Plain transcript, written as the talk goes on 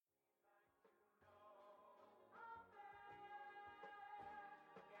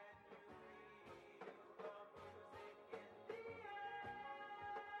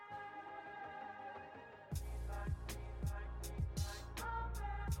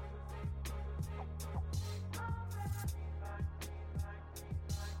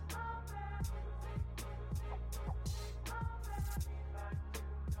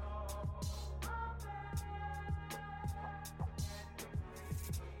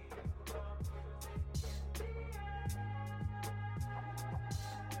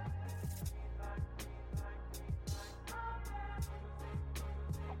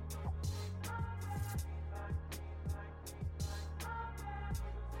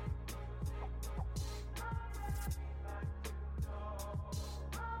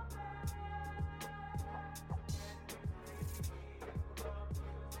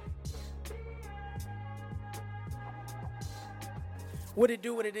What it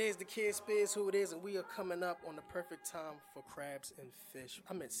do, what it is, the Kid Spiz, who it is, and we are coming up on the perfect time for crabs and fish.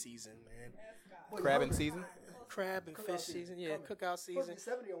 I'm at season, man. Crab in season? Crab and fish season, yeah, cookout season.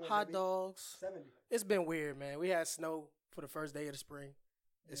 70 on Hot baby. dogs. 70. It's been weird, man. We had snow for the first day of the spring.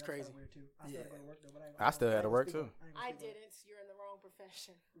 It's Yeah, crazy. that's weird too. I still had to go to work though, but I still had to work too. I didn't. You're in the wrong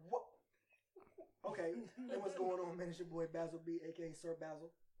profession. What? Okay, and what's going on, man? It's your boy Basil B, aka Sir Basil,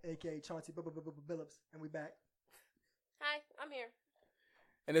 aka Chauncey Billups, and we back. Hi, I'm here.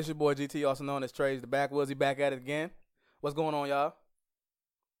 And it's your boy GT, also known as Trey's the Backwoods. He back at it again. What's going on, y'all?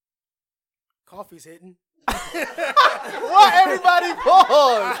 Coffee's hitting. What? Everybody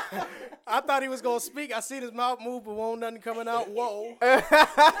pause. I thought he was gonna speak. I seen his mouth move, but won't nothing coming out. Whoa.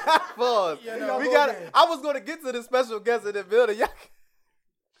 Pause. You know, We got. I was gonna get to the special guest in the building. Y'all.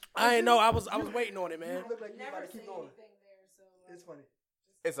 I ain't know. I was waiting on it, man. You look like you about Never to say keep going. anything there, so It's funny.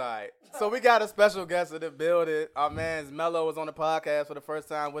 It's all right. So we got a special guest in the building. Our man's Mello was on the podcast for the first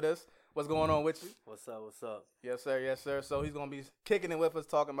time with us. What's going on with you? What's up? What's up? Yes, sir. Yes, sir. So he's gonna be kicking it with us,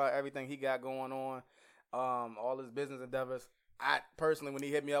 talking about everything he got going on, all his business endeavors. I personally, when he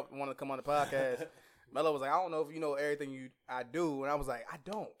hit me up, wanted to come on the podcast. Mello was like, "I don't know if you know everything I do," and I was like, "I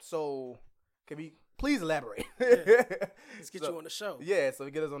don't." So can we please elaborate? Let's get you on the show. Yeah, so he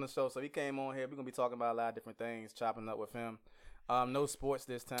get us on the show. So he came on here. We're gonna be talking about a lot of different things, chopping up with him. No sports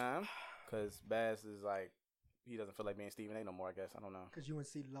this time, cause Baz is like, he doesn't feel like being Stephen A no more. I guess I don't know. Cause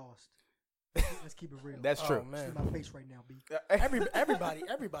UNC lost. Let's keep it real. That's true. Oh, man. See my face right now, B. Everybody.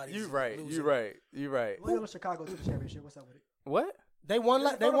 You right. losing. You right. You right. Loyola Chicago to the championship. What's up with it? What? They won.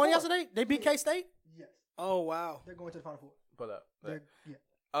 They're They Final won Four. yesterday. They beat K State. Yes, Oh wow. they're going to the Final Four. Pull up.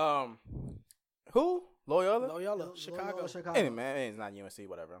 Yeah. Who? Loyola? Loyola, Chicago. Loyola Chicago. Hey, man, it's not UNC.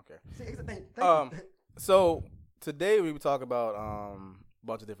 Whatever. I don't care. See, thank you. So today we would talk about a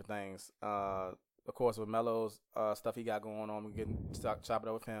bunch of different things. Of course, with Mello's stuff he got going on, we can chop it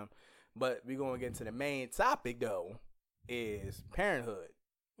up with him. But we're gonna get into the main topic though, is parenthood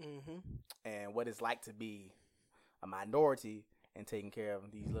and what it's like to be a minority and taking care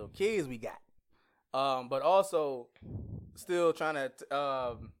of these little kids we got. But also still trying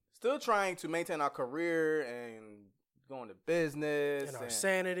to maintain our career and going to business And our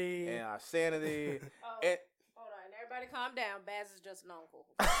sanity. and our sanity. Oh, And- hold on, everybody, calm down. Baz is just an uncle.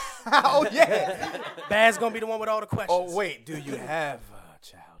 oh yeah. Bad's gonna be the one with all the questions. Oh wait, do you have a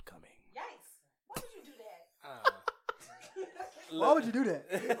child coming? Yikes! Why would you do that?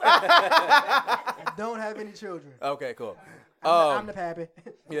 Why would you do that? I don't have any children. Okay, cool. I'm the pappy.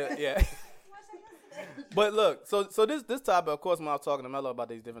 Yeah. But look, so this topic, of course, when I was talking to Mello about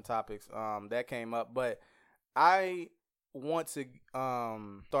these different topics, that came up. But I want to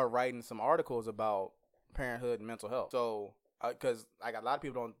start writing some articles about parenthood and mental health. So, because like a lot of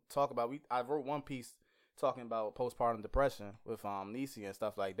people don't talk about, I wrote one piece talking about postpartum depression with Nisi and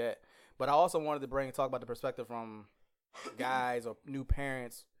stuff like that. But I also wanted to talk about the perspective from guys or new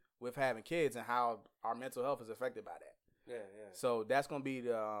parents with having kids and how our mental health is affected by that. Yeah. So that's gonna be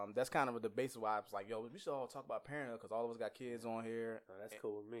the that's kind of the basis why I was like, yo, we should all talk about parenthood because all of us got kids on here. Oh, that's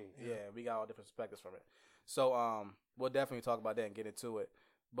cool with me. Yeah, we got all different perspectives from it. So we'll definitely talk about that and get into it.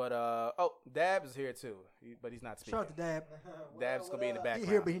 But Dab is here too, but he's not speaking. Shout out to Dab. Dab's gonna be in the background. He's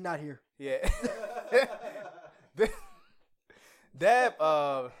here, but he's not here. Yeah.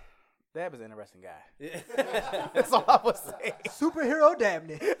 Dab is an interesting guy. That's all I was saying. Superhero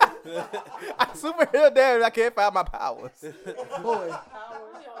Dabney. I'm superhero Dab and I can't find my powers. Boy.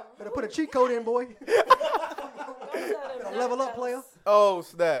 Better put a cheat code in, boy. Better level up, player. Oh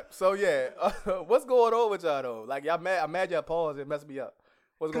snap! So yeah, what's going on with y'all though? Like y'all mad? I'm mad y'all paused and messed me up.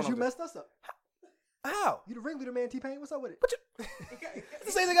 What's going Because on? you messed us up. How? You the ringleader, man, T-Pain. What's up with it? It's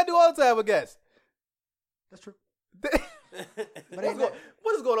the same thing I do all the time with guests. That's true.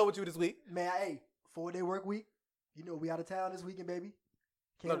 What is going on with you this week? Man, hey, 4-day work week. You know we out of town this weekend, baby.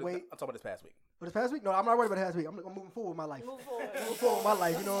 Can't No, wait. I'm talking about this past week. But this past week? No, I'm not worried about the past week. I'm moving forward with my life. Move forward. Moving forward with my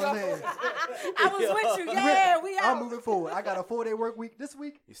life, you know what I'm saying? I was with you. Yeah, we out. I'm moving forward. I got a 4-day work week this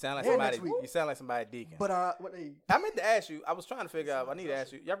week. You sound like And somebody. next week. You sound like somebody deacon. But hey, I meant to ask you. I was trying to figure out. I need to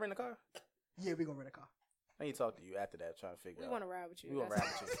ask you. Y'all rent a car? yeah, we gonna rent a car. I need to talk to you after that. Trying to figure We out. want to ride with you. We want to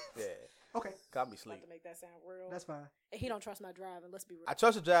That's ride with you. Yeah. Okay, Got me about sleep. to make that sound real. that's fine. And he don't trust my driving. Let's be real. I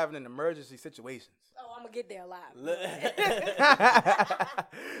trust you driving in emergency situations. Oh, I'm gonna get there alive.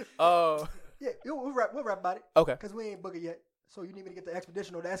 Oh. Yeah, we'll rap about it. Okay. Cause we ain't booked yet. So you need me to get the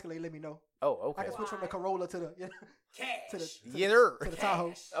Expedition or the Escalade? Let me know. Oh. I Okay. can switch from the Corolla to the Yeah. Sir. to the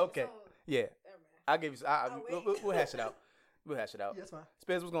Tahoe. Okay. Yeah. Never mind. I'll give you. We'll hash it out. We'll hash it out. Yeah, that's fine.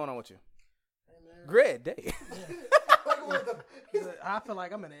 Spence, what's going on with you? Great day. I feel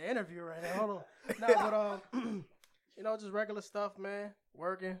like I'm in an interview right now. Hold on. No, but just regular stuff, man.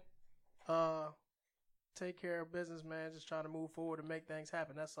 Working. Take care of business, man. Just trying to move forward and make things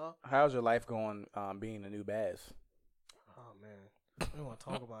happen. That's all. How's your life going being the new Baz? Oh, man. I don't want to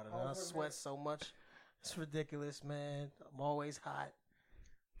talk about it. I sweat so much. It's ridiculous, man. I'm always hot.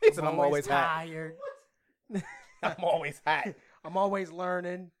 He said I'm always hot. tired. I'm always hot. I'm always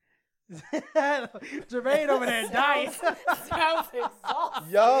learning. Jermaine over there dying. Sounds exhausting.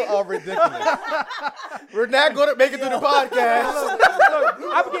 Y'all are ridiculous. We're not going to make it through the podcast. Look,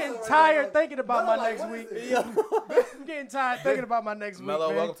 I'm getting tired thinking about my next week. I'm getting tired thinking about my next week. Mello,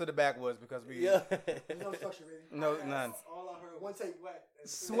 man. welcome to the backwoods because we There's no structure, baby. no none. All I heard, one take, wet.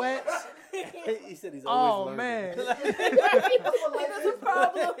 Sweat. He said he's Oh always learning. man. That's a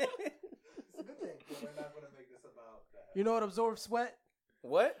problem. It's a good thing. We're not going to make this about that. You know what absorbs sweat?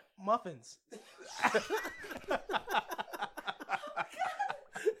 What? Muffins.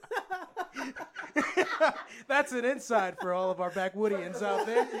 That's an insight for all of our backwoodians out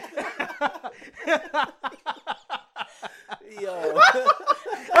there. Yo.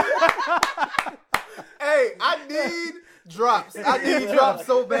 Hey, I need drops. I need drops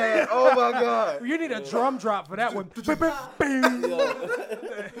so bad. Oh my god. You need a drum drop for that one. That's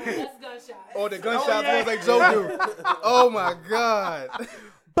gunshot. Oh, the gunshot feels like Joe do. Oh my god.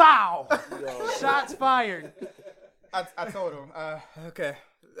 Bow. Shots fired. I told him. Okay.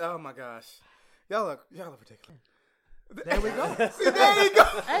 Oh my gosh. Y'all look ridiculous. There we go. See, there you go.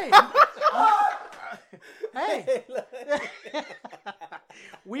 Hey. Hey.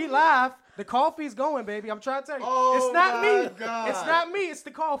 We live. The coffee's going, baby. I'm trying to tell you. Oh it's not my me. God. It's not me. It's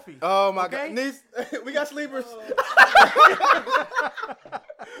the coffee. Oh my Okay? god. Niece, we got sleepers.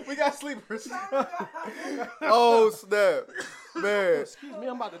 We got sleepers. Oh snap. Man. Excuse me.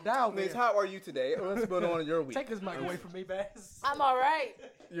 I'm about to die over Niece, here. how are you today? What's going on in your week? Take this mic away from me, Bass. I'm all right.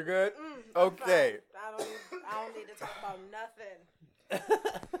 You're good? I'm Okay. fine. I don't need to talk about nothing.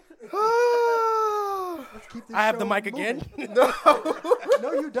 Let's keep this I have the show mic moving. again. No.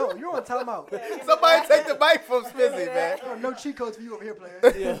 No, you don't. You're on timeout. Somebody take the mic from Spizzy, man. No cheat codes for you over here,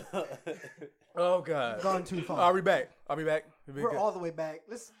 player. Oh god. Gone too far. I'll be back. We'll be We're good. all the way back.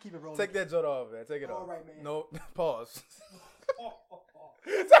 Let's keep it rolling. Take that joint off, man. Take it All off. right, man. No, pause.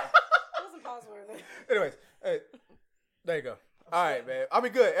 Wasn't pause-worthy. Anyways, hey, there you go. All right, man. I'll be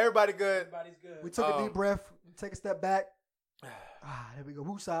good. Everybody good. Everybody's good. We took a deep breath. Take a step back. There we go.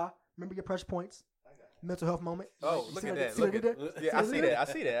 Woosah. Remember your pressure points. Mental health moment. Oh, You look see at that. See Look what at I did there? Yeah, I see that. I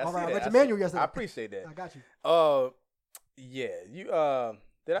see that. All right, I see read that. your manual yesterday. I appreciate that. I got you. Yeah. You I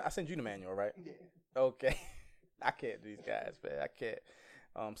sent you the manual, right? Yeah. Okay. I can't do these guys, man. I can't.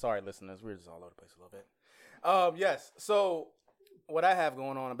 Sorry, listeners. We're just all over the place a little bit. Yes. So what I have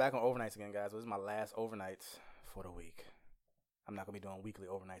going on, I'm back on overnights again, guys. This is my last overnights for the week. I'm not gonna be doing weekly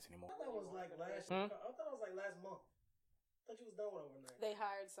overnights anymore. I thought it was like last month. I thought you was done with overnight. They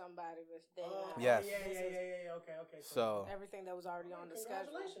hired somebody, but they Yes. Yeah. Okay. So everything that was already on the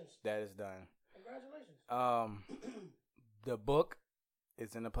schedule. Congratulations. that is done. Congratulations. The book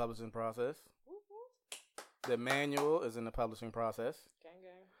is in the publishing process. The manual is in the publishing process. Gang,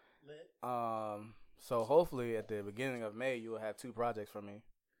 gang. Lit. So hopefully at the beginning of May you will have 2 projects from me.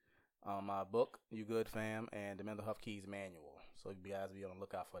 My book, You Good Fam, and the Mental Health Keys manual. So you guys be on the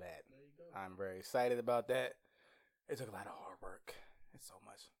lookout for that. There you go. I'm very excited about that. It took a lot of hard work. It's so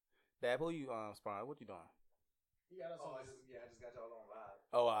much. Dad, who you spawn? What you doing? You got us Oh, on. I just got y'all on live.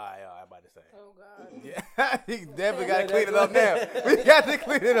 Oh, I'm about to say. Oh God. Yeah, he definitely got to clean it up now. We got to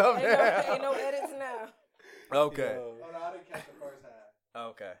clean it up now. Ain't no edits now. Okay. Oh, no, I didn't catch the first half.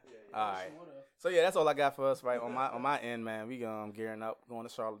 Okay. Yeah. All right. So yeah, that's all I got for us right on my end, man. We gearing up, going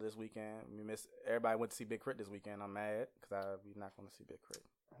to Charlotte this weekend. We missed everybody went to see Big Crit this weekend. I'm mad because we not going to see Big Crit.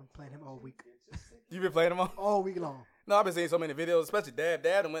 I've been playing him all week. You been playing them all? All week long. No, I've been seeing so many videos, especially Dad.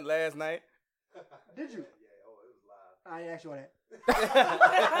 Dad went last night. Did you? Yeah, oh, it was live. I ain't asked you all that.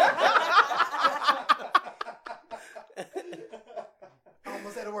 I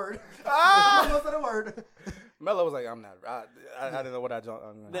almost said a word. I almost said a word. Mello was like, I'm not. I didn't know what I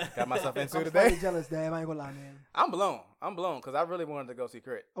got myself into I'm today. slightly jealous, Dad. I ain't gonna lie, man. I'm blown because I really wanted to go see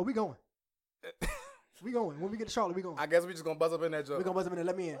Crit. Oh, we going. We going. When we get to Charlotte, we going. I guess we just gonna buzz up in that We joke. gonna buzz him in there.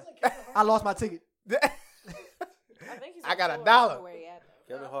 Let me in. I lost my ticket. I think he's I got on $1. tour where he at.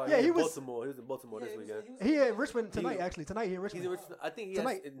 Kevin Hart. Yeah, he he in was- Baltimore. He was in Baltimore this weekend. He in Richmond tonight, actually. Tonight he in He's Richmond. in Richmond. I think he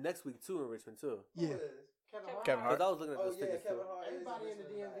Tonight. has next week too in Richmond too. Yeah. Kevin Hart. Because I was looking at those tickets too. Everybody in the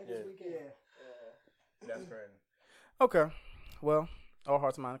DMV this weekend. Yeah. That's crazy. Okay. Well, all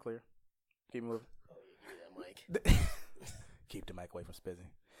hearts and minds clear. Keep moving. Yeah, Mike. Keep the mic away from Spizzy.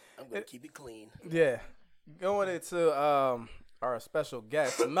 I'm gonna keep it clean. Yeah. Going into our special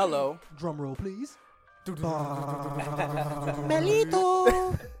guest, Mello. Drum roll, please.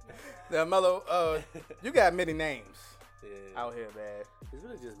 Melito. Now, Mello, you got many names Yeah. out here, man. It's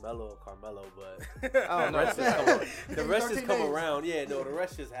really just Mello or Carmelo, but I don't know. the rest just 13 come names. around. Yeah, no, the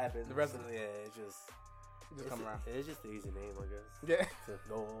rest just happens. The rest of yeah, it's just Just come around. It's just the easy name, I guess. Yeah. To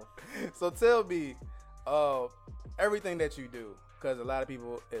go on. So tell me, everything that you do, because a lot of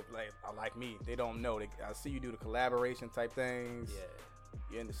people, if like me, they don't know. I see you do the collaboration type things. Yeah.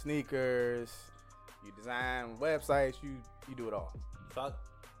 You're into sneakers. You design websites. You do it all. So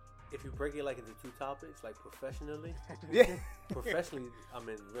if you break it like into two topics, like professionally, Yeah. professionally, I'm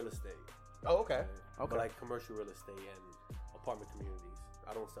in real estate. Oh, okay. Okay. Okay. But like commercial real estate and apartment communities.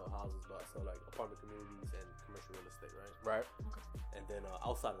 I don't sell houses, but I sell like apartment communities and commercial real estate, right? Right. And then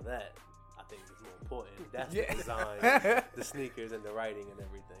outside of that, I think it's more important. That's Yeah. the design, the sneakers, and the writing and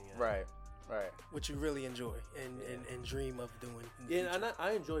everything. Yeah. Right. Right. What you really enjoy and dream of doing. In the Yeah, and future.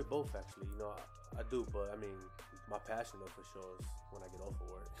 I enjoy both actually. You know, I do, but I mean, my passion though for sure is when I get off of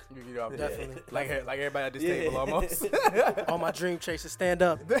work. You get off Definitely. like everybody at this Yeah. table almost. All my dream chasers, stand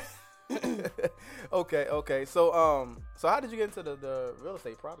up. Okay. So how did you get into the real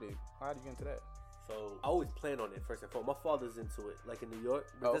estate property? How did you get into that? So I always plan on it first and foremost. My father's into it, like in New York,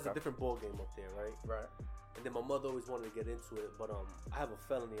 but Oh, there's okay. a different ball game up there, right? Right. And then my mother always wanted to get into it, but I have a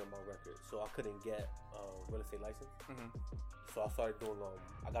felony on my record, so I couldn't get a real estate license. Mhm. So I started doing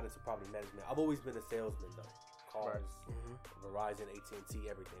I got into property management. I've always been a salesman though, cars, Verizon, AT&T,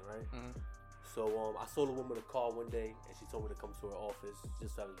 everything, right? Mhm. So I sold a woman a car one day, and she told me to come to her office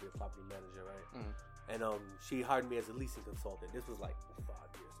just so I could be a property manager, right? Mhm. And she hired me as a leasing consultant. This was like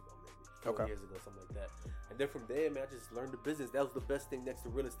 5 years ago, maybe 4 Okay. years ago, something like that. And then from there, man, I just learned the business. That was the best thing next to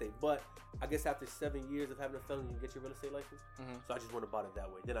real estate. But I guess after 7 years of having a felony, you get your real estate license. Mhm. So I just went about it that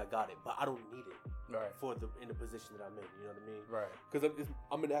way. Then I got it, but I don't need it Right. in the position that I'm in. You know what I mean? Right. Because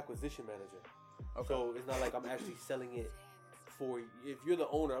I'm an acquisition manager. Okay. So it's not like I'm actually selling it for. If you're the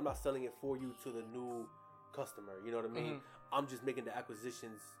owner, I'm not selling it for you to the new customer. You know what I mean? Mhm. I'm just making the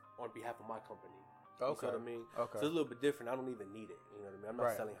acquisitions on behalf of my company. You Okay. see what I mean? Okay. So it's a little bit different. I don't even need it. You know what I mean? I'm not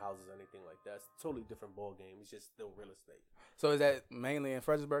Right. selling houses or anything like that. It's a totally different ball game. It's just still real estate. So is that mainly in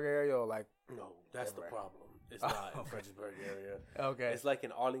Fredericksburg area or like? No, that's the Right. problem. It's not in Okay. Fredericksburg area. Okay. It's like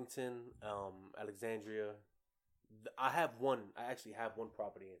in Arlington, Alexandria. I actually have one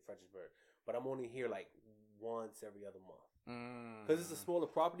property in Fredericksburg, but I'm only here like once every other month. Because it's a smaller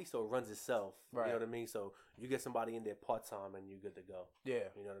property, so it runs itself. Right. You know what I mean? So you get somebody in there part time, and you're good to go. Yeah.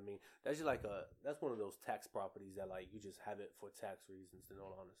 You know what I mean? That's just that's one of those tax properties that like you just have it for tax reasons. In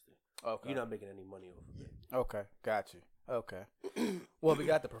all honesty, Okay. you're not making any money off of it. Okay. Got you. Okay. Well, we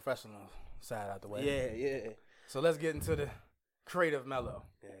got the professional side out the way. Yeah. So let's get into the creative Mello.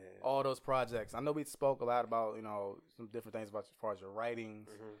 Yeah. All those projects. I know we spoke a lot about some different things about as far as your writings.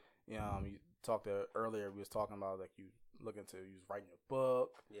 Mm-hmm. You talked earlier. We was talking about like you looking to use writing your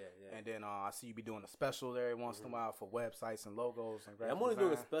book. Yeah. And then I see you be doing a special every once in a while for websites and logos and graphic I'm only design.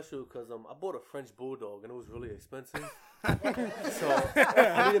 doing a special because I bought a French bulldog and it was really expensive, so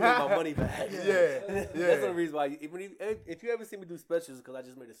I need to make my money back. Yeah. That's the reason why. If you ever see me do specials, because I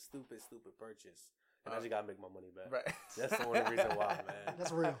just made a stupid purchase and I just gotta make my money back. Right. That's the only reason why, man.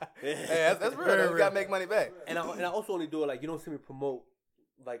 That's real. Hey, that's real. You gotta make money back. And I also only do it like you don't see me promote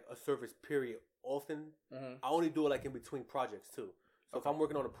like a service period often. Mm-hmm. I only do it like in between projects too. So if I'm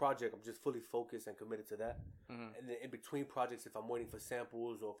working on a project, I'm just fully focused and committed to that. Mm-hmm. And then in between projects, if I'm waiting for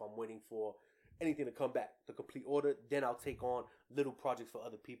samples or if I'm waiting for anything to come back, the complete order, then I'll take on little projects for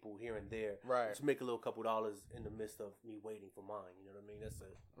other people here and there. Right. To make a little couple dollars in the midst of me waiting for mine. You know what I mean? That's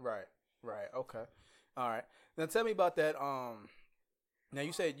it. Right. Okay. All right. Now tell me about that. Now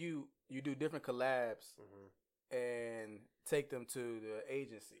you said you do different collabs and take them to the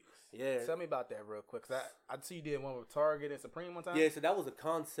agencies. Yeah. Tell me about that real quick. Cause I see you did one with Target and Supreme one time. Yeah, so that was a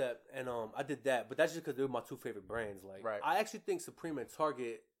concept, and I did that, but that's just because they were my two favorite brands. Like, Right. I actually think Supreme and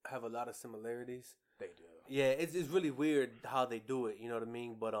Target have a lot of similarities. They do. Yeah, it's really weird how they do it. You know what I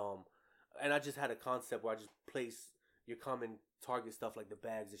mean? But and I just had a concept where I just place your common Target stuff like the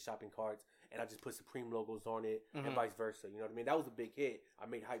bags, the shopping carts, and I just put Supreme logos on it, and vice versa. You know what I mean? That was a big hit. I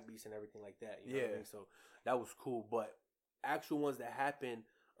made hype beats and everything like that. You know what I mean? So that was cool. But actual ones that happened,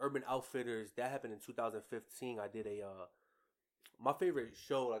 Urban Outfitters, that happened in 2015. I did my favorite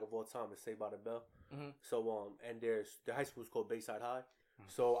show like of all time is Saved by the Bell. So and their high school is called Bayside High.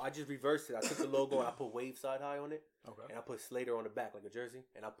 So I just reversed it. I took the logo and I put Wave Side High on it. Okay. And I put Slater on the back like a jersey,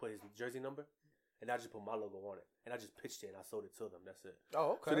 and I put his jersey number, and I just put my logo on it, and I just pitched it and I sold it to them. That's it.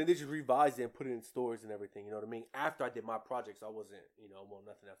 Oh, okay. So then they just revised it and put it in stores and everything. You know what I mean? After I did my projects, I wasn't,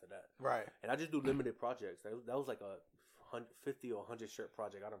 nothing after that. Right. And I just do limited projects. That was like a 50 or 100 shirt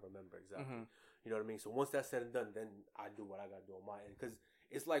project. I don't remember exactly. You know what I mean? So once that's said and done, then I do what I gotta do on my end because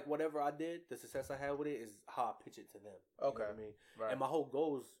it's like whatever I did, the success I had with it is how I pitch it to them. You know what I mean? Right. And my whole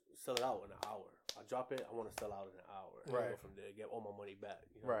goal is sell it out in an hour. I drop it, I want to sell out in an hour. And Right. go from there, get all my money back.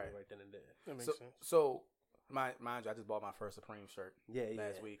 You know what I mean? Right then and there. That makes So, sense. so mind you, I just bought my first Supreme shirt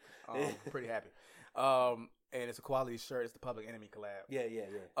last week. Pretty happy. And it's a quality shirt. It's the Public Enemy collab. Yeah.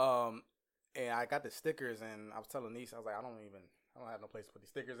 And I got the stickers, and I was telling Niece, I was like, I don't have no place to put these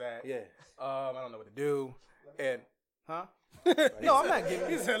stickers at. Yeah. I don't know what to do. And no, I'm not giving.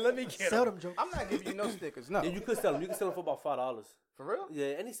 He said, "Let me get Sell them." them, Joe. I'm not giving you no stickers. No, Yeah, you could sell them. You can sell them for about $5. for real.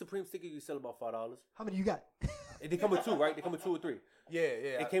 Yeah, any Supreme sticker you can sell about $5. How many you got? And they come with 2, right? They come with 2 or 3. Yeah.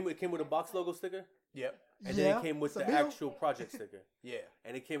 It came with a box logo sticker, Yep. and then it came with the Sabino? actual project sticker, Yeah.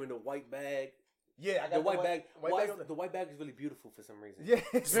 and it came in the white bag. Yeah. I got The white bag. The The white bag is really beautiful for some reason. Yeah,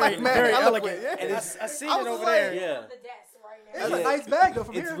 it's Very- like mad very eloquent. elegant. Yeah. And I seen I it was over like- there. Yeah. The desk right now. It's Yeah. a nice bag though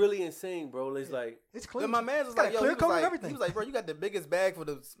from It's here. really insane, bro. It's like It's clean. Then my man was It's got like, a yo, clear he was coat and like, everything. he was like, bro, you got the biggest bag for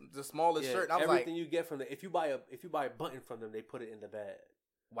the smallest yeah, shirt. And I was everything like, you get from them. If you buy a button from them, they put it in the bag.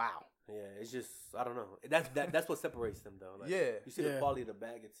 wow. Yeah, it's just I don't know. That's what separates them though. Like, Yeah. you see the Yeah. quality of the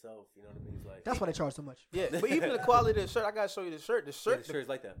bag itself. You know what I mean? It's like That's why they charge so much. Yeah, but even the quality of the shirt, I gotta show you the shirt. The yeah, shirt, the shirt's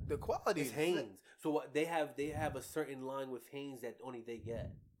like that. the quality It's is Hanes. So what they have a certain line with Hanes that only they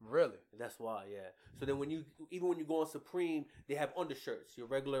get. really. That's why, yeah. So then when you go on Supreme, they have undershirts, your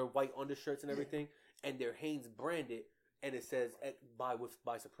regular white undershirts and everything, and they're Hanes branded, and it says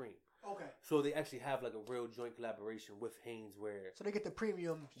by Supreme. Okay. So they actually have like a real joint collaboration with Hanes where So they get the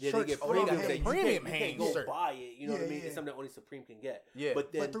premium yeah, shirts they get from premium. Hanes. That you Premium can't Hanes go shirt. buy it. You know what I Yeah, mean? yeah. It's something that only Supreme can get. Yeah.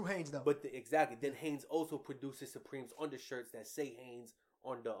 But then But through Hanes though. exactly. Then Hanes also produces Supreme's undershirts that say Hanes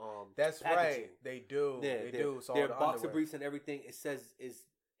on the That's packaging. right. They do. Yeah, they do. So all their the boxer underwear. briefs and everything it says is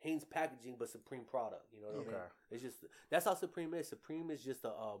Hanes packaging, but Supreme product. You know what I mean? Okay. It's just that's how Supreme is. Supreme is just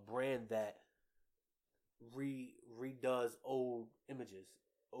a brand that redoes old images,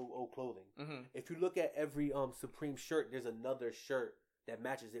 old clothing. Mhm. If you look at every Supreme shirt, there's another shirt that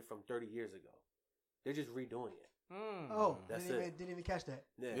matches it from 30 years ago. They're just redoing it. Oh, That's didn't even catch that.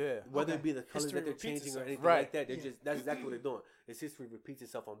 Yeah. Whether Okay. it be the colors History that they're repeats changing or itself. anything Right. like that, Yeah. that's exactly what they're doing. It's history repeats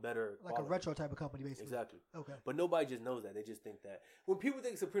itself on better Like quality. a retro type of company, basically. Exactly. Okay. But nobody just knows that. They just think that when people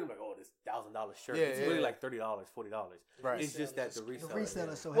think Supreme, like, oh, this $1,000 shirt. Yeah, It's yeah, really yeah. like $30, $40. Right. It's just that the The reseller.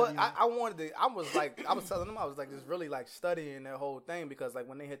 reseller so Well, heavy. I wanted to. I was telling them, I was like, just really like studying that whole thing because like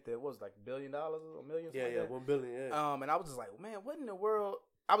when they hit what was it, like $1 billion or millions. Yeah, like yeah, that? 1 billion. Yeah. And I was just like, man, what in the world?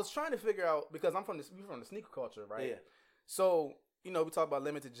 I was trying to figure out because we're from the sneaker culture, right? Yeah. So we talk about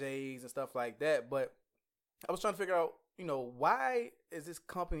limited J's and stuff like that, but I was trying to figure out, why is this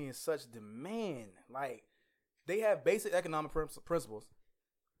company in such demand? Like, they have basic economic principles,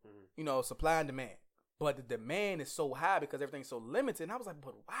 supply and demand, but the demand is so high because everything's so limited. And I was like,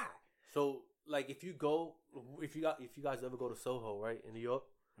 but why? So, like, if you guys ever go to Soho, right, in New York,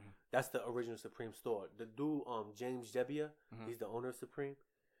 that's the original Supreme store. The dude, James Jebbia, he's the owner of Supreme.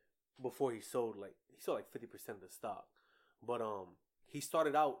 Before he sold like 50% of the stock, but he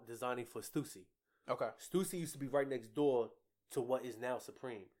started out designing for Stussy. Okay. Stussy used to be right next door to what is now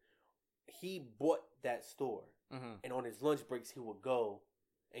Supreme. He bought that store, and on his lunch breaks, he would go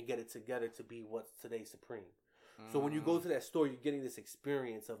and get it together to be what's today Supreme. So when you go to that store, you're getting this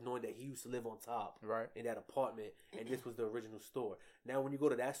experience of knowing that he used to live on top Right. in that apartment, and this was the original store. Now, when you go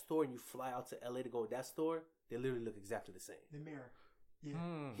to that store and you fly out to LA to go to that store, they literally look exactly the same. The mirror.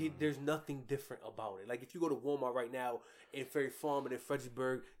 Yeah. There's nothing different about it. Like if you go to Walmart right now in Ferry Farm and in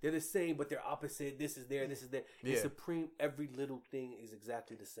Fredericksburg, they're the same, but they're opposite. This is there, this is there. In Yeah. Supreme, every little thing is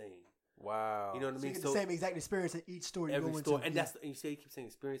exactly the same. Wow. You know what I So you mean? get the same exact experience at each store you every go store, into. and Yeah. and you say you keep saying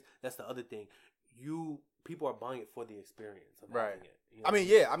experience. That's the other thing. People are buying it for the experience of Right. having it. You know I what mean,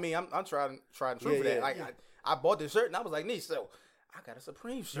 yeah. I mean, I'm trying to true Yeah, for that. yeah, Like, yeah. I bought this shirt and I was like, niece, so I got a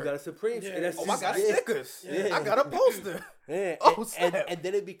Supreme shirt. You got a Supreme. Yeah. And that's I just- got yeah. stickers. Yeah. I got a poster. Yeah. Oh, and, snap. and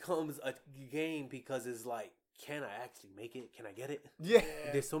then it becomes a game because it's like, can I actually make it? Can I get it? Yeah.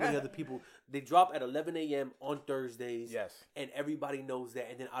 There's so many other people. They drop at 11 a.m. on Thursdays. Yes. And everybody knows that.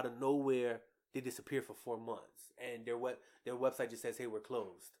 And then out of nowhere, they disappear for 4 months. And their website just says, hey, we're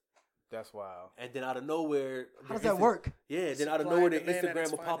closed. That's wild. And then out of nowhere. How does their that work? Yeah, then out of Supply nowhere, and their demand at Instagram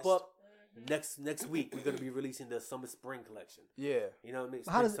its will pop finest. up. Next week, we're going to be releasing the summer spring collection. Yeah. You know what I mean?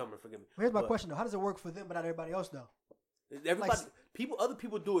 But how Spring, does- summer, forgive me. Here's my But question though: how does it work for them, but not everybody else though? Everybody, Like- other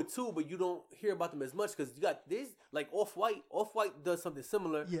people do it too, but you don't hear about them as much because you got this, like Off-White. Off-White does something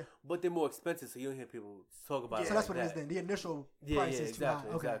similar, Yeah. but they're more expensive, so you don't hear people talk about it. So that's like what it is that. then. The initial Yeah, price yeah, is exactly,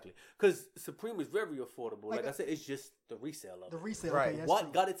 too high. Okay. exactly. Because Supreme is very affordable. Like Like I said, it's just the resale of The it. resale. Right. Okay, that's What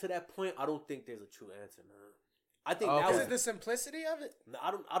true. got it to that point? I don't think there's a true answer, man. I think Okay. now Is it's it the simplicity of it?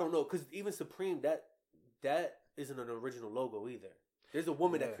 I don't know, because even Supreme, that isn't an original logo either. There's a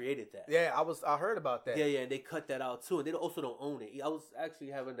woman Yeah. that created that. Yeah, I heard about that. Yeah, and they cut that out too, and they also don't own it. I was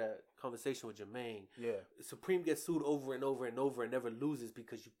actually having that conversation with Jermaine. Yeah. Supreme gets sued over and over and over and never loses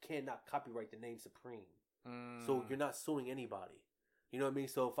because you cannot copyright the name Supreme. So you're not suing anybody. You know what I mean?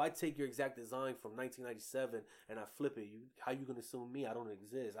 So if I take your exact design from 1997 and I flip it, how you gonna sue me? I don't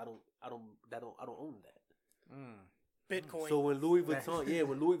exist. I don't own that. Bitcoin. So when Louis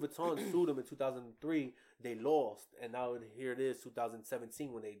Vuitton sued them in 2003, they lost, and now here it is,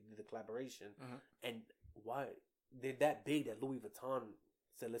 2017, when they did the collaboration. And why they're that big that Louis Vuitton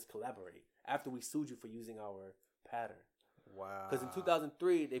said, "Let's collaborate." After we sued you for using our pattern. Wow. Because in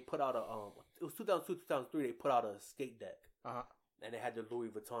 2003 they put out it was 2002, 2003 they put out a skate deck, and it had the Louis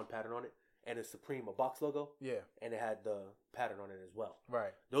Vuitton pattern on it, and a Supreme, a box logo, Yeah. and it had the pattern on it as well.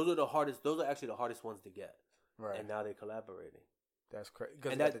 Right. Those are actually the hardest ones to get. Right. And now they're collaborating. That's crazy.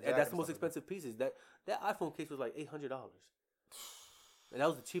 And that's the most expensive pieces. That iPhone case was like $800, and that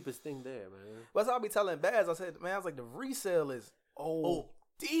was the cheapest thing there, man. That's how I be telling Baz. I said, man, I was like, the resale is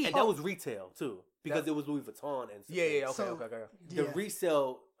deep. And that was retail too, because it was Louis Vuitton and Yeah. Okay. So- Okay. the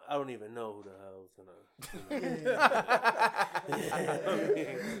resale. I don't even know who the hell's gonna.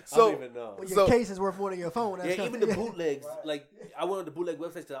 I So- don't even know. Well, your So- case is worth more than your phone. That's Yeah, kinda- even the bootlegs. Like I went on the bootleg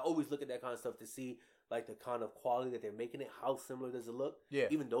websites because I always look at that kind of stuff to see like the kind of quality that they're making it. How similar does it look? Yeah.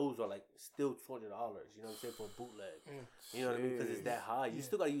 Even those are like still $200. You know what I'm saying, for a bootleg. You know what I mean? Because it's that high. You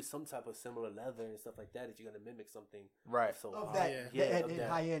still gotta use some type of similar leather and stuff like that if you're gonna mimic something. Right. So Of high. that, Yeah. that of that.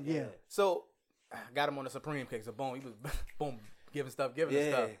 high end, yeah. So, I got him on the Supreme case. So, boom, he was boom giving stuff.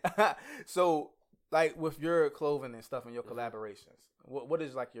 Yeah. Stuff. So, like with your clothing and stuff and your collaborations, what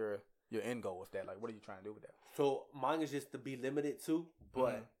is like your end goal with that? Like, what are you trying to do with that? So mine is just to be limited too,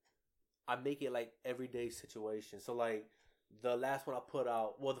 but Mhm. I make it like everyday situation. So like the last one I put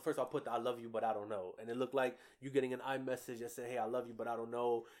out, well, the first I put the "I love you, but I don't know," and it looked like you getting an iMessage that said, "Hey, I love you, but I don't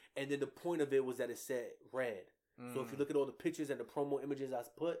know." And then the point of it was that it said red. So if you look at all the pictures and the promo images I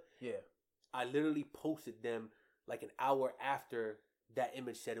put, Yeah. I literally posted them like an hour after that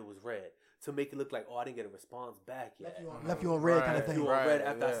image said it was red to make it look like, oh, I didn't get a response back yet. Left you on red kind of Right. thing. You on red Right,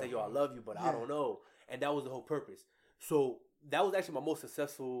 after I yeah. said, yo, I love you, but I Yeah. don't know. And that was the whole purpose. So that was actually my most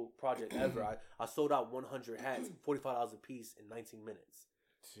successful project ever. I sold out 100 hats, $45 a piece in 19 minutes.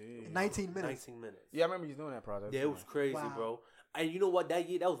 Jeez. 19 minutes. 19 minutes. Yeah, I remember you doing that project. Yeah, it was crazy, Wow. bro. And you know what? That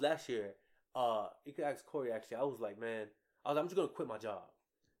was last year. You could ask Corey, actually. I was like, man, I'm just going to quit my job.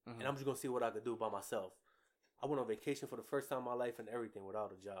 And I'm just going to see what I could do by myself. I went on vacation for the first time in my life and everything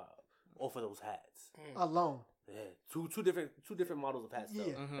without a job. All for those hats. Alone. Yeah, two different models of hats though.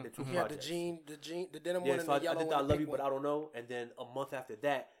 Yeah. I did two You have the projects. the denim Yeah, one, so and the I yellow did one. the I the love pink you, but one. I don't know. And then a month after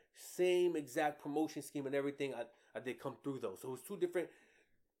that, same exact promotion scheme and everything. I did come through those. So it was two different.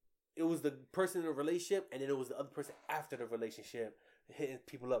 It was the person in a relationship, and then it was the other person after the relationship hitting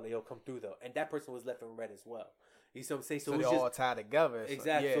people up. Like, yo, come through though. And that person was left in red as well. You see what I'm saying? So it they was all just tied together. So-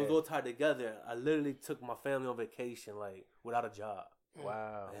 exactly. Yeah. So it was all tied together. I literally took my family on vacation like without a job.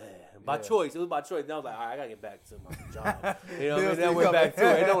 Wow. Yeah, by Yeah. choice. It was by choice. Then I was like, all right, I gotta get back to my job. You know what I Bills mean? Then I keep went back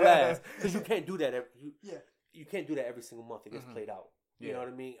coming. to it. It don't last because you can't do that. Yeah. You can't do that every single month. It gets played out. You Yeah. know what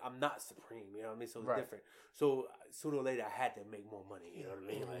I mean? I'm not Supreme. You know what I mean? So it's Right. different. So sooner or later, I had to make more money. You know what I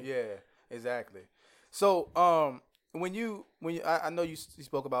mean? Like, Yeah, exactly. So, when you, I know you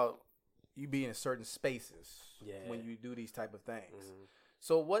spoke about you being in certain spaces Yeah. when you do these type of things. Mhm.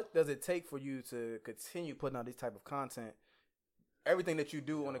 So, what does it take for you to continue putting out this type of content? Everything that you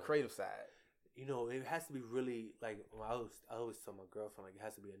do on the creative side. You know, it has to be really like. Well, I always tell my girlfriend like it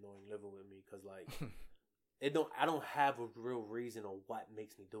has to be annoying living with me because like I don't have a real reason or what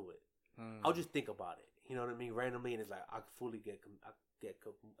makes me do it. I'll just think about it. You know what I mean? Randomly, and it's like I fully get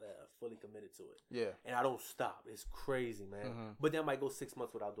fully committed to it. Yeah. And I don't stop. It's crazy, man. But then I might go 6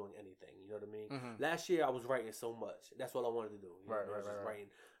 months without doing anything. You know what I mean? Last year I was writing so much. That's all I wanted to do. You know what I mean? I was just writing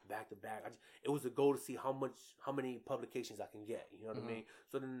back to back. It was a goal to see how many publications I can get. You know what I mean?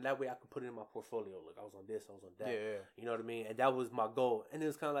 So then that way I could put it in my portfolio. Look, I was on this, I was on that. Yeah. You know what I mean? And that was my goal. And it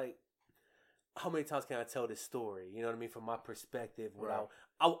was kind of like, how many times can I tell this story? You know what I mean? From my perspective, without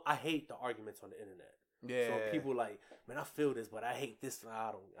I hate the arguments on the internet. Yeah. So people like, man, I feel this, but I hate this.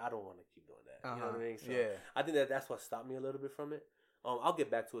 I don't want to keep doing that. You know what I mean? So Yeah. I think that's what stopped me a little bit from it. I'll get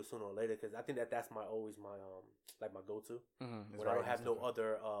back to it sooner or later because I think that's always my like my go to. When I don't have no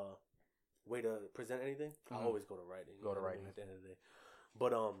other way to present anything, I always go to writing. Go to You know what I writing. mean, at the end of the day.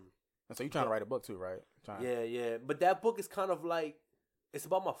 But And so you trying to write a book too, right? yeah. But that book is kind of like it's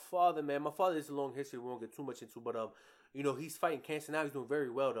about my father, man. My father is a long history we won't get too much into, but you know, he's fighting cancer now. He's doing very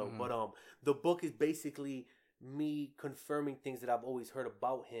well though. But the book is basically me confirming things that I've always heard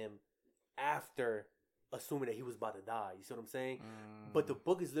about him after assuming that he was about to die. You see what I'm saying? But the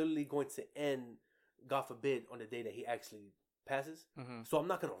book is literally going to end, God forbid, on the day that he actually passes. So I'm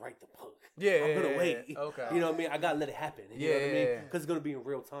not gonna write the book. I'm gonna wait. Okay. You know what I mean? I gotta let it happen. You know what I mean? Yeah. Because it's gonna be in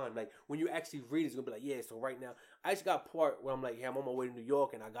real time. Like when you actually read it, it's gonna be like, yeah. So right now, I just got a part where I'm like, yeah, I'm on my way to New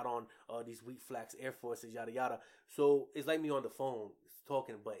York, and I got on these Wheat Flax Air Forces, yada yada. So it's like me on the phone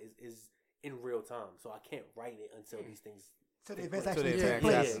talking, but it's in real time. So I can't write it until these things. So the events So actually the take events,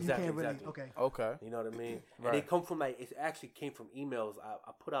 place. yeah, You exactly, can't really. exactly. Okay. Okay. You know what I mean? Right. And they come from like, it actually came from emails.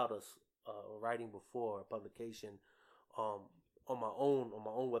 I put out a writing before a publication, on my own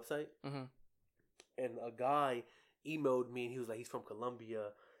website, and a guy emailed me and he was like, he's from Colombia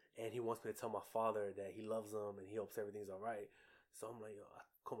and he wants me to tell my father that he loves him and he hopes everything's all right. So I'm like, yo, I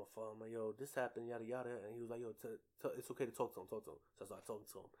call my father. I'm like, yo, this happened, yada yada, and he was like, yo, it's okay to talk to him. So I started talking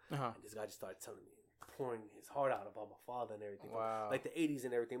to him, and this guy just started telling me, pouring his heart out about my father and everything. Wow. Like the 80s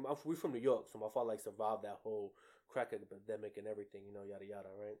and everything. We're from New York, so my father like survived that whole crack epidemic and everything, you know, yada yada,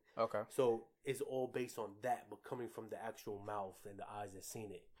 right? Okay. So it's all based on that, but coming from the actual mouth and the eyes that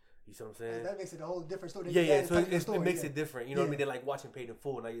seen it. You see what I'm saying? That makes it a whole different story. Yeah. So Story, it makes yeah. it different. You know what I Yeah. mean? They're like watching Paid in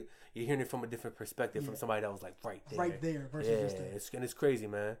Full. Like you're hearing it from a different perspective from somebody that was like right there. Right there versus Yeah, just there. it's crazy,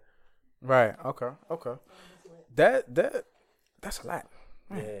 man. Right. Okay. That's a lot.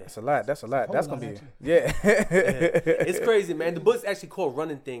 Yeah. That's a lot. That's whole gonna lot, be actually. yeah. It's crazy, man. The book's actually called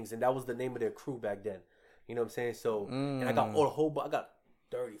Running Things, and that was the name of their crew back then. You know what I'm saying? So, and I got I got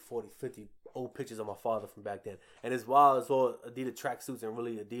 30, 40, 50 old pictures of my father from back then. And it's wild. It's all Adidas tracksuits and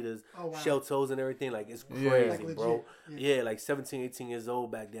really Adidas shell toes and everything. Like, it's crazy, Like legit, bro. yeah. Yeah, like 17, 18 years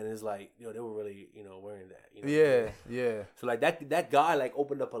old back then. It's like, they were really, wearing that. You know? Yeah. So, like, that guy, like,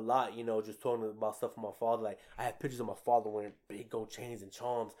 opened up a lot, just talking about stuff from my father. Like, I had pictures of my father wearing big gold chains and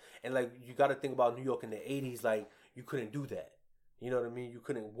charms. And, like, you got to think about New York in the 80s. Like, you couldn't do that. You know what I mean? You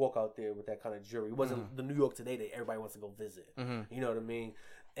couldn't walk out there with that kind of jewelry. It wasn't the New York today that everybody wants to go visit. You know what I mean?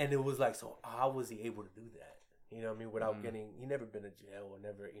 And it was like, so how was he able to do that? You know what I mean? Without he never been to jail or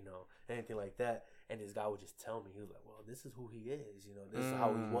never, anything like that. And this guy would just tell me, he was like, well, this is who he is. This is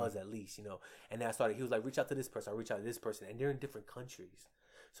how he was at least, And then I started, he was like, reach out to this person. I reach out to this person. And they're in different countries.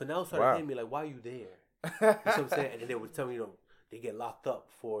 So now it started hitting me like, why are you there? You know what I'm saying? And then they would tell me, they get locked up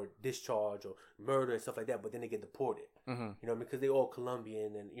for discharge or murder and stuff like that, but then they get deported. You know what I mean? Because they all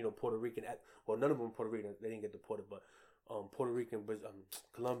Colombian and, Puerto Rican. Well, none of them Puerto Rican. They didn't get deported, but Puerto Rican,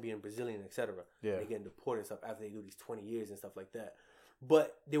 Colombian, Brazilian, etc. Yeah. They getting deported and stuff after they do these 20 years and stuff like that.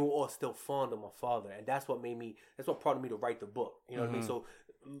 But they were all still fond of my father, and that's what prompted me to write the book. You know what I mean? So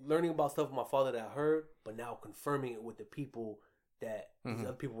learning about stuff with my father that I heard, but now confirming it with the people that these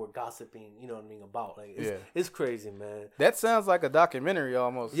other people were gossiping, you know what I mean, about. Like, it's crazy, man. That sounds like a documentary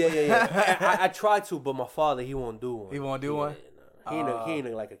almost. Yeah. I tried to, but my father, he won't do one. He won't do one? Nah. He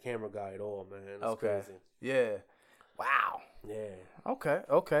ain't like a camera guy at all, man. That's crazy. Yeah. Wow. Yeah.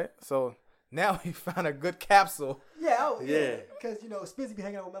 Okay. So now we found a good capsule. Yeah. Yeah. Because, Spizzy be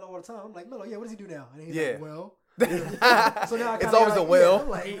hanging out with Mello all the time. I'm like, Mello, what does he do now? And he's Yeah. like, well. So now It's always a well. I'm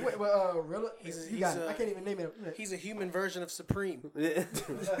like, wait, really? He's You got it. a- I can't even name it. He's a human version of Supreme.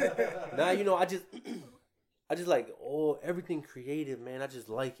 Now I just like everything creative, man. I just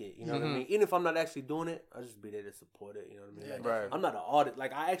like it. You know what I mean? Even if I'm not actually doing it, I just be there to support it. You know what I mean? Like, Right. I'm not an artist.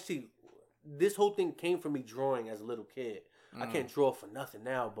 Like this whole thing came from me drawing as a little kid. I can't draw for nothing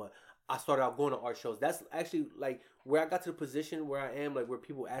now, but I started out going to art shows. That's actually like where I got to the position where I am, like where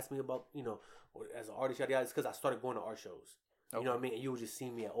people ask me about, as an artist, yada yada. It's because I started going to art shows. You know what I mean? And you would just see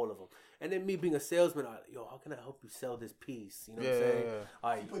me at all of them. And then me being a salesman, how can I help you sell this piece? You know what I'm saying? All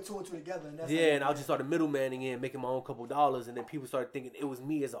right. You put two and two together. And that's And I'll just start middlemaning in, making my own couple dollars, and then people started thinking it was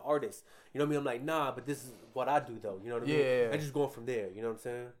me as an artist. You know what I mean? I'm like, nah, but this is what I do, though. You know what I mean? Yeah. And just going from there. You know what I'm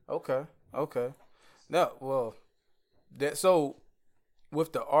saying? Okay. No, well, so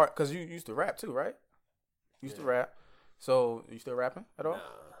with the art, because you used to rap too, right? You used to rap. So you still rapping at all?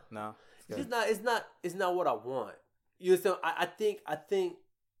 No. It's not what I want. You understand? I think.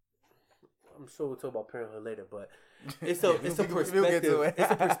 I'm sure we'll talk about parenthood later, but it's a perspective.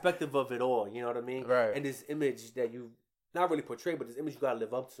 It's a perspective of it all. You know what I mean? Right. And this image that you not really portray, but this image you gotta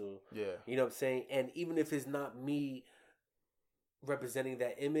live up to. Yeah. You know what I'm saying? And even if it's not me representing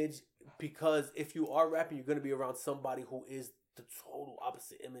that image, because if you are rapping, you're gonna be around somebody who is the total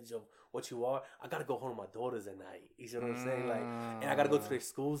opposite image of what you are. I gotta go home to my daughters at night. You see what I'm saying? Like, and I gotta go to their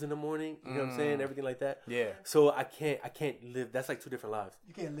schools in the morning. You know what I'm saying? Everything like that. Yeah. So I can't live. That's like two different lives.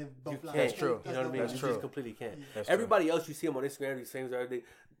 You can't live both You lives. can't. That's true. You know what I mean? That's You true. just completely can't. That's true. Everybody else you see them on Instagram, these famous,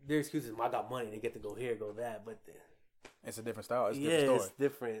 their excuses. I got money. They get to go here, go that. But It's a different style. It's a yeah, different story. it's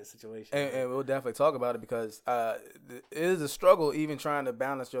different situation. And we'll definitely talk about it because it is a struggle even trying to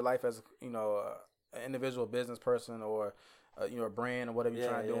balance your life as an individual business person or a brand or whatever you're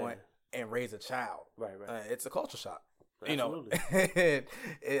trying to do and raise a child. Right. It's a culture shock. Absolutely.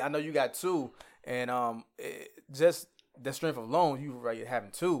 I know you got two, and just the strength of alone, you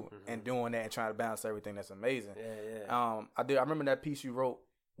having two and doing that and trying to balance everything. That's amazing. Yeah. I remember that piece you wrote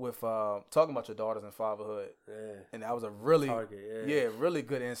with talking about your daughters and fatherhood. Yeah. And that was a really Target, really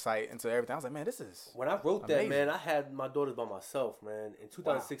good insight into everything. I was like, man, this is when I wrote amazing. that, man, I had my daughters by myself, man. In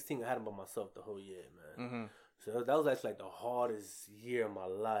 2016, I had them by myself the whole year, man. Mm-hmm. So that was actually like the hardest year of my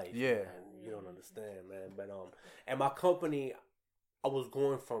life. Yeah. Man. You don't understand, man. But and my company, I was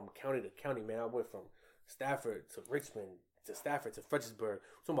going from county to county, man. I went from Stafford to Richmond to Stafford to Fredericksburg.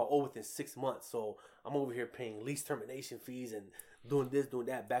 I'm talking about all within 6 months. So I'm over here paying lease termination fees and doing this, doing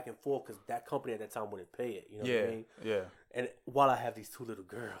that, back and forth because that company at that time wouldn't pay it. You know what I mean? Yeah. And while I have these two little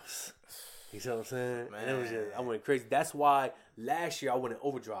girls, you see what I'm saying? Man. And it was just, I went crazy. That's why last year I went in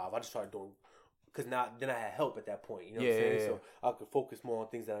overdrive. I just started doing, because then I had help at that point. You know what I'm saying? Yeah. So I could focus more on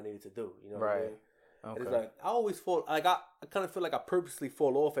things that I needed to do. You know what I Right. mean? And Okay. it's like, I always fall, like, I kind of feel like I purposely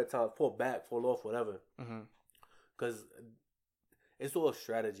fall off at times, fall off, whatever. Mm-hmm. Because it's all a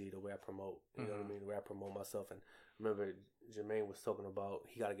strategy the way I promote. You know what I mean? The way I promote myself. And remember, Jermaine was talking about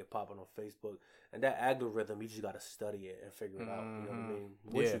he got to get popping on Facebook. And that algorithm, you just got to study it and figure it out. You know what I mean?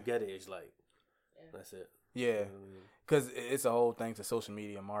 Once you get it, it's like, that's it. Yeah. You know what I mean? Because it's a whole thing to social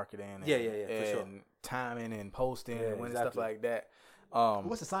media marketing. And, Yeah, for sure. And timing and posting Yeah, and stuff exactly. like that.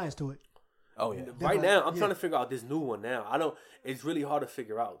 What's the science to it? Oh, yeah. Right now, I'm trying to figure out this new one now. It's really hard to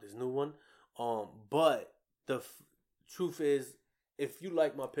figure out this new one. But the truth is, if you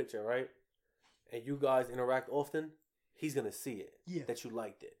like my picture, right, and you guys interact often, he's going to see it, that you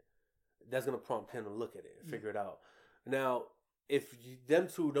liked it. That's going to prompt him to look at it and figure it out. Now, if them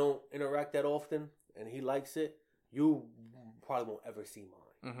two don't interact that often and he likes it, you probably won't ever see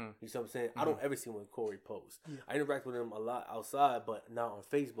mine. Mm-hmm. You see what I'm saying? I don't ever see when Corey posts. I interact with him a lot outside, but not on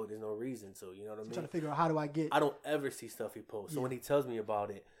Facebook. There's no reason to. You know what I mean? I'm trying to figure out how do I get. I don't ever see stuff he posts. So when he tells me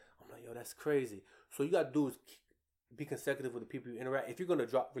about it, I'm like, yo, that's crazy. So you got to do is be consecutive with the people you interact. If you're going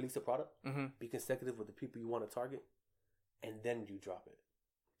to release a product, be consecutive with the people you want to target, and then you drop it.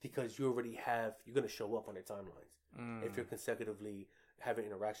 Because you're going to show up on their timelines if you're consecutively having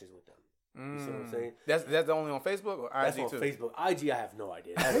interactions with them. You see what I'm saying? That's only on Facebook or IG That's on too? Facebook. IG, I have no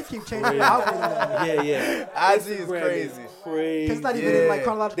idea. They keep changing the algorithm. Yeah. IG is crazy. Because it's not even in like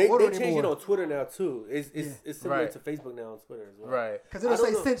chronological order They changed it anymore. on Twitter now too. It's similar Right. to Facebook now on Twitter as well. Right. Because it'll I don't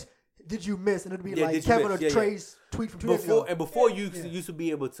say know. since did you miss, and it'll be Yeah, like did you Kevin miss? or Yeah, Trey's tweet from 2 days ago. Before you used to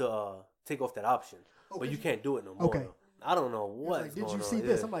be able to take off that option, but you can't do it no more. Okay. though. I don't know It's what's like, did going you on. see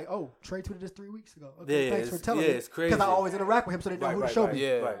this? Yeah. I'm like, oh, Trey tweeted this 3 weeks ago. Okay, Yeah, thanks for it's- telling yeah, me. it's crazy. Because I always interact with him, so they know who to show me.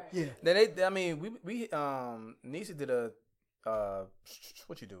 Yeah. Right. Yeah. Then we Nisi did a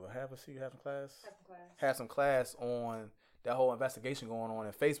what you do? Have some class? Have some class on that whole investigation going on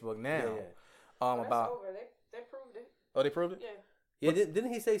in Facebook now. Yeah. About Over. They proved it. oh, they proved it. Yeah.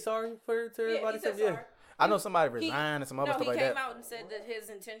 Didn't he say sorry to everybody? he said Yeah. sorry. I know somebody resigned and some other No, stuff he like came that. out and said that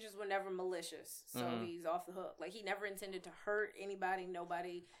his intentions were never malicious, so he's off the hook. Like he never intended to hurt anybody.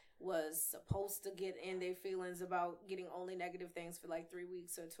 Nobody was supposed to get in their feelings about getting only negative things for like 3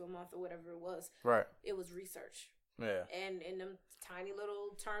 weeks or to a month or whatever it was. Right. It was research. Yeah. And in them tiny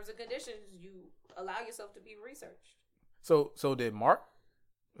little terms and conditions, you allow yourself to be researched. So did Mark?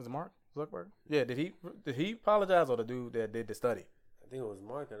 Was it Mark Zuckerberg? Yeah. Did he apologize or the dude that did the study? I think it was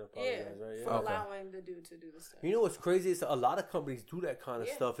Mark that Yeah, apologized, right? for Yeah. allowing the dude to do the stuff. You know what's crazy is a lot of companies do that kind of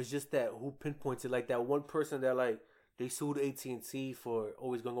stuff. It's just that who pinpoints it. Like that one person that like they sued AT&T for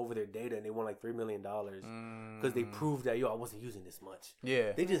always going over their data and they won like $3 million because they proved that I wasn't using this much.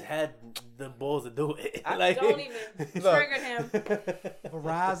 Yeah. They just had the balls to do it. Don't even trigger him.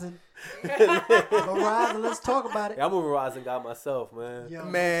 Verizon. Verizon, let's talk about it. Yeah, I'm a Verizon guy myself, man. Yo,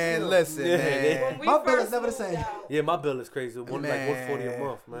 Man, chill. listen, Yeah. man. When we My bill is first never the moved same. out- Yeah, my bill is crazy. Like Man. $140 a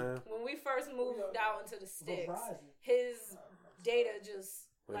month, man. When we first moved out into the sticks, Verizon. his data just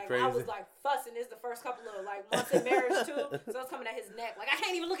Went like I was crazy. like fussing. This the first couple of like months in marriage too, so I was coming at his neck like I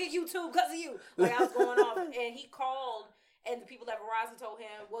can't even look at YouTube because of you. Like I was going off, and he called, and the people at Verizon told him,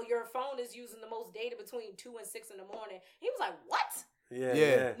 "Well, your phone is using the most data between 2 and 6 in the morning." He was like, "What?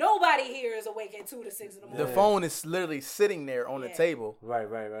 Yeah. Nobody here is awake at 2 to 6 in the The morning." phone is literally sitting there on the Yeah. table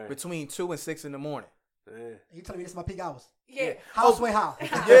Right. between 2 and 6 in the morning. Yeah. You telling me this is my peak hours? Yeah. Houseway how?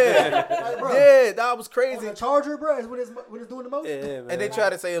 Yeah. Like, bro, Yeah, that was on crazy. the charger, bro, is when it's doing the most. Yeah, man. And they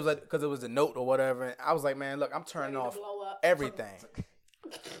tried to say it was like because it was a note or whatever. And I was like, man, look, I'm turning Ready to off blow up. everything.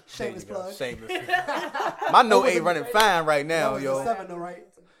 Shout Shameless There you go. plug. Shameless. My note ain't running fine right That now, was yo. a 7 though, right?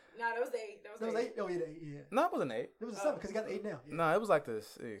 No, that was the 8. That was 8. Oh yeah, yeah. No, it wasn't 8. It was a 7 because he got the 8 now. Yeah. No, it was like the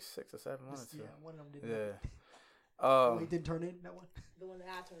 6 or 7. One or two. Yeah, one of them didn't. Yeah. Oh, he didn't turn in that one. The one that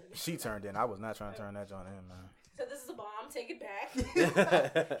I turned. She turned in. I was not trying to turn that joint in, man. So this is a bomb. Take it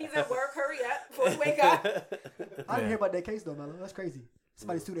back. He's at work. Hurry up before you wake up. I didn't hear about that case though, Mello. That's crazy.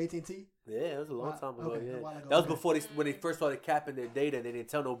 Somebody sued AT&T. Yeah, it was a long time ago. Okay, Yeah, a while ago, that was okay. before when they first started capping their data. They didn't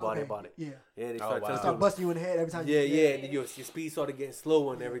tell nobody Okay, about it. yeah. Yeah, they wow. started telling Start people. busting you in the head every time. Yeah, you yeah, and then your speed started getting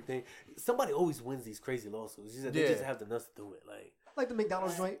slower and everything. Somebody always wins these crazy lawsuits. They Yeah. just have the nuts to do it. Like the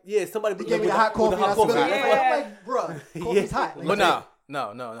McDonald's joint. Yeah, somebody They gave me the hot coffee. And I spilled it. I'm like, bruh, coffee's hot. Like, But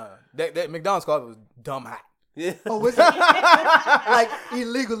no. That McDonald's coffee was dumb hot. Yeah. Oh, was it? Like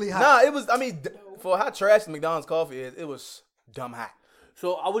illegally hot. Nah, it was. I mean, for how trash McDonald's coffee is, it was dumb hot.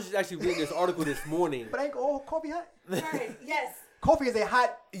 So I was just actually reading this article this morning. But ain't all coffee hot? Right. Yes. Coffee is a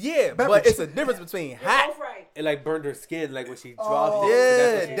hot. Yeah, Beverage. but it's a difference between You're hot. both right. It like burned her skin, like when she dropped Oh. it.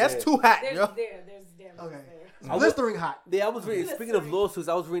 Yeah, So that's what she too hot, There's yo. there's damn. Okay. There. Blistering hot. Yeah, I was reading. Speaking of lawsuits,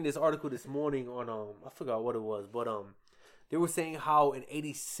 I was reading this article this morning on I forgot what it was, but they were saying how in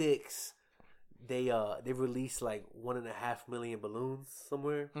 '86 they released like 1.5 million balloons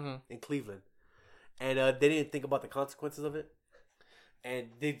somewhere in Cleveland, and they didn't think about the consequences of it, and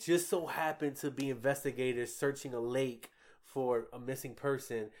they just so happened to be investigators searching a lake for a missing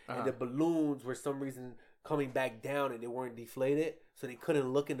person, and the balloons were some reason coming back down and they weren't deflated, so they couldn't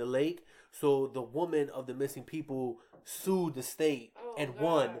look in the lake. So the woman of the missing people sued the state and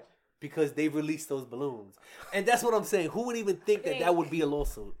won because they released those balloons. And that's what I'm saying. Who would even think that would be a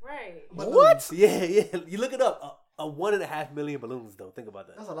lawsuit? Right. What? Yeah. You look it up. A 1.5 million balloons, though. Think about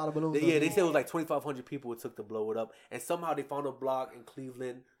that. That's a lot of balloons. Yeah, they said it was like 2,500 people it took to blow it up, and somehow they found a block in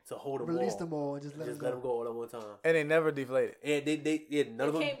Cleveland to hold them Release all. them all and just let them go. all at one time. And they never deflated. And they none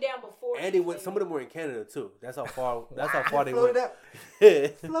of It them came down before. and they went. Some of them were in Canada too. That's how far. That's how far they Float went.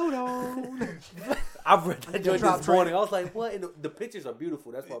 it up. Float on. I've read that joint drop this train. morning. I was like, what? And the pictures are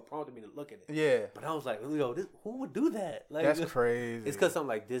beautiful. That's what prompted me to look at it. Yeah, But I was like, yo, who would do that? Like, that's crazy. It's because something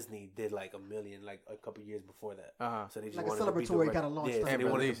like Disney did like 1 million like a couple years before that. So they just Like a wanted to beat the celebratory record. kinda launch Yeah, so thing. they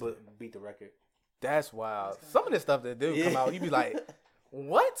wanted Released to beat the record. That's wild. Some of this stuff that do come out, you be like,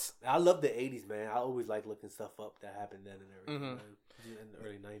 what? I love the 80s, man. I always like looking stuff up that happened then and everything, man. In the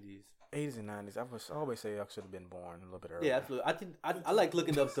early 90s. 80s and 90s. I always say I should have been born a little bit earlier. Yeah, absolutely. I think I like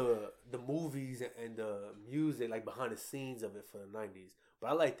looking up the movies and the music, like behind the scenes of it for the 90s. But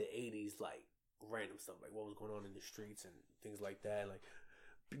I like the 80s, like random stuff, like what was going on in the streets and things like that. Like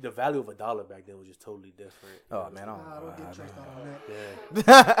the value of $1 back then was just totally different. Oh man, I Nah, don't don't get traced out on that.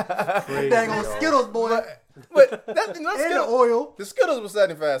 Yeah. Crazy, Dang on yo. Skittles, boy. But that's And the Skittles. oil. The Skittles was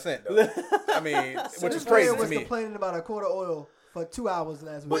 75 cents though. I mean, which is crazy Man to was me. complaining about a quart of oil for 2 hours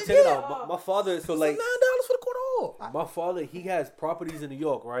last But week. check it out. My father, so like $9 for the quarter oil. my father, he has properties in New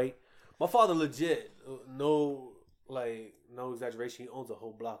York, right? My father legit, no exaggeration, he owns a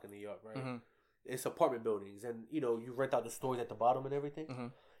whole block in New York, right? It's apartment buildings, and you rent out the stores at the bottom and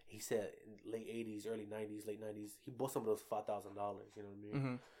everything. He said in late 80s, early 90s, late 90s, he bought some of those $5,000. You know what I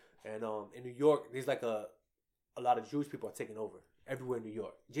mean? And in New York, there's like a lot of Jewish people are taking over everywhere in New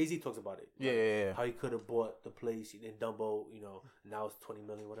York. Jay-Z talks about it. Yeah. How he could have bought the place in Dumbo. Now it's 20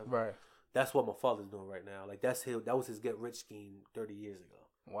 million, whatever. Right. That's what my father's doing right now. Like that was his get rich scheme 30 years ago.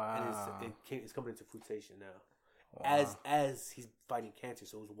 Wow. And it's coming into fruition now. As he's fighting cancer,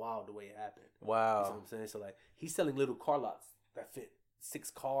 so it was wild the way it happened. You know Wow. what I'm saying? So like he's selling little car lots that fit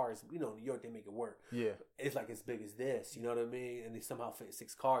 6 cars. In New York they make it work. Yeah. It's like as big as this, you know what I mean? And they somehow fit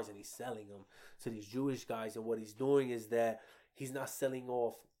 6 cars and he's selling them to these Jewish guys. And what he's doing is that he's not selling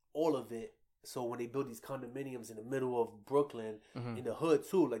off all of it. So when they build these condominiums in the middle of Brooklyn, in the hood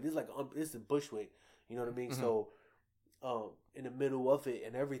too, like this is Bushwick, you know what I mean? So in the middle of it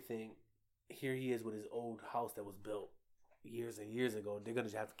and everything, here he is with his old house that was built years and years ago. They're gonna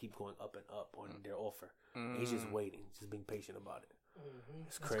just have to keep going up and up on their offer. And he's just waiting, just being patient about it.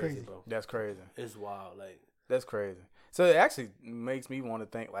 It's crazy, bro. That's crazy. It's wild, like. That's crazy. So it actually makes me want to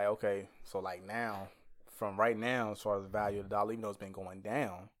think like, okay, so like now, from right now, as far as the value of the dollar, even though it's been going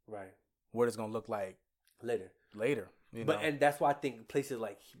down, Right. what it's gonna look like Later. But And that's why I think places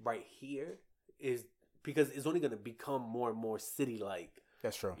like right here is because it's only going to become more and more city-like.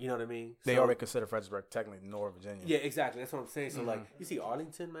 that's true. You know what I mean? They So- already consider Fredericksburg technically North Virginia. Yeah, exactly. That's what I'm saying. So like, you see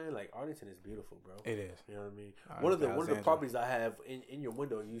Arlington, man. Like Arlington is beautiful, bro. It is. You know what I mean? Alright, One of the Alexandria. properties I have in your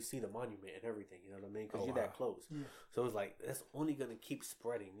window, you see the monument and everything. You know what I mean? Because Oh, you're wow. that close. So it's like that's only gonna keep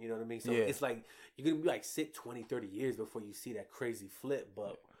spreading. You know what I mean? So Yeah. it's like you're gonna be like sit 20, 30 years before you see that crazy flip.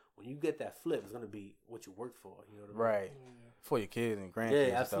 But when you get that flip, it's gonna be what you worked for. You know what I mean? Right. for your kids and grandkids.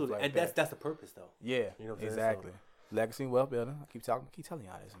 Yeah, absolutely. And, And that's the purpose, though. yeah, You know what I'm saying? exactly. Legacy and wealth building. I keep telling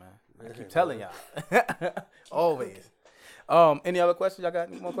y'all this, man. I Yeah, keep telling y'all. Always. Any other questions? Y'all got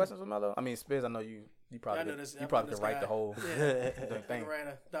any more questions for Mello? I mean, Spiz, I know you probably I know this- you probably this can write guy. the whole Yeah. I thing. can write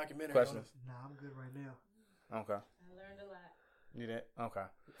a documentary. Questions? Nah, I'm good right now. Okay. I learned a lot. You did? Okay.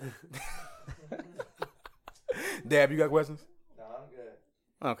 Dab, you got questions? No, I'm good.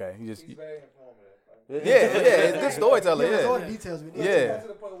 Okay. You just He's very informative. yeah, it's good storyteller. That's all Yeah. the details we need. Yeah. It got to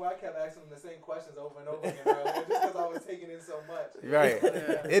the point where I kept asking him the same questions over and over again earlier, just because I was taking in so much. Right.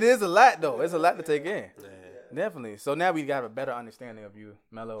 It is a lot though. It's a lot to take in. Definitely. So now we got a better understanding of you,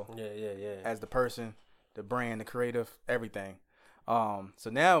 Mello, Yeah. as the person, the brand, the creative, everything. So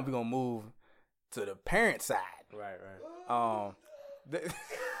now we're gonna move to the parent side. Right.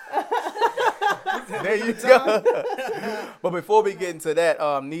 There you go. But before we get into that,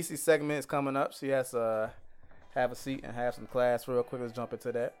 Nisi's segment is coming up. She has to have a seat and have some class real quick. Let's jump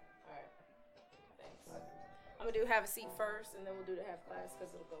into that. All right. Thanks. I'm gonna do have a seat first, and then we'll do the have class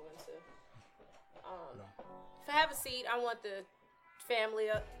because it'll go into. For have a seat, I want the family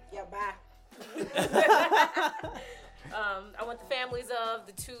of bye. I want the families of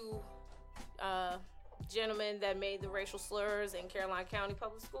the two gentlemen that made the racial slurs in Caroline County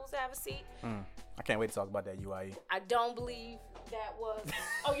Public Schools to have a seat. I can't wait to talk about that UIE. I don't believe that was.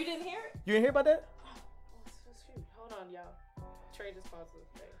 Oh, you didn't hear it? You didn't hear about that? Oh, shoot. Hold on, y'all. Trey just paused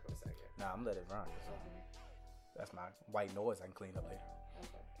the thing for a second. Nah, I'm letting it run. That's my white noise I can clean up later.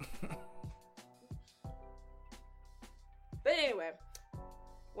 Okay. But anyway,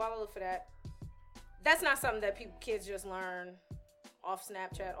 while I look for that, that's not something that kids just learn off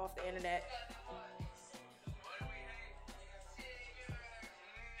Snapchat, off the internet.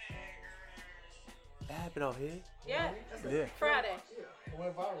 That happened out here? Yeah, Yeah. Friday. It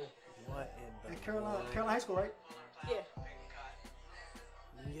went viral. What in At Carolina High School, right? Yeah.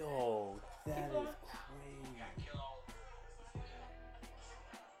 Yo, that is crazy.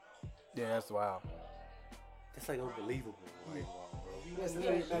 Yeah, that's wild. That's like unbelievable. Right? That's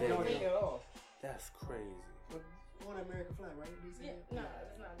literally backyard. That's crazy. On the American flag, right? DC? Yeah. No,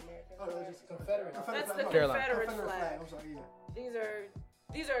 it's not American. Oh, no, it's just Confederate. That's the flag. Carolina. Confederate Confederate flag. I'm sorry,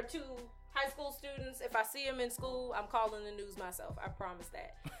 yeah. These are two high school students. If I see them in school, I'm calling the news myself. I promise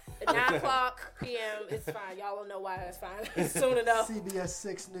that. At 9 o'clock p.m., it's fine. Y'all don't know why that's fine. Soon enough, CBS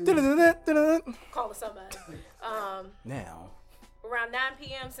 6 News. calling somebody. Now. Around 9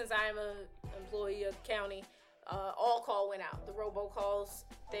 p.m., since I am an employee of the county, all call went out. The robocalls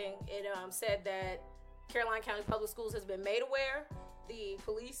thing, it said that Caroline County Public Schools has been made aware, the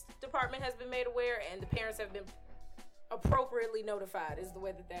police department has been made aware, and the parents have been appropriately notified, is the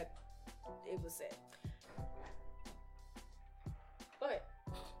way that it was said. Go ahead.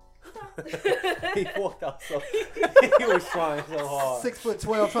 He walked out so he was trying so hard.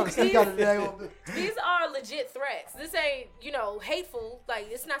 6'12", trying to sneak out of there. These are legit threats. This ain't, hateful. Like,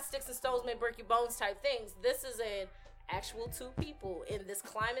 it's not sticks and stones may break your bones type things. This is an actual two people in this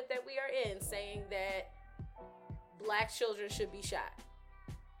climate that we are in saying that black children should be shot.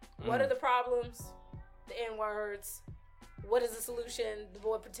 What are the problems? The N-words. What is the solution? The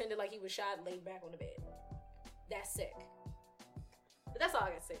boy pretended like he was shot and laid back on the bed. That's sick. But that's all I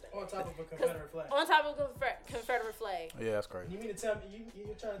gotta say about On that. top of a Confederate flag. On top of a Confederate flag. Yeah, that's crazy. You mean to tell me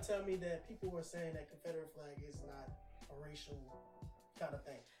you're trying to tell me that people were saying that Confederate flag is not a racial kind of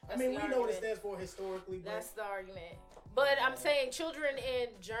thing? That's I mean, the we know what it argument. stands for historically, but That's the argument. But I'm saying children in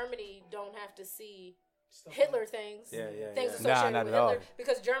Germany don't have to see stuff Hitler things. Yeah. Things Nah, associated not with at all. Hitler.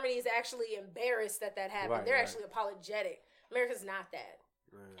 Because Germany is actually embarrassed that happened. Right, They're right. actually apologetic. America's not that.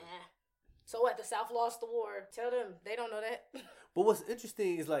 So what? The South lost the war. Tell them. They don't know that. But what's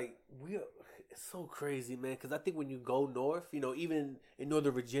interesting is like it's so crazy, man. Because I think when you go north, even in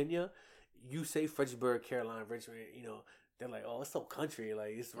Northern Virginia, you say Fredericksburg, Carolina, Richmond, they're like, oh, it's so country,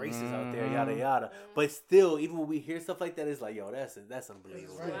 like it's racist out there, yada yada. But still, even when we hear stuff like that, it's like, yo, that's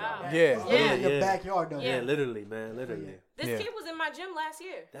unbelievable. Wow. Yeah. Yeah. In your backyard, though. Yeah, literally, man, literally. This Yeah. kid was in my gym last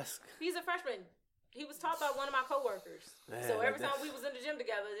year. That's He's a freshman. He was taught by one of my coworkers. Man, So like every time that's- we was in the gym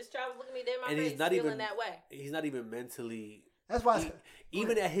together, this child was looking at me dead in my and face, he's not feeling even that way. He's not even mentally. That's why.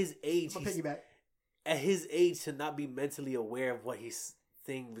 Even at his age, I'm gonna piggyback. at his age to not be mentally aware of what he's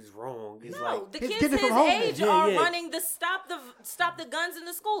thing was wrong. It's No, like the He's kids getting it his from home then. age Yeah, are yeah. running the stop the guns in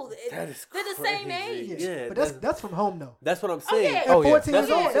the school. that is They're the same crazy. age. Yeah, But that's from home, though. that's what I'm saying. yeah. At Oh, yeah. 14 years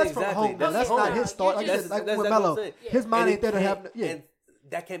That's old, what that's I'm from saying. home. Exactly. That's That's not home. his thought. Like, You're you said, like that's with what I'm Mello, saying. his mind And ain't there to it have. can't- Yeah, and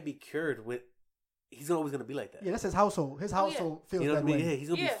that can be cured with. He's always gonna be like that. yeah, that's his household. His household feels You know that what I mean? way. Yeah, he's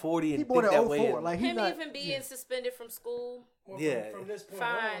gonna Yeah. be 40 He and born think in that way. 04. and- Like he's Him not. even being suspended from school. Well, Yeah. From this point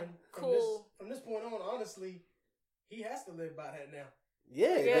Fine, on, cool. From this point on, honestly, he has to live by that now.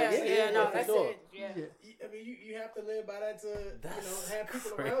 That's for sure. it. Yeah. I mean, you have to live by that to have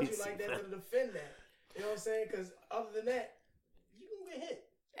people crazy, around you like that man. to defend that. You know what I'm saying? Because other than that, you gonna get hit.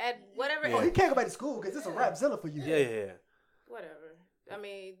 At whatever. Oh, he can't go back to school because it's a rapzilla for you. Yeah. Whatever. I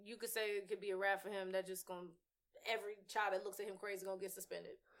mean, you could say it could be a rap for him. That just gonna every child that looks at him crazy gonna get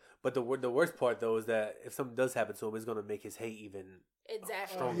suspended. But the worst part though is that if something does happen to him, it's gonna make his hate even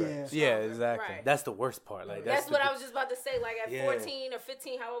Exactly. stronger. Yeah, exactly. Right. That's the worst part. Like That's what I was just about to say. Like at Yeah. 14 or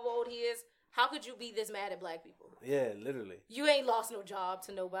 15, however old he is, how could you be this mad at black people? Yeah, literally. You ain't lost no job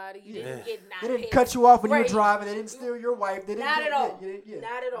to nobody. You didn't get not They didn't paid. cut you off when you were Right. driving. They didn't steal your wife. They didn't Not at all. Yeah.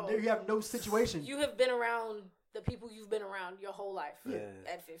 Not at all. You have no situation. You have been around the people you've been around your whole life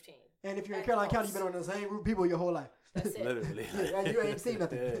at 15. And if you're in At Carolina most. County, you've been around the same group of people your whole life. That's it. Literally. Yeah, and you ain't seen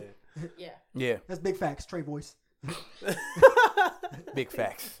nothing. Yeah. Yeah. That's big facts. Trey voice. Big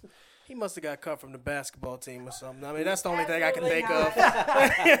facts. He must have got cut from the basketball team or something. I mean, that's the only thing I can think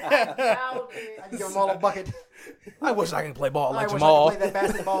Absolutely of. How did- I can give them all a bucket. I wish I could play ball I like wish Jamal. I could play that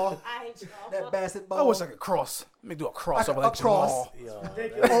basketball. I hate y'all. That basketball. I wish I could cross. Let me do a crossover like cross. Jamal. Yo,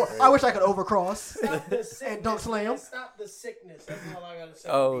 Ridiculous. Oh, I wish I could overcross. Stop the sickness, And dunk slam. man. Stop the sickness. That's all I gotta say.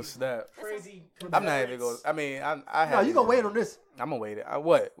 Oh These snap! Crazy. I'm not even going. I mean, I No, have. you gonna wait on this. I'm gonna wait it.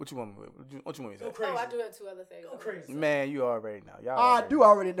 What? What you want? What you want me to Go say? crazy. Oh, I do have two other things. Go crazy. Man, you already know. Y'all. I do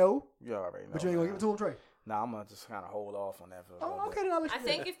already know, You already know. but you ain't gonna give it to him, Trey. Nah, I'm gonna just kind of hold off on that for a little Oh, bit. okay, then I'll let you I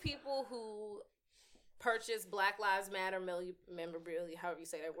think if people who purchase Black Lives Matter memorabilia, however you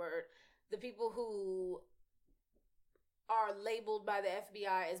say that word, the people who are labeled by the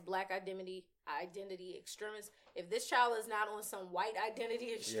FBI as black identity extremists, if this child is not on some white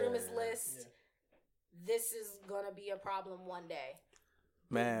identity extremist list, this is gonna be a problem one day.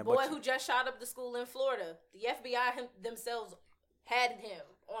 Man, Boy but who just shot up the school in Florida, the FBI themselves had him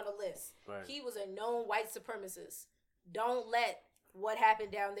on a list. Right. He was a known white supremacist. Don't let what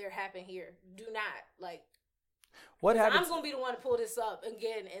happened down there happen here. Do not. what happened? I'm going to be the one to pull this up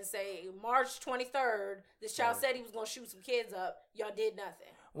again and say, March 23rd, this child said he was going to shoot some kids up. Y'all did nothing.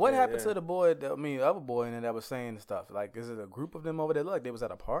 What happened yeah. to the boy? The other boy in there that was saying stuff. Like, is it a group of them over there? Look like they was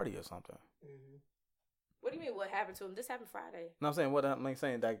at a party or something. What do you mean what happened to him? This happened Friday. No, I'm saying what I'm like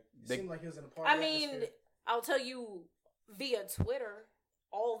saying. Like, they, Seemed like he was in a party. I mean, atmosphere. I'll tell you via Twitter,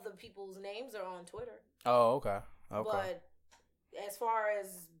 all the people's names are on Twitter. oh, okay, okay. But as far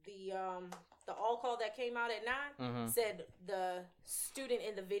as the all call that came out at 9 Mm-hmm. said the student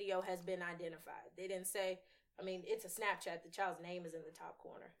in the video has been identified. They didn't say. I mean, it's a Snapchat. The child's name is in the top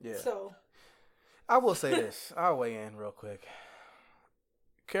corner. Yeah. So I will say this. I'll weigh in real quick.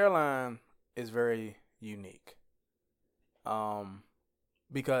 Caroline is very unique.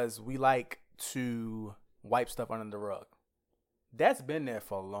 Because we like to wipe stuff under the rug. That's been there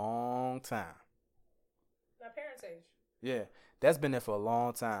for a long time. my parents' age. Yeah. That's been there for a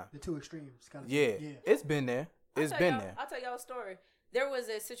long time. The two extremes, kind of. Yeah. It's been there. It's been there. I'll tell y'all a story. There was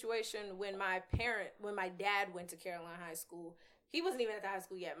a situation when my dad went to Caroline High School. He wasn't even at the high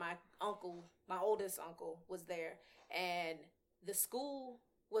school yet. My oldest uncle was there. And the school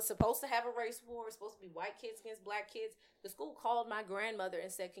was supposed to have a race war. It was supposed to be white kids against black kids. The school called my grandmother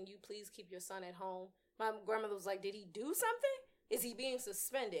and said, "Can you please keep your son at home?" My grandmother was like, "Did he do something? Is he being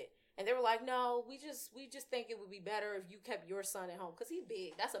suspended?" And they were like, "No, we just think it would be better if you kept your son at home, because he's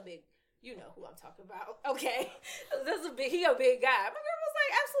big. That's a big, you know who I'm talking about. Okay, he a big guy." My grandma was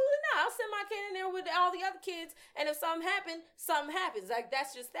like, "Absolutely not. I'll send my kid in there with all the other kids, and if something happens. Like,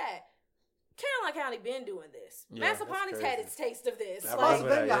 that's just that." Caroline County been doing this. Yeah, Massapona's that's had crazy. its taste of this. That Like, was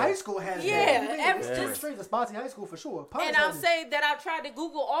Pennsylvania yeah. High School has Yeah, that. it's Two just- extremes of Spotsy High School for sure. Pines and had I'll it. say that I've tried to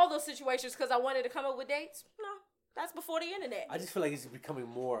Google all those situations because I wanted to come up with dates. No, that's before the internet. I just feel like it's becoming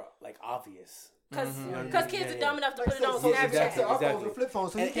more like obvious. Because Mm-hmm. kids are dumb enough to put it Like on I said, Snapchat. exactly. Our phones are flip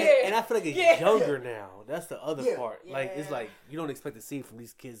phones, so you And, can't. and I feel like it's Yeah. younger now. That's the other Yeah. part. Like it's Yeah. like you don't expect to see it from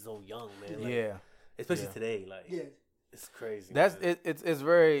these kids so young, man. Like, Yeah. especially Yeah. today. Like Yeah. it's crazy. That's man. it's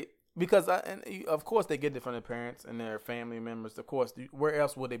very because of course they get it from their parents and their family members. Of course, where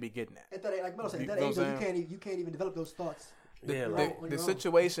else would they be getting that? At that, like Melo said, You at that know age, what though, I'm you can't even develop those thoughts. Yeah, the, like, on the your own.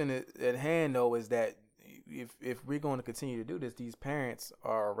 situation at hand though is that if we're going to continue to do this, these parents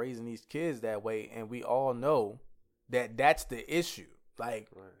are raising these kids that way, and we all know that that's the issue. Like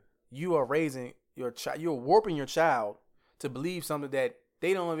you are raising your child, you're warping your child to believe something that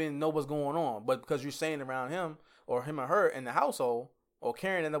they don't even know what's going on, but because you're saying around him or him or her in the household or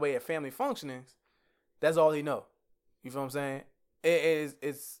carrying in the way of family functionings, that's all they know. You feel what I'm saying?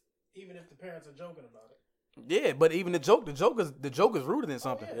 It's even if the parents are joking about it. Yeah, but even the joke is rooted in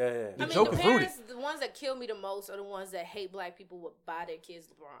something. Yeah. The I mean, joke the is rooted. parents, the ones that kill me the most are the ones that hate black people would buy their kids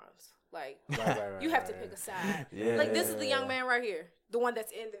LeBrons. Like, Right, you have to pick a side. Yeah. Like, this is the young man right here, the one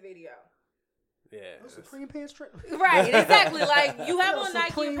that's in the video. Yeah. Those Supreme pants trip. Right, exactly. Like, you have on Nike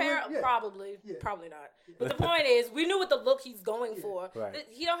Supreme, apparel, yeah. probably Yeah. not. But the point is, we knew what the look he's going for. Right.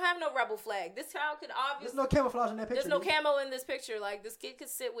 He don't have no rebel flag. This child could There's obviously. no camouflage in that picture. There's no dude. camo in this picture. Like, this kid could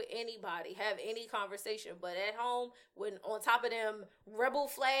sit with anybody, have any conversation. But at home, when on top of them rebel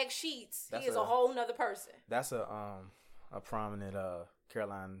flag sheets, That's he is a a- whole nother person. That's a prominent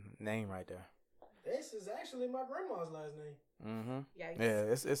Caroline name right there. This is actually my grandma's last name. Mm-hmm. Yikes.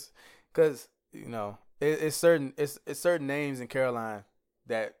 Yeah, it's because it's certain names in Caroline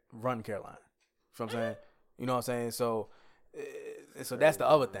that run Caroline. You know what I'm saying? You know what I'm saying? So that's the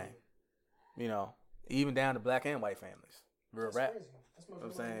other thing. Even down to black and white families. Real That's rap. crazy. That's my You know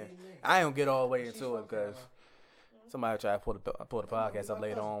what I'm grandma's saying? maiden name. I don't get all the way She's into from it because Caroline. somebody try to pull the podcast up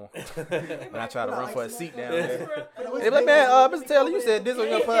later on when I try to Nah, run for a like, seat yeah. down there. But They be like, man, Mr. Taylor, you said this on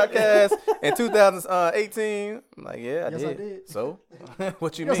your podcast in 2018. I'm like, yeah, I Yes, did. I did. So,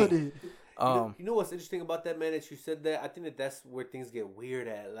 what you Yes, mean? I did. You know what's interesting about that, man? That you said that. I think that's where things get weird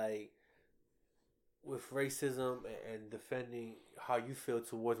at. Like with racism and defending how you feel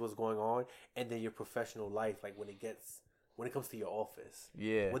towards what's going on, and then your professional life. Like when it comes to your office.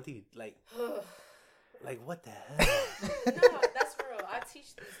 Yeah. What do you like? Like what the hell? No, that's real. I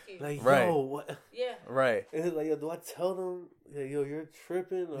teach these kids. Like Right. yo, what? Yeah. Right. And it's like, yo, do I tell them, yo, you're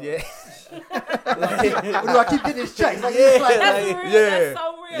tripping? Or, Yeah. Or do I keep getting his checks? Like, Yeah. it's like, That's Like, real. yeah. That's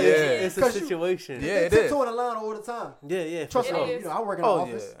so real. Yeah. It's a 'Cause you- situation. Yeah, they it is. tiptoeing the line all the time. Yeah. Trust for me, sure. is. I work in the Oh,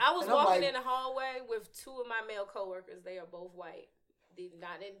 office. yeah. I was And I'm walking like- in the hallway with two of my male coworkers. They are both white. They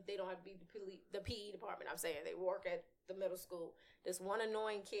don't have to be the PE department. I'm saying they work at the middle school. This one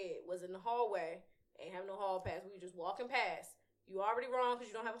annoying kid was in the hallway. Ain't have no hall pass. We were just walking past. You already wrong because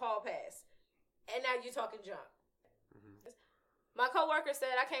you don't have a hall pass. And now you're talking junk. My coworker said,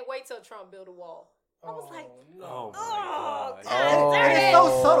 I can't wait till Trump build a wall. I was like, Oh my oh, god. God Oh. damn It's it.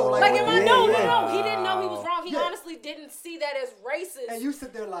 so subtle. Like, Like, when am I? you- No, yeah. he didn't know he was wrong. He Yeah. honestly didn't see that as racist. And you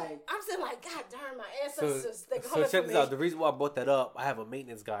sit there like, I'm sitting like, God darn, my So, ancestors. They so coming check for this me. out. The reason why I brought that up, I have a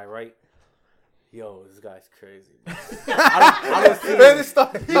maintenance guy, right? Yo, this guy's crazy. I don't see Man, him. it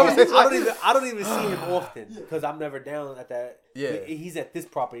started- I don't even see him often because I'm never down at that. Yeah. He's at this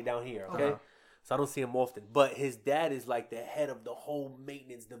property down here. Okay, Uh-huh. so I don't see him often. But his dad is like the head of the whole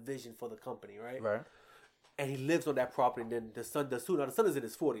maintenance division for the company, right? Right. And he lives on that property. And then the son does too. Now the son is in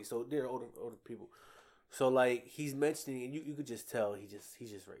his 40s, so they're older people. So like he's mentioning, and you could just tell he's just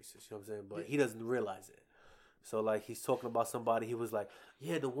racist. You know what I'm saying? But he doesn't realize it. So like he's talking about somebody. He was like,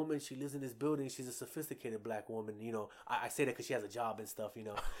 yeah, the woman, she lives in this building. She's a sophisticated black woman. You know, I say that because she has a job and stuff. You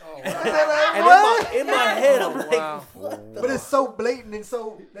know. And in my head, I'm like, Wow. but it's so blatant and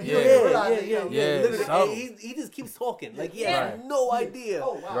so that you Yeah. don't even realize it, you know? Yeah. Literally, so- and he just keeps talking. Like he Yeah. has no idea.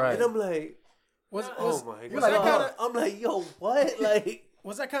 Oh, wow. Right. And I'm like, Was oh my You're god. like, kinda- I'm like, yo, what? Like,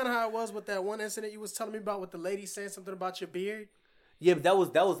 was that kind of how it was with that one incident you was telling me about with the lady saying something about your beard? yeah, but that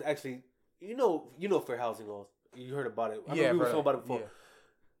was actually, you know, fair housing laws. You heard about it. I Yeah, remember we were right. talking about it before. Yeah.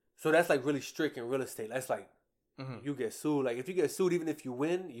 So that's like really strict in real estate. That's like Mhm. you get sued. Like if you get sued, even if you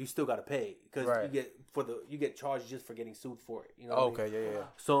win, you still gotta pay because Right. you get charged just for getting sued for it. You know? what I mean? Okay. Yeah.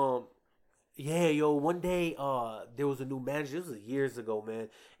 So, yeah, yo, one day, there was a new manager. This was years ago, man.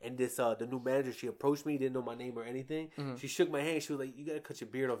 And this, the new manager, she approached me, didn't know my name or anything. Mm-hmm. She shook my hand. She was like, "You gotta cut your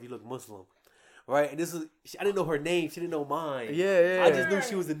beard off. You look Muslim." Right? And I didn't know her name. She didn't know mine. Yeah. I just knew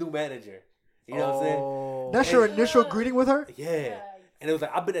she was the new manager. You know what I'm saying? Oh. That's your initial greeting with her? Yeah. And it was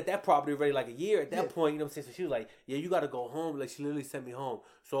like, I've been at that property already like a year at that point, you know what I'm saying? So she was like, yeah, you got to go home. Like, she literally sent me home.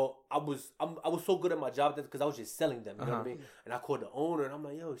 So I was so good at my job because I was just selling them, you know what I mean? And I called the owner, and I'm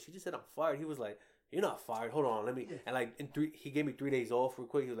like, yo, she just said I'm fired. He was like, you're not fired. Hold on, let me. And like, he gave me 3 days off real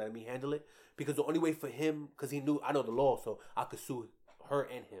quick. He was like, let me handle it. Because the only way for him, because he knew I know the law, so I could sue her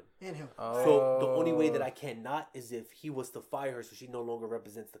and him. And him. So the only way that I cannot is if he was to fire her so she no longer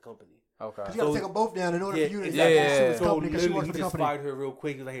represents the company. Okay. You gotta take them both down in order Yeah, for you to exactly. sue his So company because she literally, works he for the just company. fired her real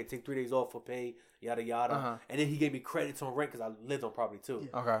quick. He was like, "Hey, take 3 days off for pay, yada yada." Uh-huh. And then he gave me credits on rent because I lived on property too.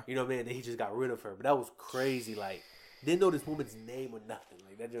 Okay. You know what I mean? And then he just got rid of her. But that was crazy. Like, didn't know this woman's name or nothing.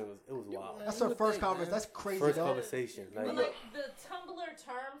 Like that just it was wild. That's her first conversation. That's crazy, First dog. conversation. But Like, like the Tumblr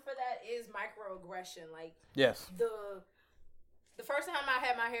term for that is microaggression. Like Yes. the first time I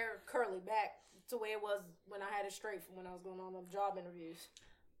had my hair curly back to where it was when I had it straight from when I was going on the job interviews.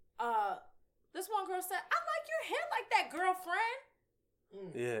 This one girl said, "I like your hair like that,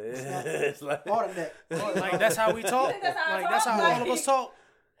 girlfriend." yeah, it's like Hard in that. Like that's how we talk. That's how I Like that's talk, how like- all of us talk.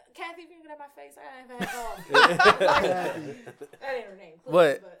 Kathy, if you look at my face, I haven't had that ain't her name. Please,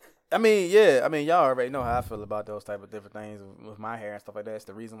 But I mean, y'all already know how I feel about those type of different things with my hair and stuff like that. It's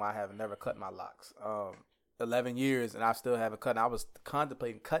the reason why I have never cut my locks. 11 years and I still haven't cut. I was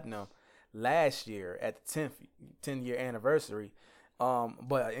contemplating cutting them last year at the 10-year anniversary.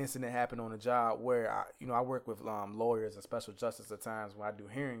 But an incident happened on the job where I work with lawyers and special justice at times when I do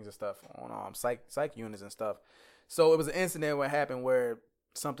hearings and stuff on psych units and stuff. So it was an incident what happened where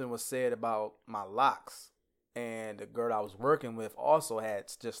something was said about my locks, and the girl I was working with also had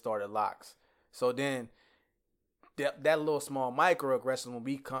just started locks. So then that little small microaggression, when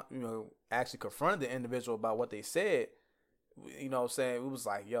we actually confronted the individual about what they said, saying it was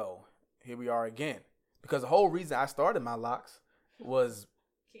like, yo, here we are again. Because the whole reason I started my locks was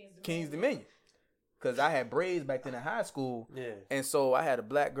King's Dominion. Because I had braids back then in high school. Yeah. And so I had a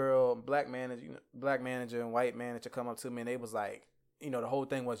black manager and white manager come up to me, and they was like, the whole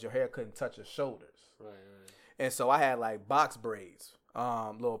thing was your hair couldn't touch your shoulders. Right. And so I had like box braids,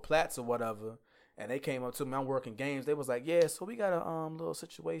 little plaits or whatever. And they came up to me. I'm working games. They was like, yeah, so we got a little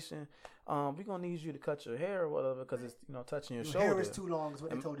situation. We're going to need you to cut your hair or whatever because it's, touching your shoulder. Hair is too long is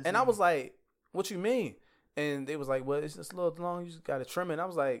what they told us. And I was like, what you mean? And they was like, well, it's just a little long. You just got to trim it. And I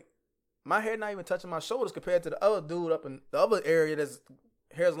was like, my hair not even touching my shoulders compared to the other dude up in the other area that's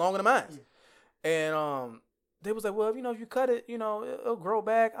hair's longer than mine. Yeah. And they was like, well, if you cut it, it'll grow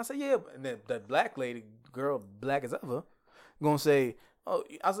back. I said, yeah. And then the black lady, girl, black as ever, going to say, oh,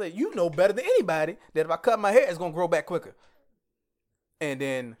 I said, you know better than anybody that if I cut my hair, it's going to grow back quicker. And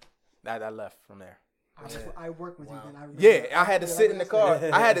then I left from there. I worked with you then. I remember. Yeah, I had to sit in the car.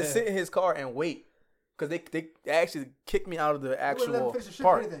 I had to sit in his car and wait. Because they actually kicked me out of the actual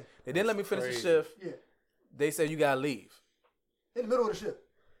part. They didn't let me finish the shift. Yeah. They said, you got to leave. In the middle of the shift.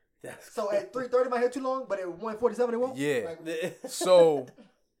 So at 3:30 my hair too long, but at 1:47 it won't? Yeah. So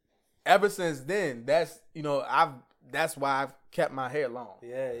ever since then, that's why I've kept my hair long.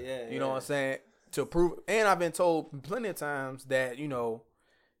 Yeah. You know what I'm saying? To prove, and I've been told plenty of times that,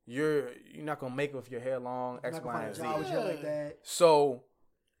 you're not going to make it with your hair long, X, Y, and Z. Like that. So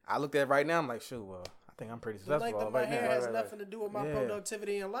I looked at it right now, I'm like, shoot, well, I think I'm pretty successful right now. My hair has nothing to do with my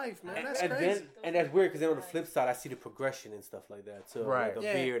productivity in life, man. That's crazy. And that's weird because then on the flip side, I see the progression and stuff like that. So right.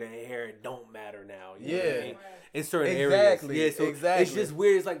 like beard and hair don't matter now. You know what I mean? In certain areas. Yeah, so exactly. It's just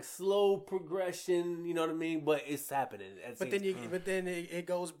weird. It's like slow progression, you know what I mean? But it's happening. But then it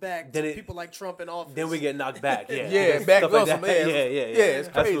goes back to people like Trump in office. Then we get knocked back. Yeah. Yeah, back up. Like yeah, it's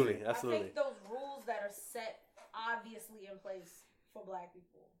crazy. Absolutely. I think those rules that are set obviously in place for black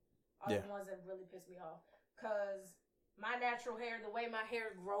people are the ones that really piss me off. Because my natural hair, the way my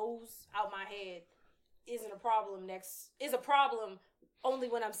hair grows out my head, is a problem only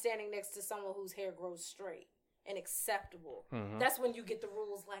when I'm standing next to someone whose hair grows straight and acceptable. Mm-hmm. That's when you get the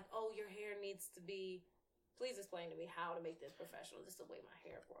rules like, oh, your hair needs to be. Please explain to me how to make this professional. This is the way my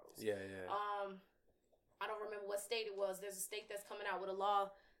hair grows. Yeah. I don't remember what state it was. There's a state that's coming out with a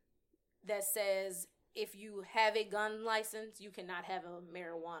law that says if you have a gun license, you cannot have a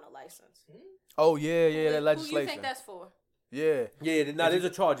marijuana license. Oh, yeah, that legislation. Who do you think that's for? Yeah. Yeah, now there's a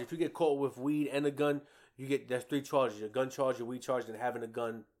charge. If you get caught with weed and a gun, there's 3 charges. A gun charge, a weed charge, and having a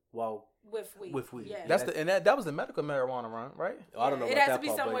gun while... With weed. Yeah. That was the medical marijuana run, right? I don't know it about has that to be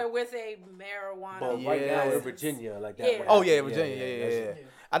part, somewhere with a marijuana. But right now in Virginia, like that. Yeah. Oh, yeah, Virginia, yeah.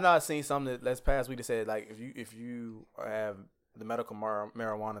 I know I've seen something that last past week that said, like, if you have the medical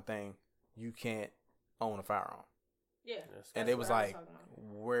marijuana thing, you can't own a firearm. Yeah. And it was like,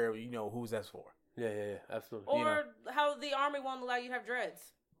 where, who's that's for? Yeah, absolutely. Or how the Army won't allow you to have dreads.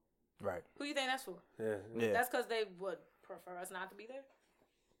 Right. Who do you think that's for? Yeah. That's because they would prefer us not to be there.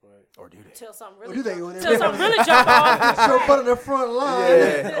 Right. Or do they? Till something really Show jump off. put in the front line.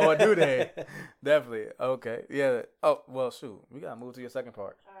 Yeah. Or do they? Definitely. Okay. Yeah. Oh, well, shoot. We got to move to your second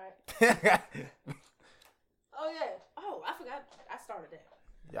part. All right. Oh, yeah. Oh, I forgot. I started that.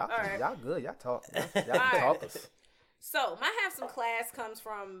 Y'all good. Y'all talk. Y'all talkers. So, my have some class comes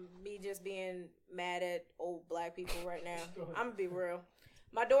from me just being mad at old black people right now. I'm going to be real.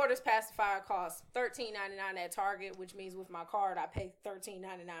 My daughter's pacifier costs $13.99 at Target, which means with my card, I pay $13.99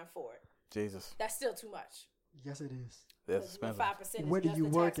 for it. Jesus. That's still too much. Yes, it is. That's expensive. 5% Where do you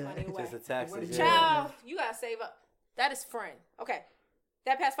work at? Just the taxes. Child, you got to save up. That is friend. Okay.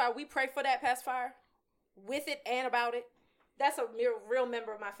 That pacifier, we pray for that pacifier with it and about it. That's a real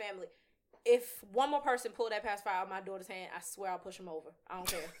member of my family. If one more person pulled that pacifier out of my daughter's hand, I swear I'll push him over. I don't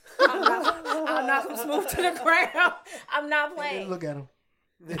care. I'll knock him smooth to the ground. I'm not playing. Look at him.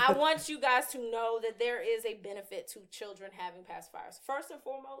 I want you guys to know that there is a benefit to children having pacifiers. First and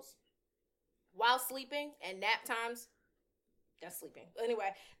foremost, while sleeping and nap times, That's sleeping. Anyway,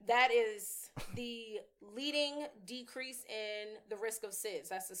 that is the leading decrease in the risk of SIDS.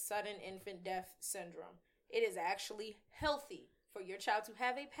 That's the sudden infant death syndrome. It is actually healthy for your child to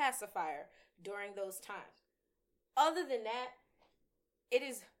have a pacifier during those times. Other than that, it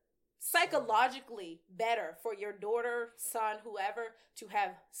is psychologically better for your daughter, son, whoever, to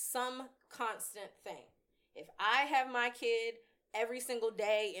have some constant thing. If I have my kid every single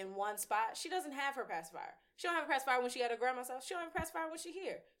day in one spot, she doesn't have her pacifier. She don't have a pacifier when she at her grandma's house. She don't have a pacifier when she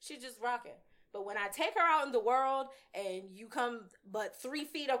here. She just rocking. But when I take her out in the world and you come but 3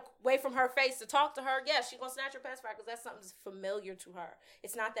 feet away from her face to talk to her, yes, she's going to snatch her pacifier because that's something that's familiar to her.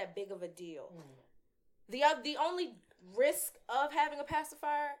 It's not that big of a deal. The only risk of having a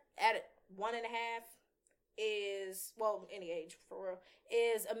pacifier at 1.5 is, well, any age for real,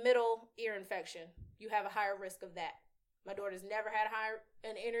 is a middle ear infection. You have a higher risk of that. My daughter's never had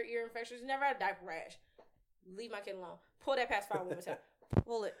an inner ear infection. She's never had a diaper rash. Leave my kid alone. Pull that pacifier one more time.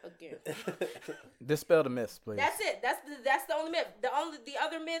 Pull it again. Dispel the myths, please. That's it. That's the only myth. The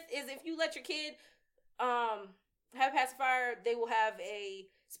other myth is if you let your kid have a pacifier, they will have a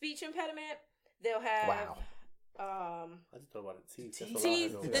speech impediment. They'll have I just thought about the teeth.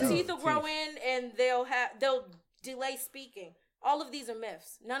 The teeth will grow in and they'll delay speaking. All of these are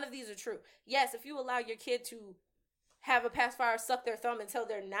myths. None of these are true. Yes, if you allow your kid to have a pacifier suck their thumb until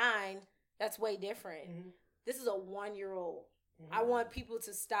they're 9, that's way different. Mm-hmm. This is a 1-year-old. Mm-hmm. I want people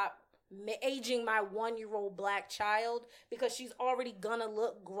to stop aging my 1-year-old black child because she's already gonna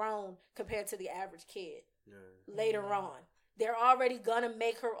look grown compared to the average kid later on. They're already gonna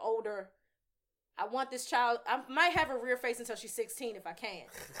make her older. I want this child. I might have a rear face until she's 16 if I can.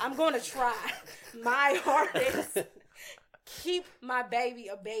 I'm gonna try my hardest. Keep my baby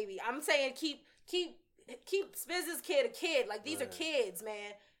a baby. I'm saying keep Spiz's kid a kid. Like, these are kids,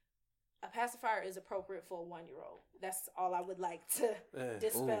 man. A pacifier is appropriate for a 1-year-old. That's all I would like to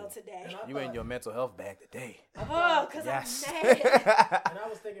dispel today. You in your mental health bag today. Oh, because yes. I'm mad. And I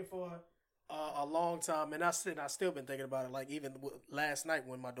was thinking for a long time, and I still been thinking about it. Like, even last night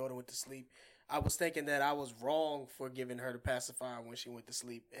when my daughter went to sleep, I was thinking that I was wrong for giving her the pacifier when she went to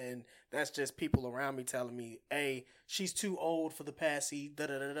sleep. And that's just people around me telling me, hey, she's too old for the passy,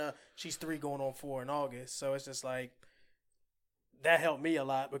 da-da-da-da. She's 3 going on 4 in August. So it's just like, that helped me a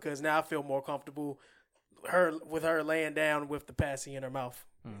lot because now I feel more comfortable with her laying down with the passy in her mouth.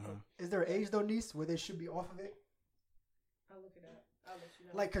 Mm-hmm. Is there an age though, niece, where they should be off of it? I'll look it up. I'll let you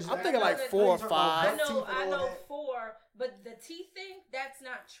know. Like, cause I'm thinking like 4 or 5. I know 4, but the teeth thing, that's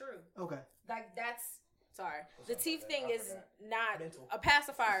not true. Okay. Like, the teeth thing is not, a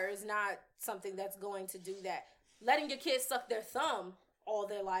pacifier is not something that's going to do that. Letting your kids suck their thumb all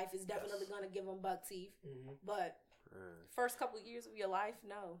their life is definitely going to give them buck teeth. Mm-hmm. But first couple of years of your life,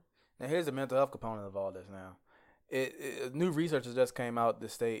 no. Now, here's the mental health component of all this now. New research just came out to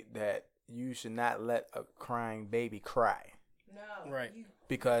state that you should not let a crying baby cry. No. Right.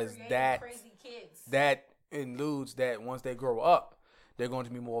 Because crazy kids. that alludes that once they grow up, they're going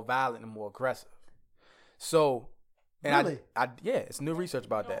to be more violent and more aggressive. So, and really? It's new research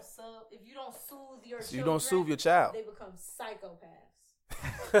about that. If you don't soothe your So you don't soothe your child. They become psychopaths.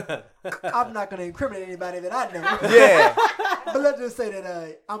 I'm not going to incriminate anybody that I know. Yeah. But let's just say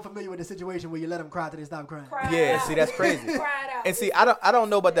that I'm familiar with the situation where you let them cry till they stop crying. See, that's crazy. Cry it out. And see, I don't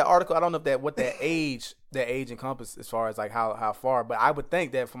know about that article. I don't know what that age encompasses as far as like how far. But I would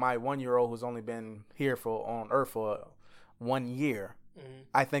think that for my 1-year-old who's only been here on Earth for 1 year,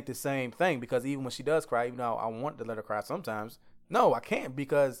 I think the same thing, because even when she does cry, even though I want to let her cry sometimes, no, I can't,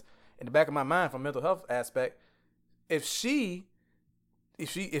 because in the back of my mind, from a mental health aspect, if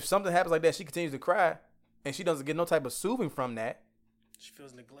something happens like that, she continues to cry, and she doesn't get no type of soothing from that. She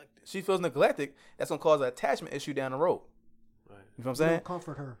feels neglected. That's gonna cause an attachment issue down the road. Right. You know what I'm saying?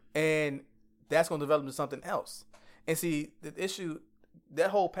 Comfort her, and that's gonna develop into something else. And see, the issue,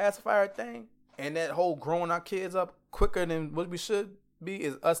 that whole pacifier thing, and that whole growing our kids up quicker than what we should be,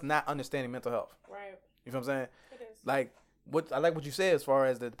 is us not understanding mental health. Right. You know what I'm saying? It is. Like, I like what you said as far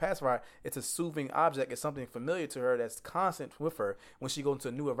as the pacifier. It's a soothing object. It's something familiar to her that's constant with her when she goes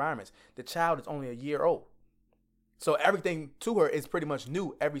into new environments. The child is only a year old, so everything to her is pretty much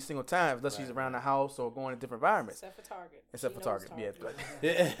new every single time, unless she's around the house or going to different environments. Except for Target. Yeah.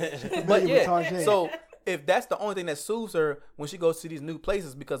 But yeah, so if that's the only thing that soothes her when she goes to these new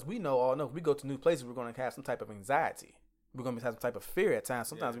places, because we know, if we go to new places, we're going to have some type of anxiety. We're going to have some type of fear at times.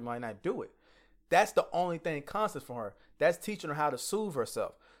 Sometimes we might not do it. That's the only thing constant for her. That's teaching her how to soothe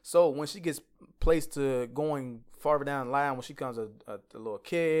herself. So when she gets placed to going farther down the line, when she becomes a little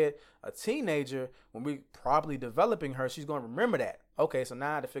kid, a teenager, when we're properly developing her, she's going to remember that. Okay, so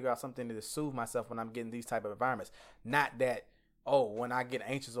now I have to figure out something to soothe myself when I'm getting these type of environments. Not that oh, when I get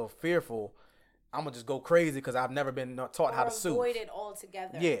anxious or fearful, I'm gonna just go crazy because I've never been taught how to soothe. Avoid it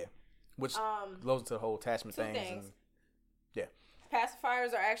altogether. Yeah, which goes into the whole attachment two things. things. And, yeah,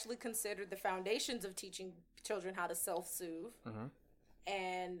 Pacifiers are actually considered the foundations of teaching children how to self-soothe.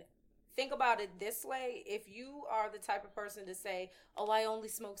 And think about it this way. If you are the type of person to say, oh, I only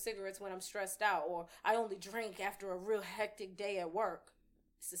smoke cigarettes when I'm stressed out, or I only drink after a real hectic day at work,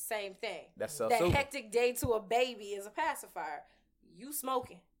 it's the same thing. that's That self-soothing. hectic day to a baby is a pacifier. You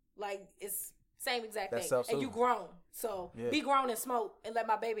smoking. Like, it's same exact That's thing. self-soothing. And you grown. So Yeah. be grown and smoke and let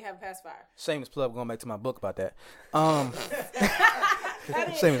my baby have a pacifier. Shameless plug. Going back to my book about that.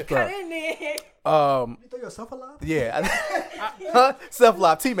 Cut Shameless plug. in there. You throw yourself alive? Yeah,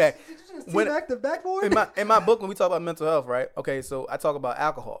 self-love. T-Mac. Did you just T-Mac the backboard? In my book, when we talk about mental health, right? Okay, so I talk about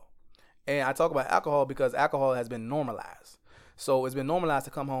alcohol, and I talk about alcohol because alcohol has been normalized. So it's been normalized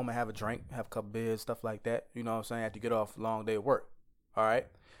to come home and have a drink, have a couple beers, stuff like that. You know what I'm saying? After you get off a long day of work. All right,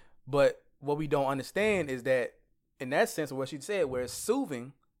 but what we don't understand is that in that sense of what she said, where it's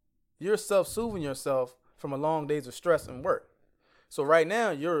soothing, you're self-soothing yourself from a long days of stress and work. So right now,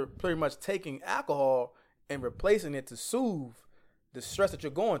 you're pretty much taking alcohol and replacing it to soothe the stress that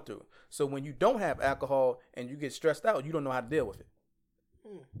you're going through. So when you don't have alcohol and you get stressed out, you don't know how to deal with it.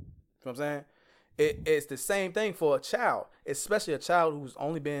 You know what I'm saying? It's the same thing for a child, especially a child who's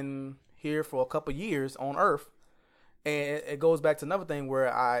only been here for a couple years on Earth. And it goes back to another thing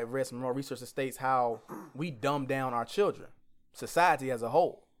where I read some more research that states how we dumb down our children, society as a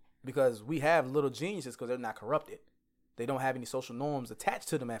whole, because we have little geniuses because they're not corrupted. They don't have any social norms attached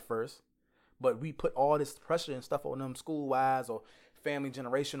to them at first, but we put all this pressure and stuff on them school-wise or family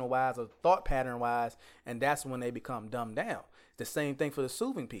generational-wise or thought pattern-wise, and that's when they become dumbed down. The same thing for the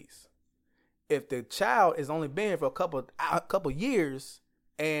soothing piece. If the child is only been for a couple years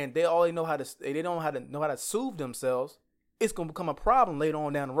and they already know how to, they don't know how to soothe themselves, it's gonna become a problem later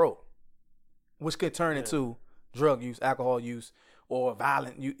on down the road, which could turn into drug use, alcohol use, or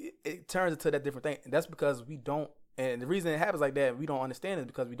violent. It turns into that different thing. And that's because we don't. And the reason it happens like that, we don't understand it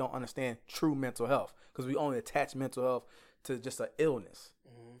because we don't understand true mental health. Because we only attach mental health to just an illness,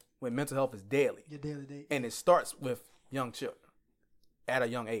 when mental health is daily. Your daily day. And it starts with young children at a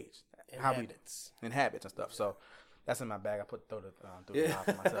young age. And How habits. and habits and stuff. So that's in my bag. I put throw the mouth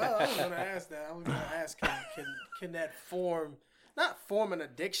for Oh, myself. I was gonna ask that. I was gonna ask, can that not form an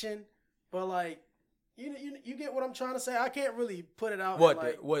addiction, but like you get what I'm trying to say. I can't really put it out. What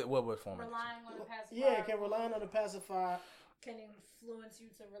like, would form it? Relying on a pacifier. yeah, can relying on a pacifier. Can influence you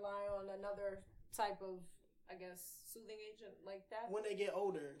to rely on another type of, I guess, soothing agent like that. When they get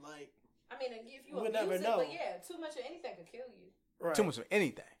older, like I mean, if you we'll abuse never it, know. but yeah, too much of anything could kill you. right. Too much of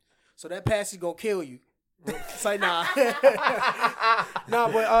anything. So that passy gonna kill you. Say nah.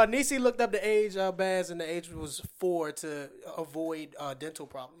 No, but Nisi looked up the age, Baz, and the age was 4 to avoid dental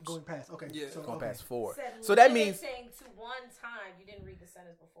problems. Going past. Okay. Yeah. So, Going okay. past 4. Said So that means limiting to one time. You didn't read the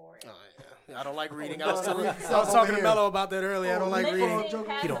sentence before. Yeah. I don't like reading. Oh, I was no, talking over to here. Mello about that earlier. I don't like Limiting reading.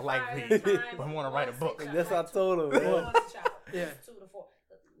 Joking. He don't like reading, but wanna write a book. That's what I told him. Man. Yeah. 2 to 4.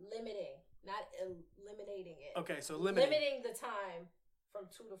 Limiting, not eliminating it. Okay, so limiting. Limiting the time from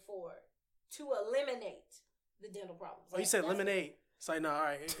 2 to 4 to eliminate the dental problems. Oh, you said That's- lemonade. It's like, no, all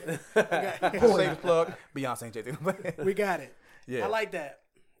right. shameless plug. Beyonce and Jay-Z. We got it. Yeah. I like that.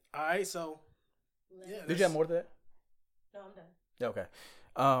 All right, so yeah. Did you have more to that? No, I'm done. Yeah, okay.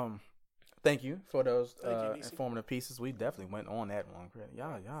 Thank you for those Thank you, Nisi. informative pieces. We definitely went on that one.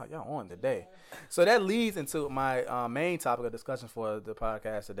 Y'all on today. So that leads into my main topic of discussion for the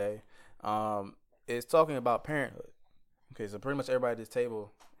podcast today. Is talking about parenthood. Okay, so pretty much everybody at this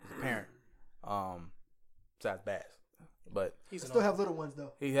table is a parent. Besides Bass. But He's I an still have uncle. little ones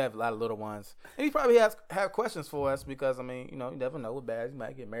though. he have a lot of little ones. And he probably have questions for us because, I mean, you know, you never know with Bass. He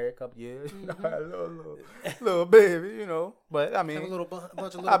might get married a couple years. little baby, you know. But, I mean, Have a little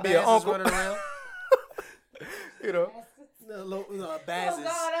bunch of little I'll be an Bazes uncle. running around. you know. The little Oh Bazes.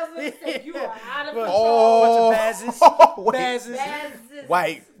 God, I was going to say, you are out of Bunch- control. bunch of Bazes. Wait. Bazes. That's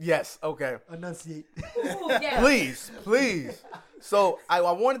White. Yes. Okay. Enunciate. Ooh, yeah. Please. So I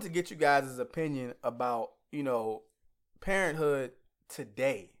wanted to get you guys' opinion about, you know, parenthood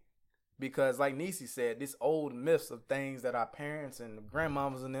today. Because like Nisi said, this old myths of things that our parents and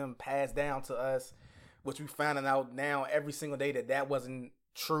grandmamas and them passed down to us, which we finding out now every single day that wasn't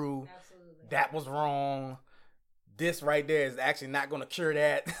true. Absolutely. That was wrong. This right there is actually not going to cure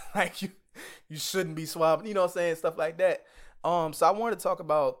that. Like you shouldn't be swapping, you know what I'm saying? Stuff like that. So I wanted to talk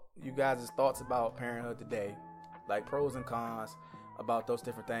about you guys' thoughts about parenthood today, like pros and cons about those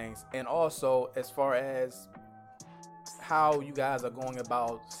different things. And also as far as how you guys are going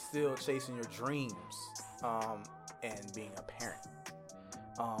about still chasing your dreams and being a parent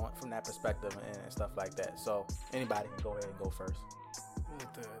from that perspective and stuff like that. So anybody can go ahead and go first.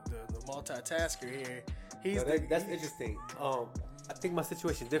 The multitasker here. That's interesting. I think my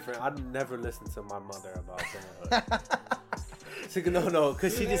situation's different. I'd never listen to my mother about parenthood. No,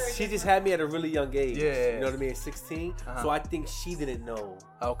 because she just had me at a really young age. Yeah. You know what I mean? At 16. So I think she didn't know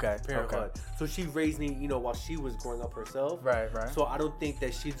parenthood. Okay. So she raised me, while she was growing up herself. Right. So I don't think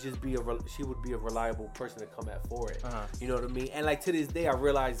that she would be a reliable person to come at for it. You know what I mean? And like to this day, I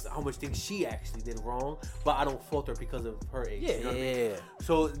realize how much things she actually did wrong, but I don't fault her because of her age. Yeah, you know what I mean?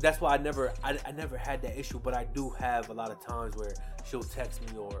 So that's why I never had that issue. But I do have a lot of times where she'll text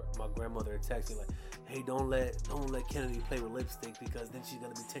me or my grandmother will text me like, "Hey, don't let Kennedy play with lipstick because then she's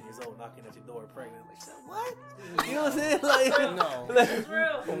gonna be 10 years old knocking at your door pregnant." I'm like, what? You know what I'm saying? Like, No. It's real.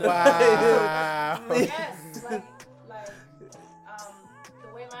 Wow. Yes, like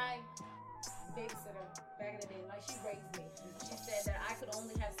the way my babysitter back in the day, like she raised me. She said that I could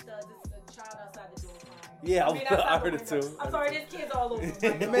only have studs if the child outside the door crying. Yeah, outside I the heard it window. too. I'm sorry, there's kids all over.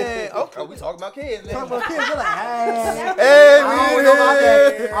 Like, Man, okay, we talking about kids. Talking about kids, they're like, hey, Hey, I don't know my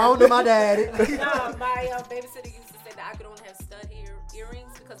daddy. I don't know my daddy. No, my babysitter used to say that I could only have stud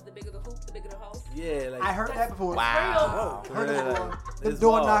earrings because the bigger the hoop, the bigger the hole. Yeah, like I heard that before. Wow. Heard that Yeah, before. The it's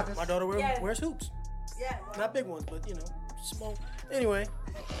door wild. knockers. My daughter Yeah. wears hoops. Yeah. Not big ones, but small. Anyway.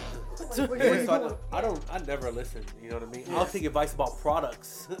 I never listen. You know what I mean? I'll take advice about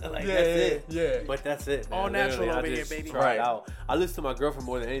products. Like Yeah, that's it. yeah. But that's it. Man. All natural Literally, over I here, just baby. try Right. it out. I listen to my girlfriend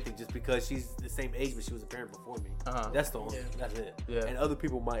more than anything, just because she's the same age, but she was a parent before me. That's the only. Yeah. That's it. Yeah. And other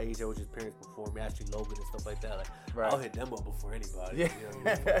people my age that were just parents before me, Ashley Logan and stuff like that. Like Right. I'll hit them up before anybody. Yeah. You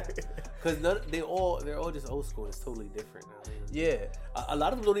know what I mean? Because they're all just old school. It's totally different now. You know? Yeah, A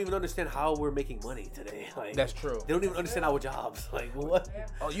lot of them don't even understand how we're making money today. Like that's true. they don't even understand our jobs. Like what?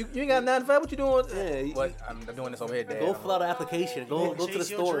 Oh, you ain't got 9 to 5? What you doing? Yeah, What? I'm doing this over here, Dad. Go fill out an application. Go to the Chase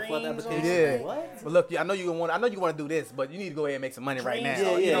your store, fill out the dreams, application. Yeah. What? But look, I know you want to do this, but you need to go ahead and make some money right now. Dreams,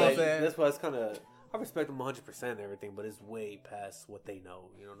 Yeah, you yeah. know what I'm Like, saying? that's why it's kind of. I respect them 100% and everything, but it's way past what they know.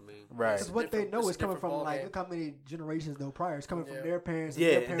 You know what I mean? Right. Because what they Different- know it's is a coming different from, like, ballgame. look how many generations though prior. It's coming Yeah. from their parents. Yeah,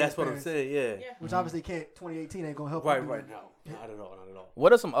 their and parents' that's what I'm parents, saying. Yeah. Yeah. Which obviously can't. 2018 ain't gonna help. Right, them. right. No, not at all. Not at all.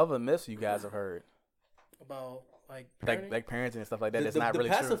 What are some other myths you guys have heard, About like like parenting and stuff like that? The, That's the, not the really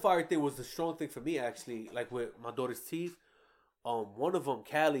true. pacifier thing was the strong thing for me actually. Like with my daughter's teeth, one of them,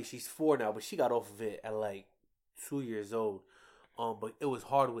 Callie, she's 4 now, but she got off of it at like 2 years old. But it was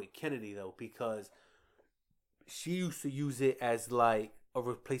hard with Kennedy though because she used to use it as like a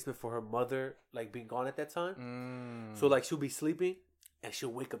replacement for her mother, like being gone at that time. So like she'll be sleeping and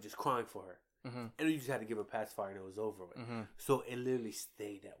she'll wake up just crying for her. And then you just had to give her a pacifier and it was over with. So it literally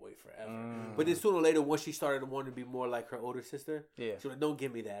stayed that way forever. But then sooner or later, once she started wanting to be more like her older sister, Yeah. she was like, "Don't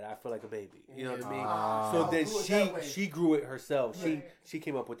give me that. I feel like a baby." You know what I mean? Oh, So then grew it that way. she grew it herself. Right. She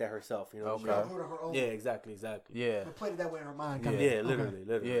came up with that herself. You know? Okay. What I She mean? grew it on her own. Yeah, exactly. Yeah, But played it that way in her mind. Yeah. kinda. Yeah, Okay.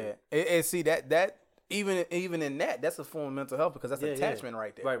 literally. yeah. And see that even in that's a form of mental health because that's Yeah, attachment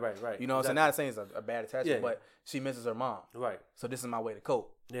right there. Right. You know what I'm saying? Not saying it's a bad attachment, Yeah. but she misses her mom. Right. So this is my way to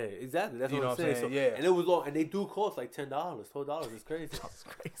cope. Yeah, exactly. That's You what know I'm what I'm saying. saying? So, Yeah. And it was long, and they do cost like $10, $12. It's crazy.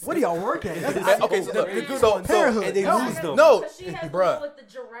 What do y'all work at? Okay, so look, Parenthood. and they Help lose me. them. No, Because she has the bruh. one with the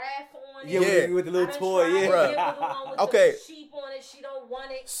giraffe on it. Yeah, with the little I done toy. tried to Yeah. Bruh. give her the one with Okay. the sheep on it. She don't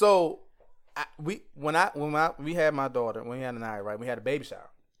want it. So when we had my daughter, when we had Anaya, right? We had a baby shower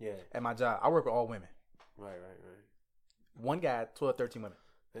Yeah. at my job. I work with all women. Right. One guy, 12, 13 women.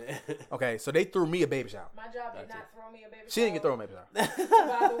 Okay, so they threw me a baby shower. My job did not throw me a baby She didn't get shower. thrown a baby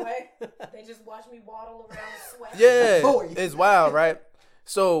shower. By the way, they just watched me waddle around sweat. Yeah, Boy. it's wild, right?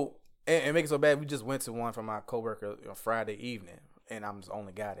 So, and make it so bad, we just went to one from my coworker on Friday evening, and I'm the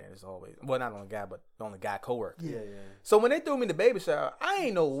only guy there. It's always, well, not the only guy, but the only guy coworker. Yeah. So when they threw me the baby shower, I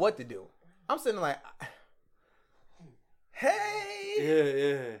ain't know what to do. I'm sitting like, hey,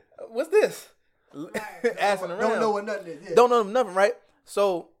 Yeah. what's this? Asking around. Don't know what nothing is. Yeah. Don't know nothing, right?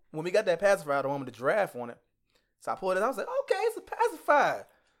 So when we got that pacifier, the one with the giraffe on it, so I pulled it out. I was like, okay, it's a pacifier.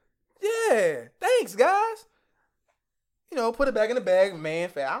 Yeah, thanks, guys. You know, put it back in the bag. Man,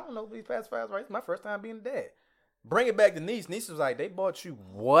 I don't know these pacifiers, right? It's my first time being a dad. Bring it back to Niece. Niece was like, they bought you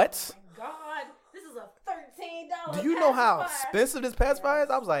what? God, this is a $13. Do you know how pacifier. expensive this pacifier is?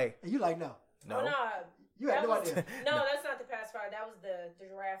 I was like, And you like no. no. Oh, no. You had That no was- idea. No, that's not the pacifier. That was the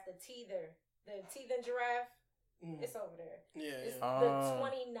giraffe, the teether. The teething giraffe. It's over there. Yeah, It's yeah. the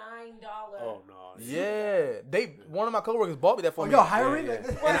 $29. Oh no. Yeah, one of my coworkers bought me that for Oh, me. y'all hiring? Yeah,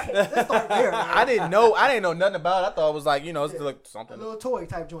 Let's start there. Man. I didn't know nothing about it. I thought it was like, you know, it's like A something, little toy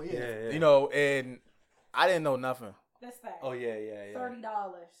type joint. Yeah. Yeah. you know, and I didn't know nothing. That's that. Oh yeah. $30.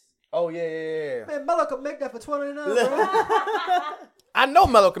 Oh yeah. Man, Melo could make that for $29, bro. I know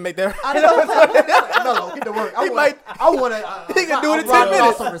Melo can make that. I know. Melo, get to work. I want to. He can do it in 10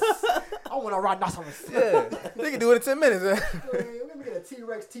 minutes. I want a rhinoceros. Yeah, they can do it in 10 minutes. Let me get a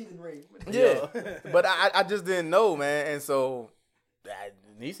T-Rex teething ring. Yeah, but I just didn't know, man, and so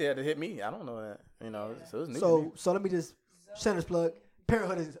he said to hit me. I don't know that, So it was new to me. So let me just shameless plug.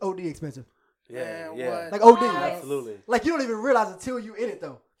 Parenthood is OD expensive. Yeah, Man, yeah. what? Like OD. Absolutely. Like you don't even realize until you in it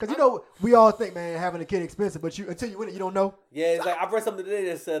though. Because we all think, man, having a kid expensive, but until you in it, you don't know. Yeah, it's like I read something today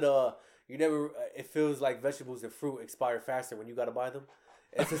that said, you never. It feels like vegetables and fruit expire faster when you gotta buy them.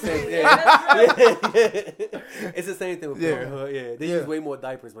 It's the same. It's the same thing with parenthood. Yeah, they use way more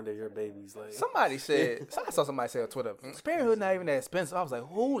diapers when they're your babies. Like Somebody said, I saw somebody say on Twitter, Parenthood not even that expensive. I was like,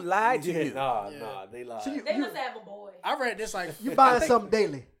 who lied to you? Nah, they lied. So They must have a boy. I read this like You buying something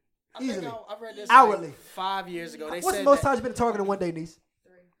daily, I think easily. I read this Hourly. like 5 years ago. They What's the said most that- times you been to Target in one day, niece?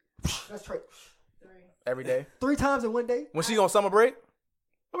 3. That's right. 3. Every day. 3 times in one day? When she on summer break,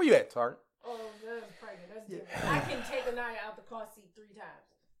 where you at, Target? Oh, that's pregnant. That's different. I can take Anaya out the car seat 3 times.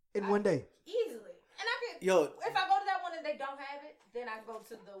 In one day. Easily. And I can, Yo, if I go to that one and they don't have it, then I go to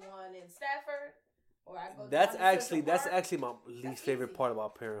the one in Stafford. Or I go to that's the one in actually Central Park. my least favorite part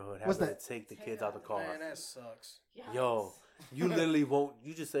about parenthood. What's Having that? to take the kids out the car. Man, that sucks. Yes. Yo, you literally won't.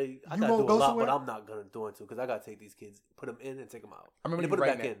 You just say I You gotta won't do a go lot, somewhere? but I'm not gonna do it too because I gotta take these kids, put them in, and take them out. I remember and you put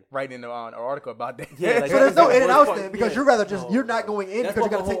them back in. writing in the article about that. Yeah, like, So there's no that's in and the out worst part. then because Yeah. you're rather just, No, you're not no. going in That's because you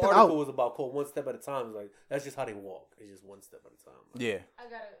what got to the take whole them article out. was about. Called One Step at a Time. It's like that's just how they walk. It's just one step at a time. Like, Yeah. I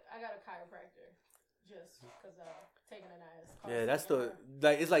got a chiropractor just because taking Anaya's car yeah, seat that's in the her.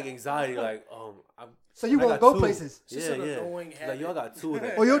 like. It's like anxiety. Like So you I won't got go two. places. Just Yeah, an yeah. annoying Like yo, I got 2 of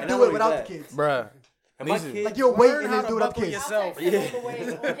them. Or you'll And do not it only without that, the kids. Bruh. And my Nieces- kids, Like you'll wait Learn and how then to do it without buckle kids. yourself. I'll take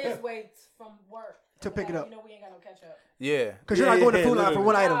him on his way from work. To pick it up. You know we ain't got no catch up. Yeah. Because you're not going to Yeah, Food Line for literally.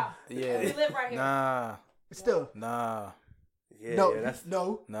 one item. Nah, Yeah. we live right here. Nah. Still. Nah. yeah, No. yeah, that's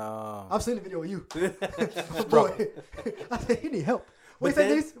No. I've seen the video of you. Oh, boy. I said, he need help. What But you say,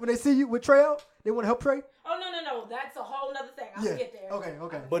 then- niece? When they see you with Trey out, they want to help Trey? Oh no, that's a whole nother thing. I'll Yeah. get there.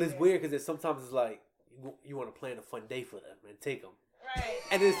 Okay. But it's weird because sometimes it's like you want to plan a fun day for them and take them, Right.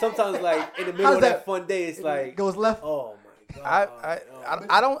 and then sometimes like in the middle How's of that that? fun day, it's like Goes left. oh my god.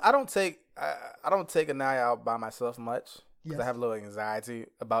 I don't take Anaya out by myself much because Yes. I have a little anxiety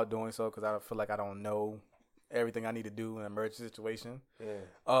about doing so because I feel like I don't know everything I need to do in an emergency situation.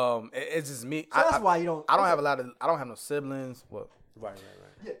 Yeah. It's just me. So that's why you don't. I don't have no siblings. Well, Right.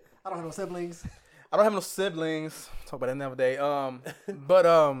 Yeah. I don't have no siblings. I don't have no siblings. Talk about that another day. But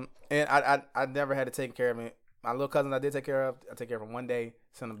and I never had to take care of me. My little cousin I did take care of. I take care of him one day,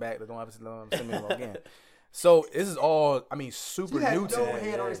 send him back. They don't have to send me along again. So this is all. I mean, super You had new to no me.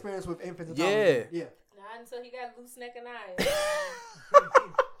 hands-on experience with infants and Yeah. toddlers. Yeah. Not until he got loose neck and eyes.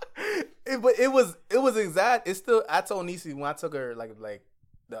 But it was anxiety. It's still. I told Niecy when I took her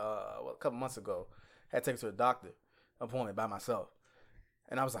a couple months ago, I had to take her to the doctor appointment by myself,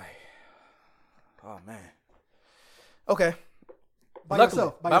 and I was like, oh man, okay. By Luckily,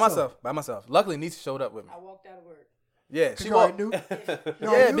 yourself. by myself. Luckily, Niecy showed up with me. I walked out of work. Yeah, 'Cause she you already walked. knew. You Yeah,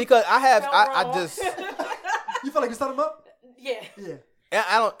 already knew? because I Felt just. wrong. You felt like you set them up? Yeah. Yeah. And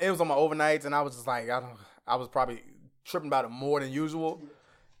I don't. It was on my overnights, and I was just like, I was probably tripping about it more than usual,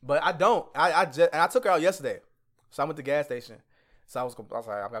 but I don't. I I took her out yesterday, so I went to the gas station. So I was like,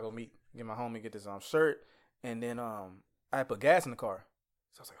 I gotta go get my homie, get this shirt, and then I had put gas in the car.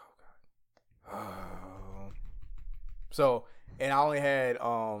 So I was like, oh god. So and I only had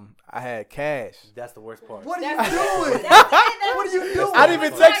I had cash. That's the worst part. What are you That's- doing? That's- What are you doing? I didn't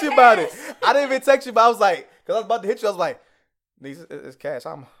even text you about it. I didn't even text you, but I was like, because I was about to hit you. I was like, it's cash.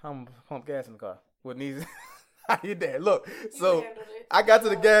 I'm pump gas in the car. With these, how you there? Look, so handled it. I got to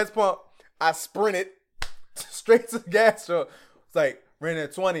the gas pump. I sprinted straight to the gas truck. It's like ran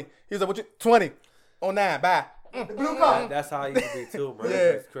at 20. He was like, "What you 20 on 9? Bye." The blue car. That's how I used to be too, man. Yeah.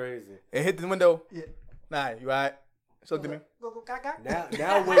 It's crazy. And hit the window. Yeah. Nah, you alright? She looked at me. Go, gaga.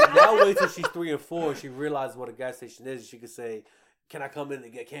 Now wait till she's 3 and 4 and she realizes what a gas station is. She could say, "Can I come in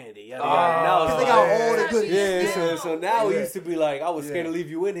and get candy?" Yada, yada. Now it's Because they like- got all the goodies. Yeah, so now it Yeah. used to be like I was scared Yeah. to leave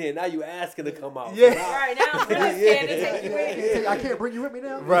you in here. Now you asking to come out. Yeah. Now- Right now, I'm really scared to take you in. I can't bring you with me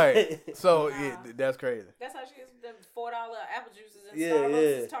now. Right. So yeah, that's crazy. That's how she is with them $4 apple juices and Yeah,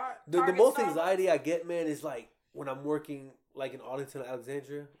 Starbucks. yeah. The Target most Starbucks. anxiety I get, man, is like when I'm working like in Arlington,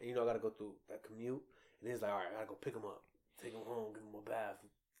 Alexandria, and I gotta go through that commute, and it's like, all right, I gotta go pick them up, take them home, give them a bath,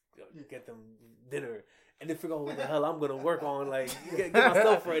 get them dinner, and then figure out what the hell I'm gonna work on, like get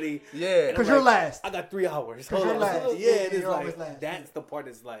myself ready. Yeah. And I'm Because you're like, last. I got 3 hours. 'Cause you're Hold on. last. Yeah, Yeah, it is you're always like last. that's the part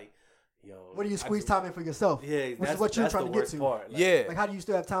that's like, yo. What do you I squeeze just- time in for yourself? Yeah, Which that's, is what you're that's trying the to get worst to. part. Like, Yeah. Like, how do you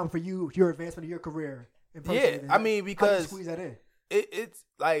still have time for your advancement of your career? In person? Yeah, And I mean, how do you because squeeze that in. it's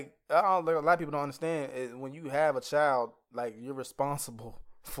like I don't, like, a lot of people don't understand is when you have a child, like you're responsible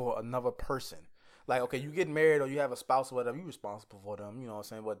for another person. Like, okay, you get married or you have a spouse or whatever, you're responsible for them. You know what I'm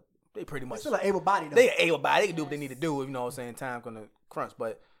saying? But they pretty It's much still an able body though. they able body. They can do what they need to do. You know what I'm saying? Time gonna crunch,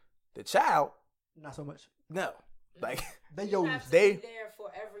 but the child, Not so much. no. Like They You yours. have to They- be there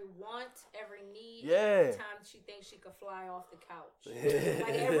for every want, every need. Yeah. Every time she thinks she could fly off the couch.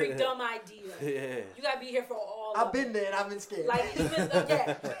 Like every dumb idea. Yeah. You gotta be here for all. I've of been it. there and I've been scared. Like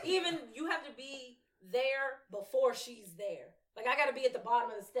even you have to be there before she's there. Like I gotta be at the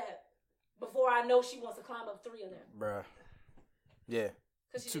bottom of the step before I know she wants to climb up 3 of them. bruh. Yeah.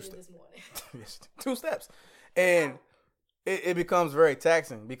 Cause she Two did it steps. this morning. Yes, 2 steps. And it becomes very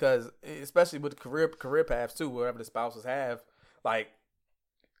taxing because especially with the career paths too, wherever the spouses have, like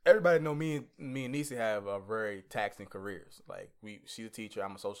everybody know me and Niecy have very taxing careers. Like she's a teacher,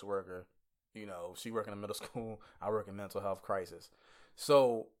 I'm a social worker. You know, she work in a middle school, I work in mental health crisis.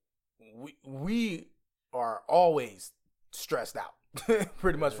 So we are always stressed out,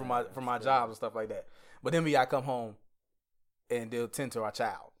 pretty much from my jobs and stuff like that. But then I come home and they'll tend to our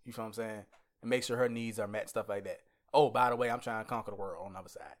child. You feel what I'm saying? And make sure her needs are met, stuff like that. Oh, by the way, I'm trying to conquer the world on the other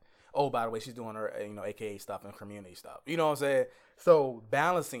side. Oh, by the way, she's doing her, AKA stuff and community stuff. You know what I'm saying? So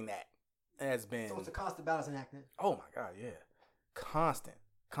balancing that has been. So it's a constant balancing act then. Oh my God, yeah, constant.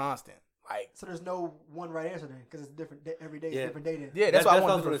 Like, So there's no one right answer then, because it's different. Every day is Yeah. a different day then. yeah, that's why I what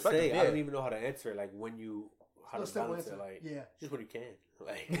I wanted was to gonna say. Yeah. I don't even know how to answer. Like how No to simple balance it. answer. Like Yeah. just when you can.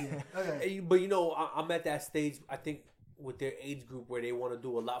 Like, Yeah. Okay. But I'm at that stage. I think with their age group where they want to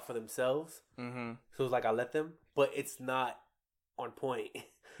do a lot for themselves. Mm-hmm. So it's like I let them, but it's not on point.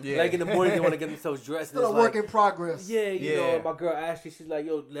 Yeah. Like in the morning they want to get themselves dressed. Still a and work it's in progress. like, you know, Yeah. my girl Ashley, she's like,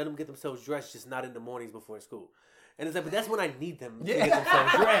 yo, let them get themselves dressed, just not in the mornings before school. And it's like, but that's when I need them to Yeah. get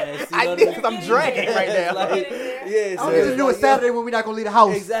themselves dressed. You I know need what because I'm dragging right now. Like, yeah, I so don't need it's to do it like, Saturday when we're not gonna leave the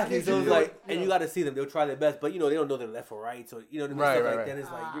house. Exactly. I need So you it's to do like, it. and you got to see them. They'll try their best, but they don't know their left or right. So you know what I mean. Right, Stuff right, like right. that.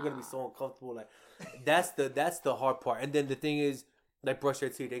 It's like you're gonna be so uncomfortable. Like that's the hard part. And then the thing is, like brush their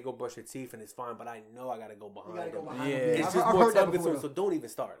teeth. They go brush their teeth and it's fine. But I know I gotta go behind You gotta go them. behind Yeah. them. It's I've just heard more that time before, consuming. So though. don't even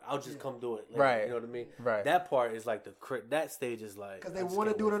start. I'll just come do it. Later, Right. You know what I mean? Right. That part is like that stage is like Because they I just want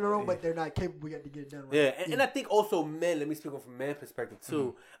to can't do it wait on their for own, but they're not capable yet to get it done right. Yeah, and I think also men, let me speak from man's perspective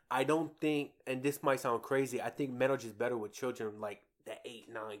too. I don't think, and this might sound crazy, I think men are just better with children like the 8,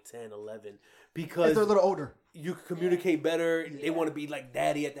 9, 10, 11 because As they're a little older. you can communicate better. They want to be like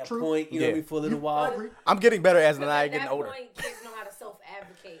daddy at that True. point, you know what I Yeah. mean, for a little while. Agree. I'm getting better as Because I at getting that older. point, kids know how to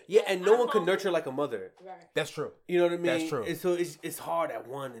self-advocate. Yeah, and no I'm one can hungry. nurture like a mother. Right. That's true. You know what I mean? That's true. And so it's hard at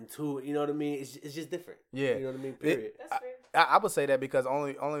 1 and 2. You know what I mean? It's just different. Yeah. You know what I mean? Period. That's fair. I would say that because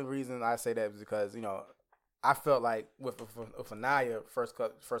only reason I say that is because I felt like with Anaya first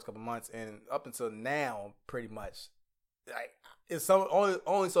couple months and up until now pretty much like it's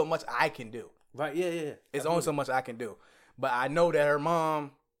only so much I can do. Right? Yeah. It's only so much I can do. But I know that her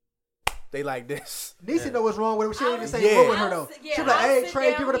mom, they like this. Niecy know what's wrong with her. She ain't in the same Yeah. room with her though. I'll sit- yeah, She'll be like, I'll hey, sit Trey,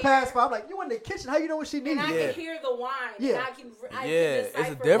 down give her the here. pass. I'm like, you in the kitchen? How you know what she needs? And I Yeah. can hear the wine. Yeah. And I can It's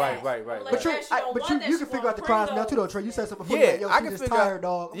decipher different. that. Right. I'm like, But yeah, she don't want that, you she can figure want out the cries now too though, Pringles. Trey. You said something before. Yeah, Yo, I she can just figure tired, out-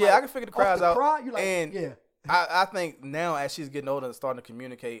 dog. I'm yeah, like, I can figure the off cries out. Cry? You like, And yeah. I think now as she's getting older and starting to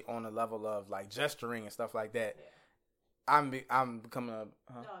communicate on the level of like gesturing and stuff like that, I'm becoming a. No,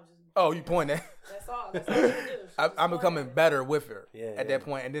 I'm just. Oh, you point at. That's all. That's all you can do. I'm becoming better with her Yeah, at yeah. that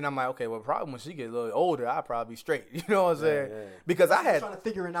point, and then I'm like, okay, well, probably when she gets a little older, I'll probably be straight. You know what I'm saying? yeah. Because I had, Trying to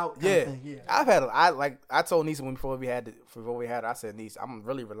figure it out. Kind yeah, of thing. Yeah. I've had, I told Nisa before we had, I said, Nisa, I'm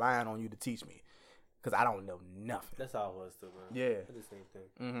really relying on you to teach me, because I don't know nothing. That's how it was too, man. Yeah. It's the same thing.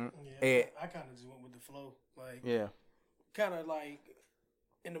 Mm-hmm. Yeah, Yeah. I kind of just went with the flow. Like, Yeah. kind of like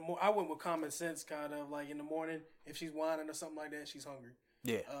in the I went with common sense. Kind of like in the morning, if she's whining or something like that, she's hungry.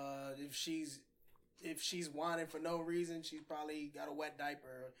 Yeah. If she's whining for no reason, she's probably got a wet diaper.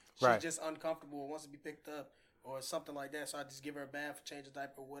 Or she's Right. just uncomfortable, wants to be picked up, or something like that. So I just give her a bath, change a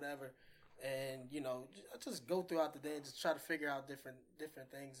diaper, whatever, and I just go throughout the day and just try to figure out different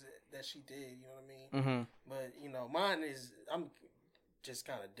things that she did. You know what I mean? Mm-hmm. But mine is I'm just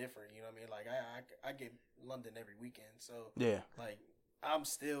kind of different. You know what I mean? Like I get London every weekend, so Yeah. like I'm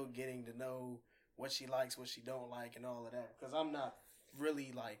still getting to know what she likes, what she don't like, and all of that. Because I'm not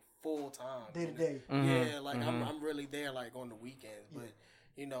really like full time Day to day. Yeah, like I'm really there like on the weekends, but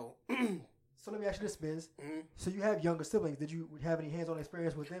So let me ask you this, Spence. Mhm. So you have younger siblings. Did you have any hands-on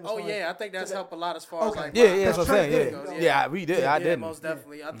experience with them? as oh far yeah, as- I think that's so that- helped a lot as far as Okay. like Yeah, my- yeah, that's what I'm Trey saying. did. Yeah, we did. I yeah, didn't. most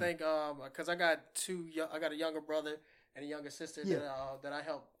definitely. I think because I got I got a younger brother and a younger sister Yeah. that I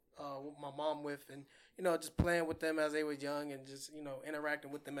help with my mom with, and just playing with them as they was young, and just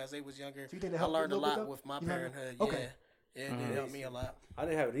interacting with them as they was younger. Do you think that I helped learned a you a little bit, lot though? with my You learned- parenthood. okay. Yeah, it helped me a lot. I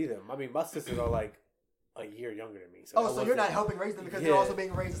didn't have it either. I mean, my sisters are like a year younger than me. Oh, that so wasn't- you're not helping raise them because they're also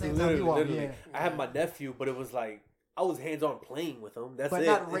being raised the same time you are. Literally. Yeah. I had my nephew, but it was like I was hands on playing with him. That's But it.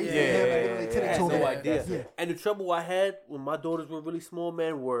 not raising Yeah. him and really I tending had to him. no idea. Yeah. And the trouble I had when my daughters were really small,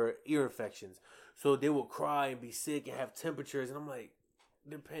 man, were ear infections. So they would cry and be sick and have temperatures, and I'm like,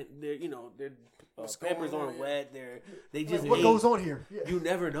 their pampers going aren't on? wet. They just What ate. goes on here? Yeah. You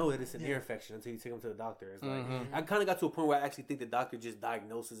never know that it's an ear infection until you take them to the doctor. It's like I kind of got to a point where I actually think the doctor just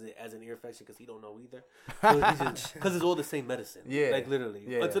diagnoses it as an ear infection because he don't know either. Because it's all the same medicine. Yeah. Like literally.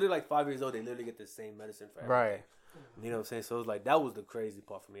 Yeah. Until they're like 5 years old, they literally get the same medicine for everything. Right. You know what I'm saying? So it was like that was the crazy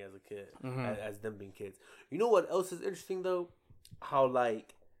part for me as a kid, as them being kids. You know what else is interesting though? How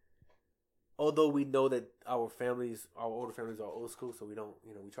like, although we know that our older families are old school, so we don't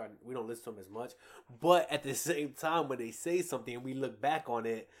listen to them as much. But at the same time, when they say something and we look back on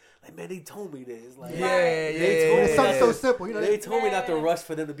it, like man, they told me this. Like, It's something so simple. They told me not to rush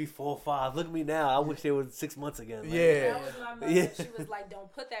for them to be 4 or 5. Look at me now. I wish they were 6 months again. Like, Yeah. That was my mother. Yeah. She was like,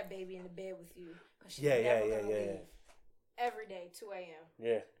 "Don't put that baby in the bed with you." 'Cause she's Yeah, never yeah, gonna yeah, leave. yeah. Every day, 2 a.m.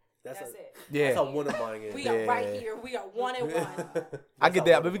 yeah. That's it. Yeah. That's how one of mine is. We are right here. We are 1 and 1. I get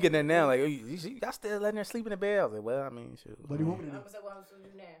that, but we get that now. Like, y'all still letting her sleep in the bed? I was like, well, I mean, shoot. What do you want me to I'm do? gonna say what I'm supposed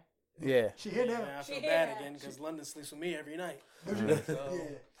to do now. Yeah. She here now. Yeah, I feel She bad had- again because London sleeps with me every night. Yeah.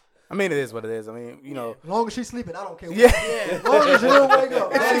 I mean, it is what it is. I mean, you know. As long as she's sleeping, I don't care. Yeah. As long as you don't wake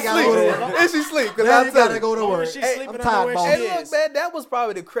up. Daddy She gotta go to sleep. work. And she sleep. Because Daddy I tell gotta you. go to Long work. as she's Hey, sleeping I'm under tired, where boss. she Hey, is. look, man, that was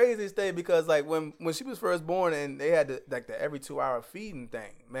probably the craziest thing because, like, when she was first born and they had the every 2-hour feeding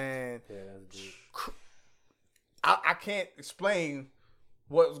thing, man, Yeah, that's deep. I can't explain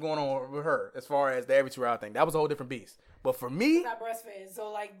what was going on with her as far as the every 2-hour thing. That was a whole different beast. But for me, Not breastfed,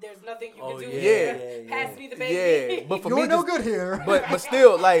 so like there's nothing you Oh, can do. yeah, here. yeah, Has to be the baby. yeah. But for You me, ain't no just- good here. but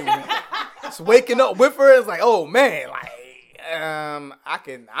still, like, just waking up with her is like, oh man, like, I'm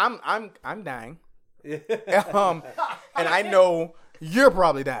dying. And I know you're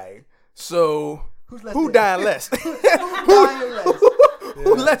probably dying. So Who's less who dead? dying less? Who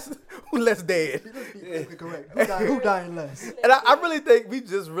dying less? Who less dead? Okay, correct. Who dying less? And I really think we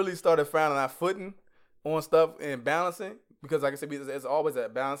just really started finding our footing on stuff and balancing because, like I said, it's always a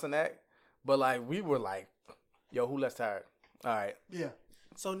balancing act. But like we were like, yo, who less tired? All right, Yeah.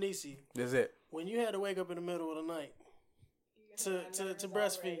 So Nisi, that's it. when you had to wake up in the middle of the night to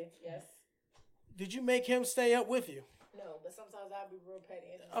breastfeed, Yes. did you make him stay up with you? No, but sometimes I'll be real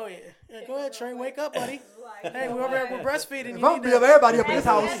petty. And Oh yeah. Go ahead, Trey. Wake up, buddy. like, Hey, you we're know over here. what? We're breastfeeding. If You I'm need gonna be to- everybody up in this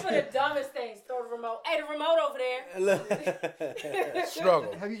That's house. for the dumbest things. Throw the remote. Hey, the remote over there.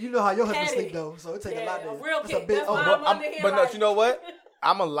 Struggle. You know how your husband Petty. sleep though, so it take a Yeah, lot. a There. real That's kick. a big. That's Oh, why but I'm under here. But no, like, you know what?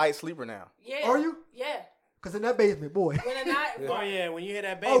 I'm a light sleeper now. Yeah. are you? Yeah. Cause in that basement, boy. When a night. Oh yeah, when you hear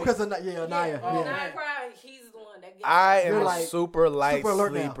that baby. Oh, cause of yeah, Naya. Oh, When Yeah. I cry, he's the one that gets. I am You're a like super light super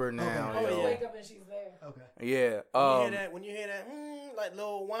alert now. sleeper now. Okay. Oh, yo. yeah. Wake up and she's there. Okay. Yeah. when you hear that, like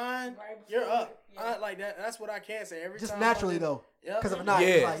little whine, Right you're before- up. yeah. Like that. That's what I can say every Just time. naturally though, Yep. cause of Naya.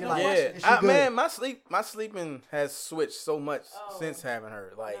 Yeah, You're like, yeah. is she good? Man, my sleeping has switched so much Oh. since having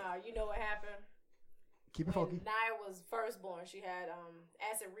her. Like, Nah, you know what happened? Keep it When funky. Naya was first born, she had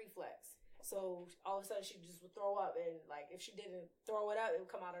acid reflux. So all of a sudden she just would throw up, and like if she didn't throw it up, it would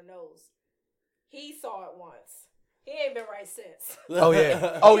come out her nose. He saw it once. He ain't been right since. oh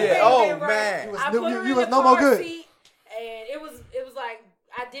yeah, oh He yeah, ain't oh been right. man. You was I no- put you- her you in was the no more car good. seat, and it was like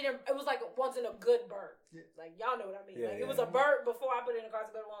it was like once in a good burp. Like y'all know what I mean. Yeah, like yeah. it was a burp before I put her in the car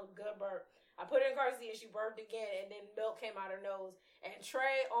seat, but it was a good burp. I put her in the car seat and she burped again, and then milk came out her nose. And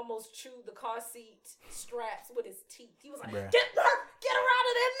Trey almost chewed the car seat straps with his teeth. He was like, Bruh. "Get her out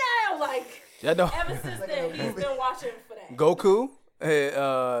of there now!" Like Yeah, no. ever since then, he's been watching for that. Goku,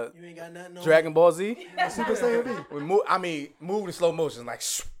 You ain't got nothing on. Dragon Ball Z. Super Saiyan B. We move in slow motion, like.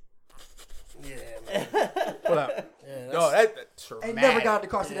 Yeah, man. What up? Yeah, No, that's Ain't traumatic. never got in the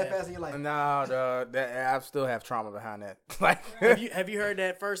car seat that Yeah. fast in your life. No, I still have trauma behind that. Like, have you heard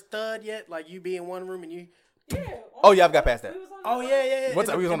that first thud yet? Like you be in one room and you. Yeah. Oh, yeah, I've got past that. We was on Oh the yeah. One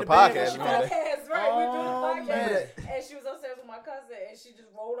time we was on the bed, podcast, she man. fell- podcast, right? We were doing Oh, the man. podcast, and she was upstairs with my cousin, and she just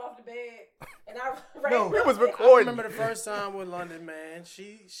rolled off the bed, and I ran. No, we was I recording. remember the first time with London, man.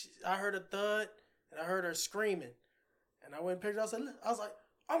 I heard a thud and I heard her screaming, and I went and picked her up. I was like,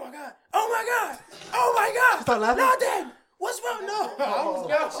 "Oh my god! Oh my god! Oh my god!" She started laughing? London, what's wrong? No, I was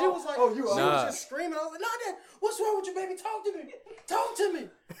like, she was like, Oh, you she are. was just screaming. I was like, "London, what's wrong with you, baby? Talk to me. Talk to me."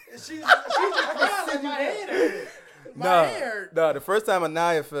 And she just crying like my head hurt. My head hurt. No, the first time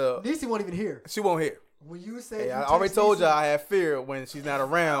Anaya fell, Niecy won't even hear. she won't hear. When you said, Hey, I already told y'all I have fear when she's not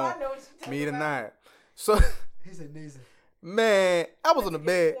around. I know what you're Me talking about. tonight. So, He said Neezy. man, I was on the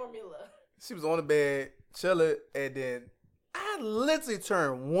bed. Formula. She was on the bed, chilling, and then I literally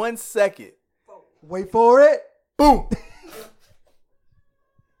turned 1 second. Wait for it. Boom.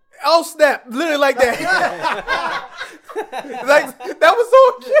 Oh snap! Literally like that. Like that was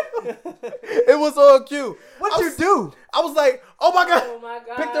on cue. It was on cue. What'd you do? I was like, "Oh my god!" Oh my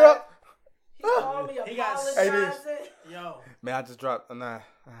God. Picked her up. He called me He got- apologizing. Yo, Man, I just dropped. Nah,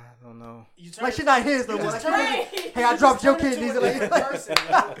 I don't know. you turn Like she not his no more. Like, Right. hey, I dropped your turn kid. into Neezy. a Like, different person.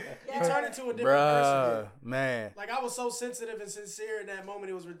 Yo. You turn into a different person. Bruh, man. Like I was so sensitive and sincere in that moment.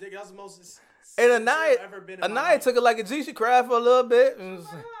 It was ridiculous. That was the most And sincere I've ever been in my Anaya life. took it like a G. She cried for a little bit. And was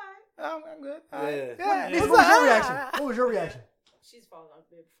like, I'm good. All right. Yeah. Neezy, What's what was your up? reaction? What was your reaction? She's fallen off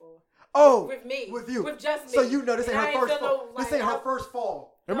bed before. Oh, With me. with you. With just me. So you know this ain't And I her first feel fall. no, This ain't like, her first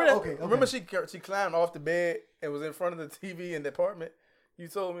fall. Remember that? Okay, okay. Remember she climbed off the bed and was in front of the TV in the apartment. You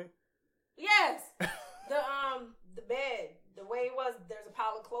told me. Yes. The bed, the way it was, there's a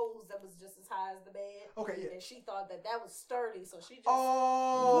pile of clothes that was just as high as the bed. Okay, yeah. And she thought that was sturdy, so she just.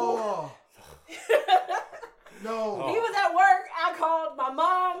 Oh. No. He was at work. I called my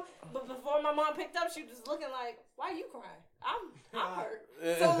mom, but before my mom picked up, she was looking like, "Why are you crying? I'm hurt."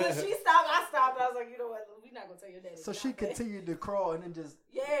 So when she stopped, I stopped. I was like, "You know what? We're not gonna tell your daddy." So she continued to crawl and then just.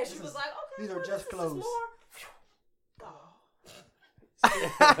 Yeah, she This was is- like, "Okay, these are well, just this is clothes." more."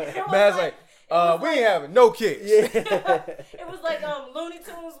 Man's like, we ain't having no kicks. It was like Looney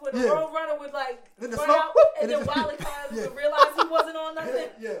Tunes with Yeah. a road runner would like Then the run smoke, out, whoop, and and then it just- Wally Cobb Yeah. would realize he wasn't on nothing.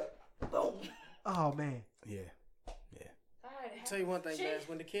 Yeah. Boom. Oh man. Yeah. Alright, Tell you one thing, She- man.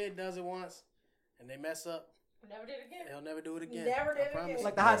 When the kid does it once and they mess up, never did it again. they'll never do it again. Never did I it promise again. you.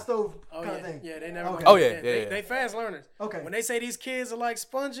 Like the hot stove Oh kind yeah, of thing. yeah. They never. Okay. gonna Oh, do yeah, it yeah, again. yeah. They fast learners. Okay. When they say these kids are like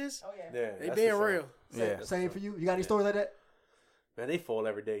sponges, Oh yeah. Yeah, they that's being for sure. real. Yeah. Same for you. You got any stories like that? Man, they fall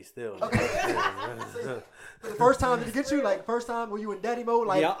every day still. The first time did it get you? Like first time were you in daddy mode?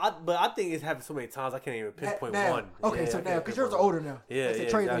 Like Yeah, but I think it's happened so many times I can't even pinpoint now. one. Okay, Yeah, so I now can't because yours are pinpoint older one. now. Yeah, Like I said, yeah,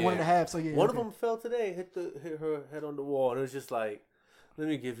 Trey's like exactly. 1.5. So yeah. One okay. of them fell today, hit her head on the wall, and it was just like, let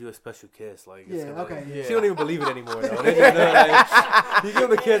me give you a special kiss. Like, it's Yeah, gonna- okay. Yeah. She don't even believe it anymore. Though. They just know, like, you give them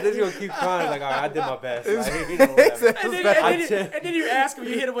the kiss, they're just gonna keep crying. Like, all right, I did my best. Like, you know, whatever. And then you ask them,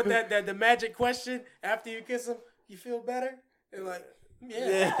 you hit them with that the magic question after you kiss them. You feel better? They're like,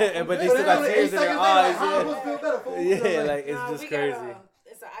 yeah. Yeah, but they So still got only 8 tears in their seconds later, like, eyes. how am I supposed to Yeah, feel better? Fool? yeah, like it's Nah, just we crazy. got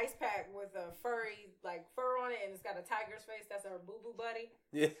it's an ice pack with a furry like fur on it, and it's got a tiger's face. That's her boo boo buddy.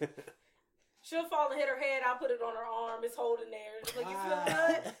 Yeah. She'll fall and hit her head. I'll put it on her arm. It's holding there. It's like, you feel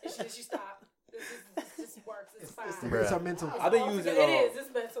good? And she stopped. This works. It's fine. It's our mental. I've been All using. together. It is.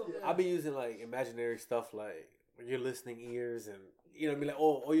 It's mental. I've been using like imaginary stuff like your listening ears and you know what I mean, like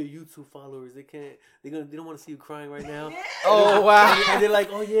all your YouTube followers they don't want to see you crying right now. Yeah. Oh wow. And they're like,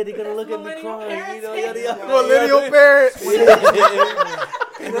 oh yeah, they're gonna That's look at me millennial crying, you parents. know, yada yada. Millennial parents.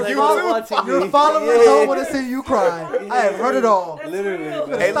 And they're like, Your "Oh, watching Your me." followers Yeah. don't want to see you cry. I have heard it all. That's Literally, real.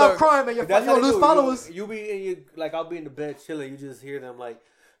 man. Hey, Stop look, crying, man. You're That's gonna how lose they do. followers. You be in your like I'll be in the bed chilling. You just hear them like,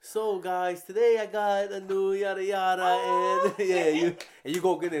 so guys, today I got a new yada yada, and yeah, you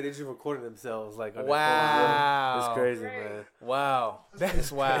go get it. They just recording themselves like on their Wow. phone. It's crazy, Great. man. Wow. That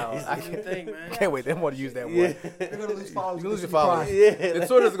is wild. I That's the thing, man. can't wait. They want to use that Yeah, word. You're gonna lose followers. You lose your if cry. followers. yeah. The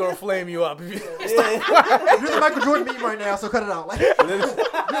Twitter's gonna flame you up. If you, yeah. You're the Michael Jordan meme right now, so cut it out. Like,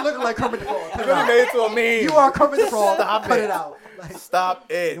 you're looking like Kermit the Frog. Cut it really out. made it to a meme. You are Kermit the Frog. Stop cut it. it out. Like, Stop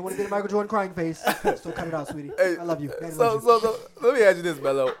you it. don't want to get a Michael Jordan crying face, so cut it out, sweetie. Hey, I love you. Daddy So, loves you. so let me ask you this,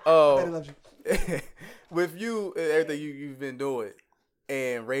 Bello. Daddy loves you. With you and everything you've been doing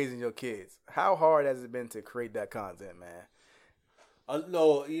and raising your kids, how hard has it been to create that content, man?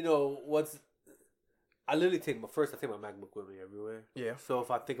 No, you know what's. I literally take my MacBook with me everywhere. Yeah. So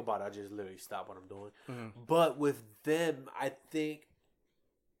if I think about it, I just literally stop what I'm doing. Mhm. But with them, I think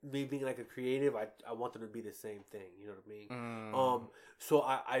me being like a creative, I want them to be the same thing. You know what I mean? Mm. So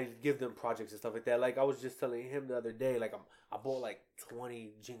I give them projects and stuff like that. Like I was just telling him the other day, like I bought like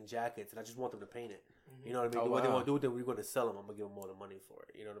 20 jean jackets, and I just want them to paint it. You know what I mean? Oh, What they wow. want to do with them, we're going to sell them. I'm going to give them all the money for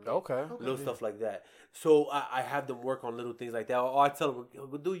it. You know what I mean? Okay. Little stuff like that. So I have them work on little things like that. Or I tell them,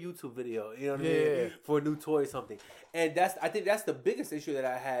 we'll do a YouTube video. You know what I Yeah. mean? For a new toy or something. And I think that's the biggest issue that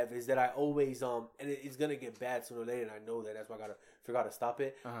I have is that I always, and it's going to get bad sooner or later. And I know that. That's why I got to figure out how to stop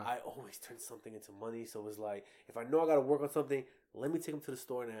it. Uh-huh. I always turn something into money. So it's like, if I know I got to work on something, let me take them to the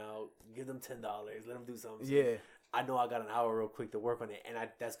store now. Give them $10. Let them do something. Yeah. I know I got an hour real quick to work on it. And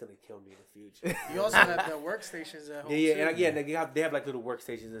that's going to kill me in the future. You also have the workstations at home. Yeah, too. and they have like little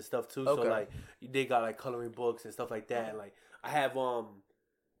workstations and stuff too. Okay. So like they got like coloring books and stuff like that. And like I have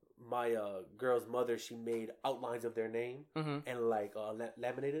my girl's mother, she made outlines of their name and like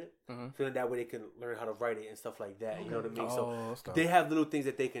laminated it, so that way they can learn how to write it and stuff like that. You know what I mean? So they have little things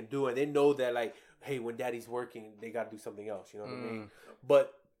that they can do, and they know that like, hey, when daddy's working, they got to do something else. You know what I mean?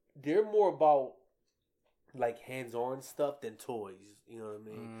 But they're more about like hands-on stuff than toys. You know what I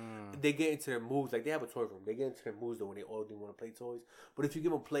mean? They get into their moods. Like, they have a toy room. They get into their moods though when they all do want to play toys. But if you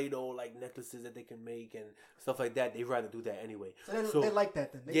give them Play-Doh, like necklaces that they can make and stuff like that, they'd rather do that anyway. So they like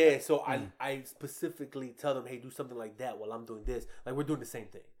that then. I specifically tell them, hey, do something like that while I'm doing this. Like, we're doing the same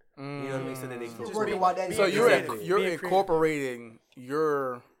thing. You know what I mean? So then they feel working while daddy's So working. you're incorporating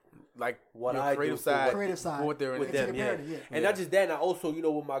your like what your I creative do side with their with them, yeah. And not just that, and I also, you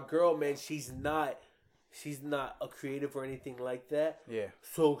know, with my girl, man, she's not a creative or anything like that. Yeah.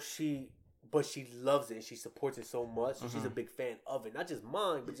 So she loves it and she supports it so much. And she's a big fan of it. Not just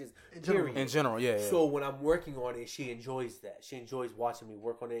mine, but just period. In general, yeah. So when I'm working on it, she enjoys that. She enjoys watching me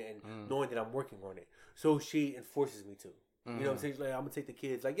work on it and knowing that I'm working on it. So she enforces me to. You know what I'm saying? She's like, I'm going to take the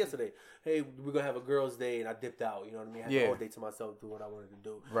kids. Like yesterday, hey, we're going to have a girls' day, and I dipped out. You know what I mean? I had the whole day to myself to do what I wanted to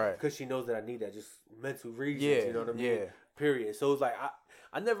do. Right. Because she knows that I need that, just mental reasons. Yeah. You know what I mean? Yeah. Period. So it's like,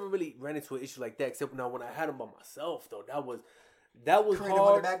 I never really ran into an issue like that, except now when I had them by myself, though. That was creative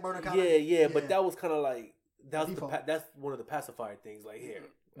hard. on the back burner kinda? Yeah, but that was kind of like, that's one of the pacifier things. Like, here.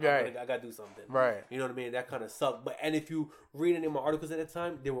 Right. I gotta do something. Right. You know what I mean? That kind of sucked. And if you read any of my articles at the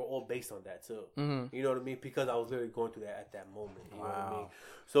time, they were all based on that too. You know what I mean? Because I was literally going through that at that moment. You know what I mean?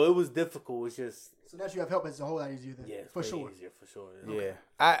 So it was difficult. It's just. So that you have help, it's a whole lot easier then. Yeah, it's for way sure. easier for sure. Yeah.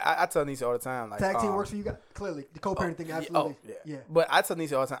 I tell Nisa all the time, like, Tag team works for you guys? Clearly. The co-parent thing, absolutely. Yeah. But I tell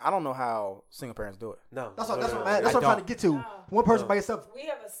Nisa all the time, I don't know how single parents do it. No. That's what I'm trying to get to. No. One person by yourself. We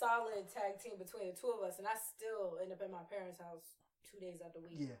have a solid tag team between the two of us, and I still end up at my parents' house 2 days out the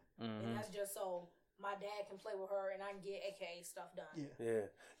week. Yeah. And that's just so my dad can play with her and I can get AKA stuff done. Yeah.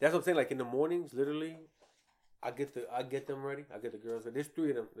 That's what I'm saying. Like in the mornings, literally, I get them ready. I get the girls ready. There's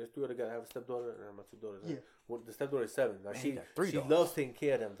three of them. There's three of the guys. I have a stepdaughter and I have my two daughters. Yeah. Well, the stepdaughter is 7. Now she daughters. loves taking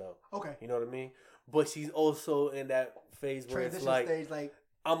care of them though. Okay. You know what I mean? But she's also in that phase where Transition it's like, stage, like.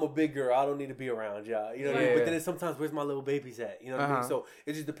 I'm a big girl. I don't need to be around y'all. You know what I mean? But then it's sometimes, where's my little babies at? You know what I mean? So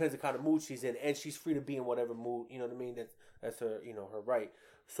it just depends on the kind of mood she's in, and she's free to be in whatever mood. You know what I mean? That's her. You know, her right.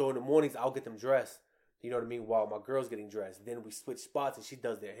 So in the mornings, I'll get them dressed. You know what I mean? While my girl's getting dressed, then we switch spots, and she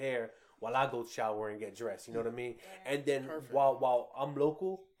does their hair while I go shower and get dressed. You know what I mean? And then while I'm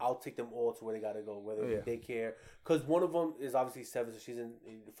local, I'll take them all to where they gotta go, whether it's daycare. Because one of them is obviously 7, so she's in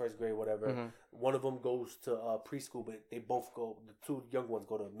the first grade, whatever. One of them goes to preschool, but they both go. The two young ones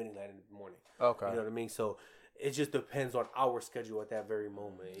go to midnight in the morning. Okay. You know what I mean? So it just depends on our schedule at that very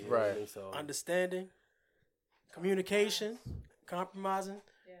moment. You know what I mean? So Understanding, communication, compromising.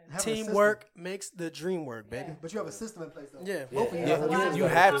 Have a Teamwork makes the dream work, baby. But you have a system in place, though. Yeah. Both of you Yeah. guys You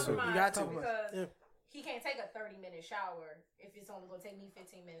have to. You got to. Because Yeah. he can't take a 30-minute shower if it's only going to take me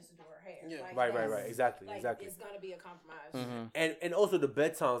 15 minutes to do her hair. Yeah. Like, right. that's- Exactly. Like, Exactly. it's going to be a compromise. And also the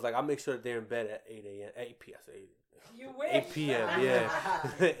bedtimes, like I make sure that they're in bed at 8 a.m. 8 p.m. 8 You wish. 8 p.m.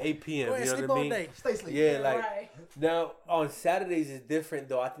 Yeah. 8 p.m. Go ahead, You know sleep what I all mean? day. Stay asleep. Yeah, like Right. now on Saturdays is different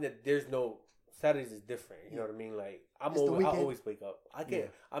though. I think that there's no Saturdays is different. You know what I mean? Like I always wake up. I can't.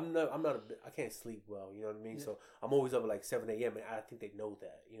 I can't sleep well. You know what I mean? So I'm always up at like 7 a.m. and I think they know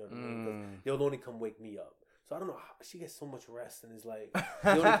that. You know what I mean? 'Cause they'll only come wake me up. So I don't know how she gets so much rest and it's like they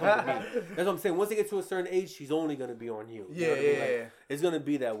only come to me. That's what I'm saying. Once they get to a certain age, she's only gonna be on you. You know what I mean? Like, it's gonna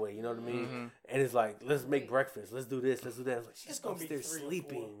be that way. You know what I mean? And it's like, let's make breakfast. Let's do this. Let's do that. It's like, she's gonna be upstairs 3 or 4.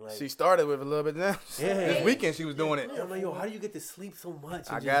 sleeping. Like, She started with a little bit now. Yeah. This weekend she was doing it. I'm like, yo, how do you get to sleep so much?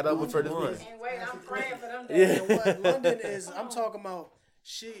 I and got just up do with what her you this want? weekend. And wait, I'm praying for them Yeah. days. And what London is, I'm talking about.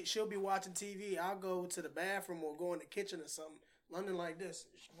 She'll be watching TV. I'll go to the bathroom or go in the kitchen or something. London like this,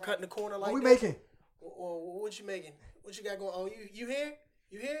 cutting the corner like. What we this. making? Or what you making? What you got going? Oh, you here?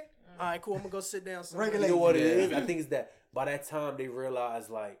 You here? All right, cool. I'm gonna go sit down. somewhere. Regulate. You know what it is? I think it's that by that time they realize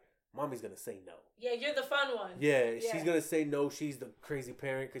like mommy's gonna say no. Yeah, you're the fun one. Yeah, she's gonna say no. She's the crazy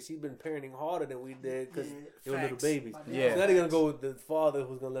parent because she's been parenting harder than we did because they were little Facts. babies. Yeah. So now they're gonna go with the father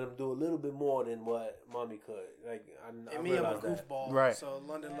who's gonna let them do a little bit more than what mommy could. Like I And me, I'm a realized that. goofball. Right. So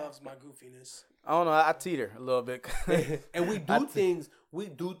London loves my goofiness. I don't know. I teeter a little bit. And we do things. We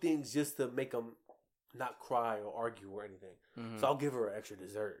do things just to make them not cry or argue or anything. So I'll give her an extra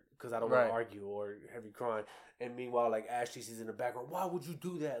dessert because I don't want Right. to argue or have you crying. And meanwhile, like Ashley, she's in the background. Why would you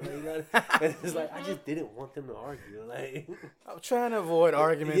do that? Like, and it's like I just didn't want them to argue. Like I'm trying to avoid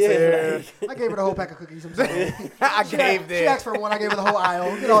arguments yeah, here. like- I gave her the whole pack of cookies. I'm sorry. I She caved She in. asked for one. I gave her the whole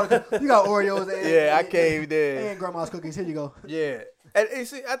aisle. You got Oreos. And, Yeah, I and- caved in. And grandma's cookies. Here you go. Yeah, and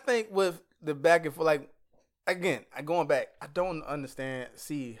see, I think with the back and forth, like again, going back, I don't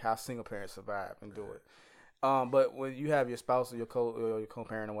see how single parents survive and do it. But when you have your spouse or your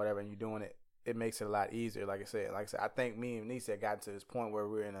co-parent or whatever, and you're doing it, it makes it a lot easier. Like I said, I think me and Nisa had gotten to this point where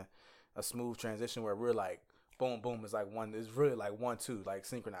we're in a smooth transition where we're like, boom, boom. It's like it's really like 1, 2, like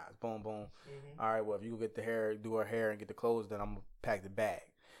synchronized. Boom, boom. Mm-hmm. All right, well, if you get the hair, do her hair, and get the clothes, then I'm gonna pack the bag.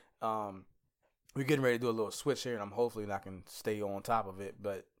 We're getting ready to do a little switch here, and I'm hopefully I can stay on top of it.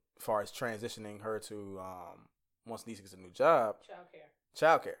 But as far as transitioning her to once Nisa gets a new job,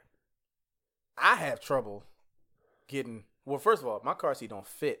 childcare, I have trouble getting. Well, first of all, my car seat don't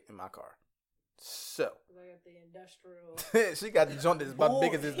fit in my car, so I got the industrial. she got the joint that's about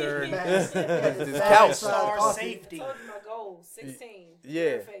big as this darn this Couch. couch. Safety. I told you my goal, 16.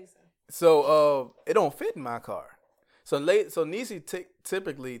 Yeah. So it don't fit in my car. So Nisi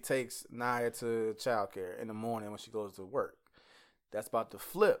typically takes Naya to childcare in the morning when she goes to work. That's about to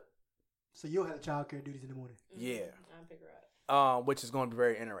flip. So you'll have childcare duties in the morning. Yeah. I'll figure out. Which is going to be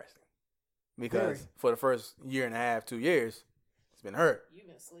very interesting because for the first 1.5 years, 2 years, it's been her. You've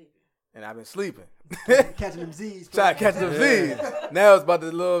been sleeping. And I've been sleeping. Catching them Z's. Trying to catch them Z's. Now it's about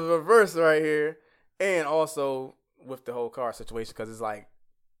the little reverse right here. And also with the whole car situation because it's like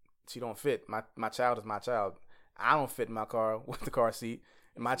she don't fit. My child is my child. I don't fit in my car with the car seat.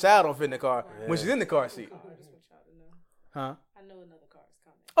 And my child don't fit in the car when she's in the car seat. I just want y'all to know. Huh? I know another car is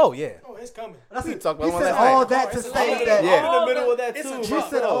coming. Oh, yeah. Oh, it's coming. We talked about He one said last all night. that to say that. Yeah. I'm in the middle of that It's too. a He truck.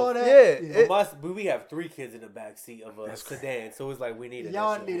 said all that. Yeah. But we have 3 kids in the back seat of a sedan, so it's like we need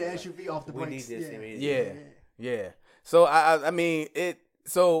Y'all SUV. need an SUV off the We brakes. need this Yeah. immediately. Yeah. So I mean it.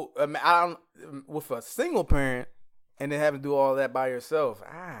 So I don't with a single parent and then having to do all that by yourself.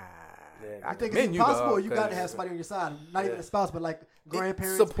 I You think commend it's you, impossible? dog, You got to 'cause have somebody on your side, not even a spouse, but like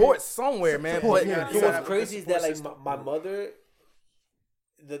grandparents. support parents. somewhere, man. Support, But yeah. You know what's have a crazy good is that like support my mother,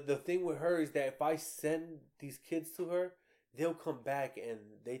 the thing with her is that if I send these kids to her, they'll come back and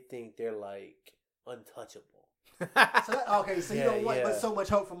they think they're like untouchable. So you don't want but so much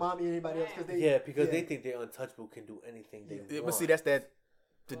hope for mommy and anybody else because they think they're untouchable, can do anything they want. But see, that's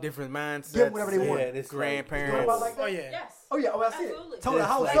the different mindset. Give them whatever they want. and it's Grandparents. You know about like that? Oh, yeah. Yes. Oh yeah, I see Absolutely. it. Told the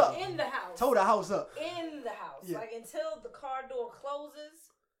house Like, up. In the house. Told the house up. In the house. Yeah. Like until the car door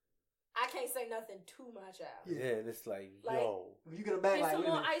closes, I can't say nothing to my child. Yeah, and it's like, Like, yo. If you get a bag Get like some wait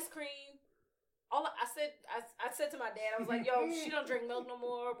a more minute. ice cream. I said to my dad, I was like, yo, she don't drink milk no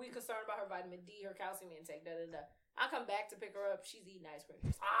more. We concerned about her vitamin D, her calcium intake, da. I come back to pick her up. She's eating ice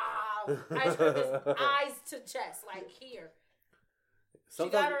cream. Ice cream is eyes to chest, like here. She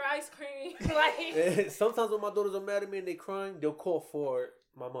got her ice cream. Like Sometimes when my daughters are mad at me and they crying, they'll call for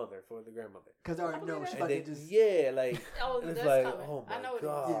my mother, for the grandmother. Because I already know she And about they to just. like, oh, and it's that's like, coming. oh my I know it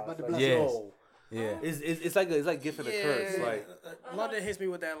god, Yeah, about to like, bless her. yo. Yeah. It's like gift and a curse. Like London hits me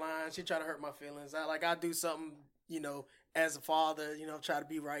with that line. She try to hurt my feelings. I do something, as a father, try to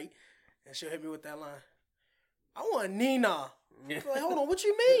be right, and she'll hit me with that line. I want Nina. I'm like, hold on, what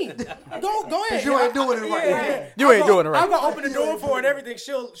you mean? Go ahead. You ain't doing it right. Yeah. You ain't doing it right. I'm gonna open the door for her and everything.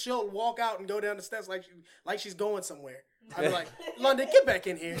 She'll walk out and go down the steps like she's going somewhere. I'll be like, London, get back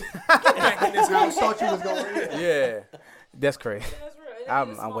in here. Get back in this I house. thought you was going. Yeah. That's crazy. That's real.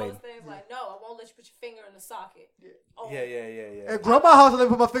 I'm waiting. Things like, no, I won't let you put your finger in the socket. Oh. yeah. At grandma's house, I let me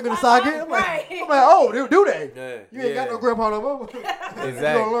put my finger in the socket. I'm like, oh, do they? Yeah. You ain't got no grandpa no more. Exactly. You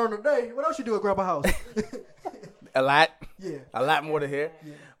gonna learn today. What else you do at grandpa's house? A lot. Yeah. A lot more to hear.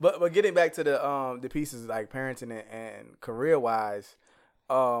 Yeah. But getting back to the pieces like parenting and career wise,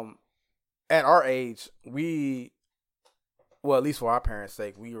 at our age, at least for our parents'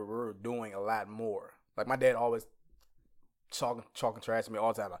 sake, we were doing a lot more. Like my dad always talking trash to me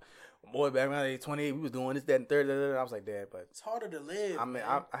all the time. Like, boy, back when I was 28, we was doing this, that, and third. I was like, Dad, but It's harder to live. I mean,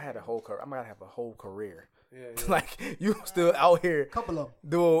 man. I had a whole career. I'm gonna have a whole career. Yeah. Like you still out here Couple of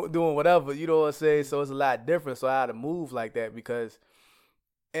them. doing whatever, you know what I'm saying? So it's a lot different. So I had to move like that because,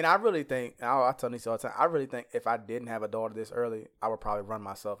 and I really think, I tell Nisa all the time, I really think if I didn't have a daughter this early, I would probably run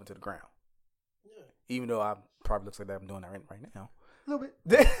myself into the ground. Yeah. Even though I probably looks like that I'm doing that right now. A little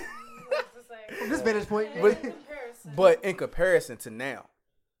bit. From From this vantage point. In But- comparison. But in comparison to now,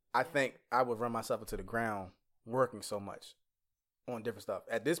 I think I would run myself into the ground working so much on different stuff.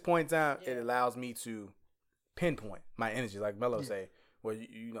 At this point in time, it allows me to pinpoint my energy, like Mello say, where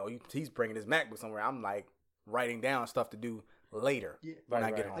he's bringing his MacBook somewhere. I'm like writing down stuff to do later when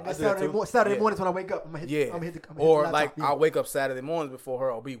I get home. Like I that do that too. Saturday Yeah. mornings when I wake up, I'm gonna hit, Yeah. I'm gonna hit the Or laptop. like Yeah. I'll wake up Saturday mornings before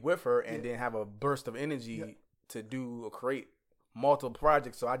her or be with her and Yeah. then have a burst of energy Yeah. to do or create multiple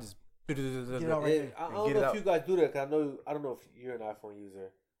projects. So I just it all right Yeah, there. I And don't get know it if out. you guys do that. Cause I don't know if you're an iPhone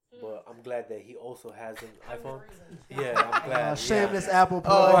user. but I'm glad that he also has an iPhone. Yeah, I'm glad. Shameless Apple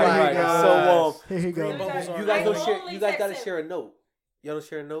plug. Oh, Here right, you go. right. Here you go. Bubbles are you guys don't I share. only You guys text gotta him. share a note. Y'all don't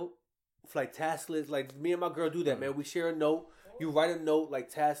share a note for like task lists. Like me and my girl do that, man. We share a note. You write a note like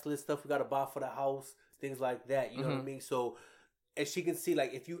task list stuff we gotta buy for the house, things like that. You know what I mean? So, and she can see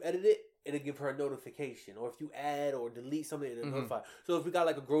like if you edit it, it'll give her a notification, or if you add or delete something, it'll notify. So if we got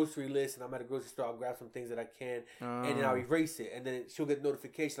like a grocery list and I'm at a grocery store, I'll grab some things that I can, and then I'll erase it, and then she'll get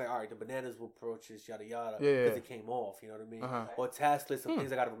notification like, all right, the bananas will purchase, yada yada, because it came off. You know what I mean? Or task list of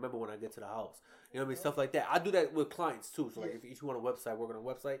things I gotta remember when I get to the house. You know what I mean? Stuff like that. I do that with clients too. So like if you want a website, working on a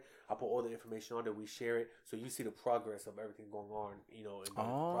website, I put all the information on there. We share it, so you see the progress of everything going on. You know, in the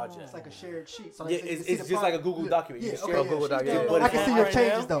project. It's like a shared sheet. So Yeah, like, you it's see just the like a Google document. You Yeah, can okay, share yeah, Google she's document, doing- yeah. I can see your Right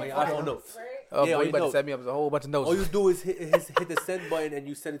changes now? though. Like, iPhone notes. Oh, Yeah, boy, all you you about know- to set me up with a whole bunch of notes. All you do is hit the send button and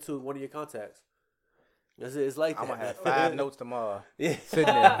you send it to one of your contacts. It's like that. I'm gonna have 5 notes tomorrow. Yeah. Sitting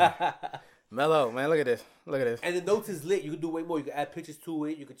there. Mellow, man, look at this. Look at this. And the notes is lit. You can do way more. You can add pictures to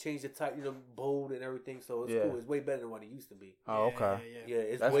it. You can change the type, bold and everything. So it's cool. It's way better than what it used to be. Oh, okay. Yeah,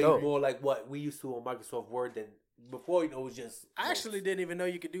 it's That's way dope. more like what we used to on Microsoft Word than before. It was just. I actually didn't even know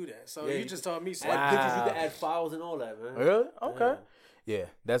you could do that. So Yeah, you you just could- told me so. Add pictures. You Wow. can add files and all that, man. Really? Okay. Yeah. Yeah,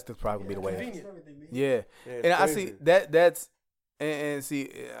 that's probably be the way. Convenient. Yeah, Yeah, it's and I crazy. see that's and see,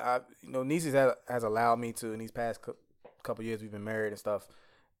 Nieces has allowed me to in these past couple years we've been married and stuff,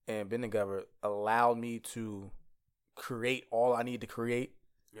 and been together, allowed me to create all I need to create.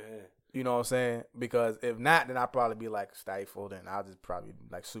 Yeah. You know what I'm saying? Because if not, then I'd probably be like stifled, and I'll just probably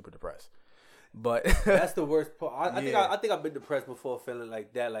like super depressed. But That's the worst part. I think Yeah. I think I've been depressed before, feeling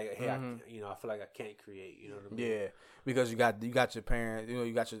like that. Like, hey, I feel like I can't create. You know what I mean? yeah, because you got your parents,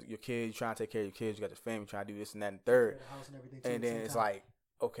 you got your kids, you trying to take care of your kids, you got your family, trying to do this and that and third. The house and everything. too at And the then same it's time. like,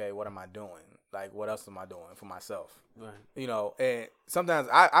 okay, what am I doing? Like, what else am I doing for myself? Right. And sometimes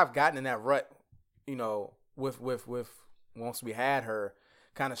I've gotten in that rut, with once we had her,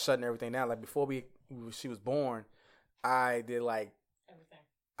 kind of shutting everything down. Like before she was born, I did like Everything.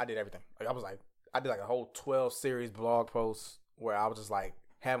 I did everything. Like I did like a whole 12 series blog posts where I was just like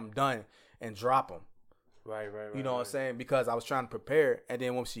have them done and drop them. Right. You know what I'm saying? Because I was trying to prepare, and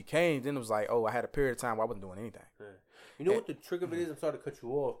then when she came, then it was like, oh, I had a period of time where I wasn't doing anything. Yeah. You know what the trick of it is? I'm sorry to cut you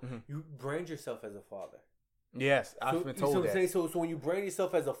off. You brand yourself as a father. Yes, I've been You see told what I'm that. saying? So when you brand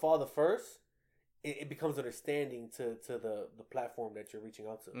yourself as a father first, it becomes understanding to the platform that you're reaching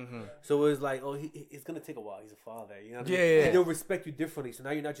out to. So it's like, oh, it's gonna take a while. He's a father, you know what I mean? Yeah. And they'll respect you differently. So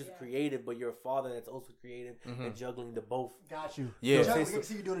now you're not just creative, but you're a father that's also creative and juggling the both. Got you. Yeah. Juggling, So- we can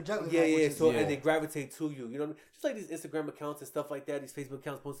see you doing the juggling. Yeah, like, yeah. which is- So Yeah. and they gravitate to you. You know what I mean? Just like these Instagram accounts and stuff like that. These Facebook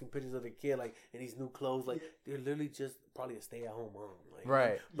accounts posting pictures of their kid like in these new clothes. Like they're literally just probably a stay-at-home mom. Like,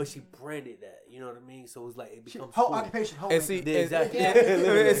 Right. But she branded that. You know what I mean? So it's like it becomes whole cool. occupation, whole And see, Yeah, exactly.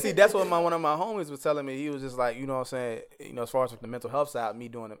 and see, that's what one of my homies was telling me. He was just like, you know what I'm saying, as far as with the mental health side, me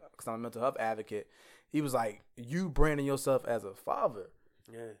doing it because I'm a mental health advocate. He was like, you branding yourself as a father,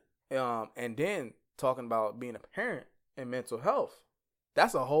 Yeah. and then talking about being a parent and mental health.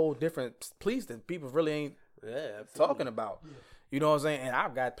 That's a whole different piece that people really ain't Yeah, absolutely. talking about. You know what I'm saying? And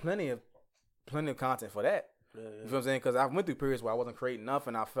I've got plenty of content for that. Yeah, You know what I'm saying? Because I went through periods where I wasn't creating enough,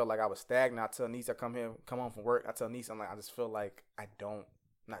 and I felt like I was stagnant. I tell Niece, I come home from work. I tell Niece, I'm like, I just feel like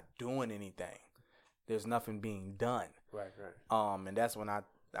not doing anything. There's nothing being done. Right. And that's when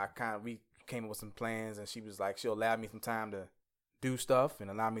we came up with some plans, and she was like, she'll allow me some time to do stuff and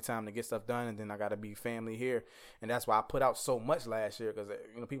allow me time to get stuff done, and then I got to be family here. And that's why I put out so much last year, because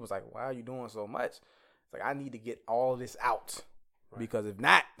people was like, why are you doing so much? It's like, I need to get all this out, because if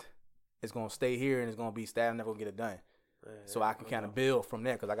not, it's going to stay here and it's going to be stagnant. I'm never going to get it done. So I can kind of build from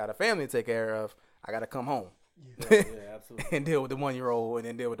there, because I got a family to take care of. I got to come home Yeah, absolutely. and deal with the 1-year-old, and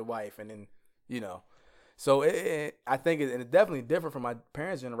then deal with the wife, and then, So I think it's definitely different from my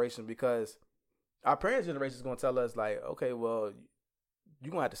parents' generation, because our parents' generation is going to tell us, like, okay, well,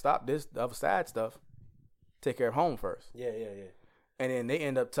 you're going to have to stop the other side stuff, take care of home first. Yeah. And then they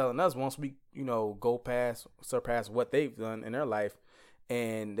end up telling us, once we, surpass what they've done in their life,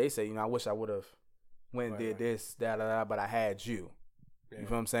 and they say, I wish I would have went and did this, but I had you. Yeah. You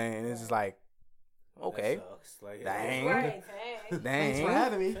feel what I'm saying? And it's just like, okay, That sucks. Like, dang. Right, thanks. dang. Thanks for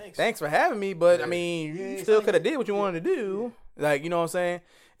having me. Thanks for having me, but Yeah. I mean, Yeah, you it's still like- could have did what you wanted to do. Like, you know what I'm saying?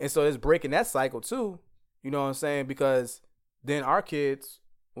 And so it's breaking that cycle too. You know what I'm saying? Because then our kids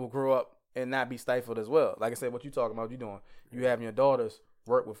will grow up and not be stifled as well. Like I said, what you talking about, you doing? You having your daughters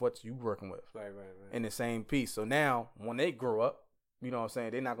work with what you working with Right. in the same piece. So now when they grow up, you know what I'm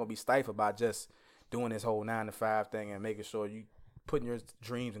saying, they're not gonna be stifled by just doing this whole 9-to-5 thing and making sure you putting your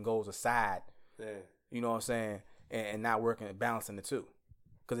dreams and goals aside. Yeah. You know what I'm saying? And not working, balancing the two.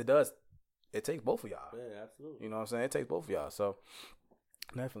 because it does. It takes both of y'all. Yeah, absolutely. You know what I'm saying? It takes both of y'all. So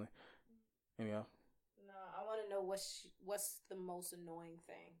definitely. Anyhow. No, I want to know what's the most annoying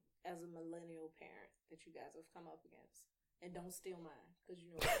thing as a millennial parent that you guys have come up against, and don't steal mine because you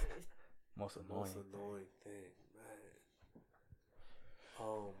know what it is. Most annoying thing,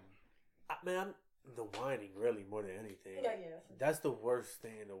 man. I'm the whining really more than anything. Yeah. That's the worst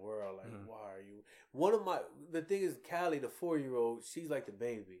thing in the world. Like, why are you? The thing is, Callie, the 4-year-old, she's like the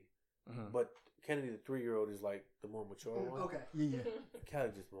baby, but Kennedy, the 3-year-old, is like the more mature one. Okay, yeah.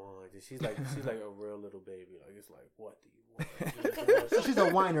 Callie just whines. She's like a real little baby. Like, it's like, what do you want? So she's a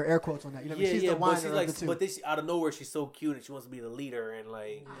whiner, air quotes on that. You know what I mean? She's the whiner but she's of like, the two. but then out of nowhere, she's so cute and she wants to be the leader and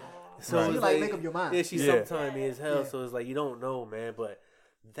like. So it's you like make up your mind. Yeah, she's Yeah. sometimey as hell. Yeah. So it's like you don't know, man. But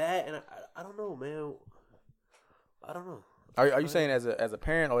that and I don't know, man. I don't know. Are you saying as a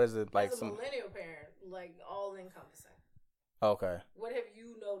parent or as a like as a some? millennial parent, like all encompassing. Okay. What have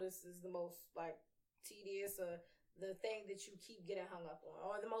you noticed is the most like tedious or the thing that you keep getting hung up on,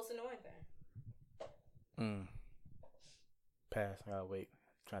 or the most annoying thing? Pass. I gotta wait.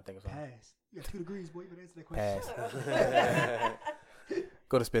 trying to think of something. Pass. You got 2 degrees, boy. You better answer that question. Pass.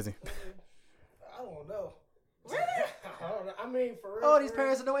 Go to Spizzy. I don't know. I don't know. I mean, for real. Oh, these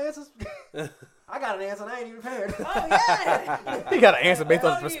parents have no answers? I got an answer and I ain't even a parent. Oh yeah. He got an answer based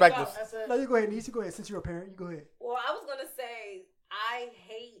on There his you perspective. go. That's it. No, you go ahead, niece. You go ahead. Since you're a parent, you go ahead. Well, I was gonna say I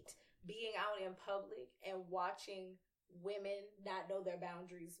hate being out in public and watching women not know their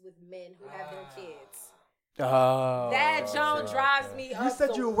boundaries with men who have their kids. Oh, That John drives me up. You said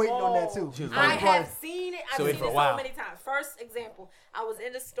the you were waiting on that wall. too. I have seen it. I've So seen wait it for a so while. many times. First example, I was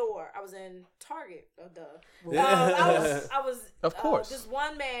in the store. I was in Target. Oh, duh. Well, I was. Of course. This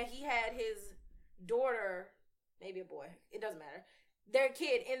one man, he had his daughter, maybe a boy. It doesn't matter. Their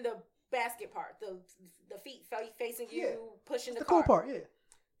kid in the basket part, the feet facing you, Yeah. pushing the the cool cart. part, yeah.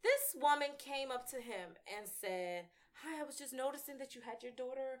 This woman came up to him and said, "Hi, I was just noticing that you had your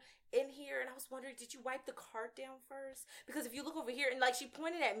daughter in here, and I was wondering, did you wipe the cart down first? Because if you look over here," and like she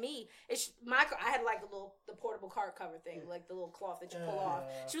pointed at me, I had like the portable cart cover thing, like the little cloth that you pull off.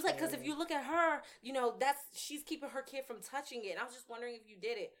 She was like, "Because if you look at her, you know she's keeping her kid from touching it." And I was just wondering if you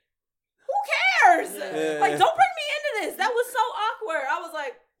did it. Who cares? Yeah. Like, don't bring me into this. That was so awkward. I was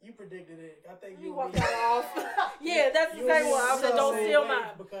like, You predicted it. I think you you walked that off. Yeah, that's the You same was one. I was like, the don't same steal way,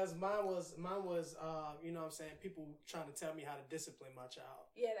 mine. because mine was you know what I'm saying, people trying to tell me how to discipline my child.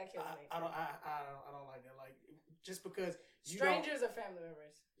 Yeah, that kills me. I don't like that. Like, just because you Strangers or family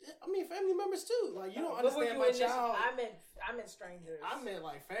members? I mean, family members too. Like, you don't What were understand you my initially- child. I meant strangers. I meant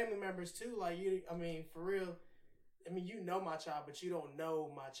like family members too. Like, I mean, for real. I mean, you know my child, but you don't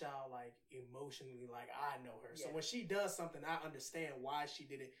know my child like emotionally like I know her. So Yeah. when she does something, I understand why she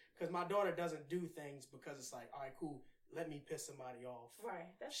did it. Because my daughter doesn't do things because it's like, all right, cool, let me piss somebody off. Right.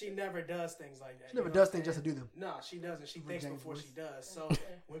 She never does things like that. She never you know does what I'm things just to saying? do them. No, she doesn't. She thinks James before Woods. she does. So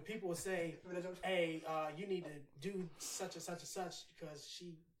when people say, hey, you need to do such and such and such because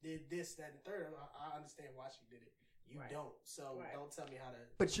she did this, that, and the third, I understand why she did it. You Right. don't. So Right. don't tell me how to.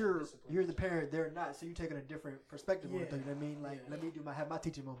 But you're discipline. the parent, they're not. So you're taking a different perspective on it. Yeah. You know what I mean? Like, Yeah. let me have my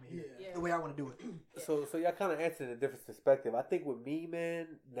teaching moment here. Yeah. Yeah. The way I want to do it. So y'all kind of answered in a different perspective. I think with me,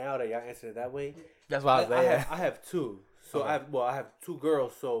 man, now that y'all answered it that way, That's why I was I there. have two. So Okay. I have 2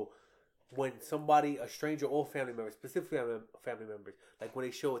 girls. So when somebody, a stranger or family member, specifically family members, like when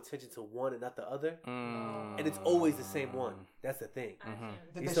they show attention to one and not the other, and it's always the same one. That's the thing. I can't.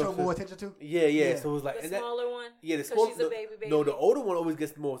 That You they so- show more attention to? Yeah. Yeah. So it was like, The and that, smaller one? yeah, the So small, she's a baby. No, the older one always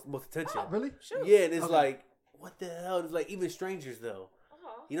gets the most attention. Oh, Really? Sure. Yeah, and it's Okay. like, what the hell? It's like even strangers though.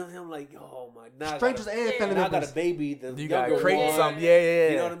 Uh-huh. You know what I'm like? Oh my, now Strangers I got, and Yeah. family now I got members. a baby. The You younger got creating one, something. Yeah.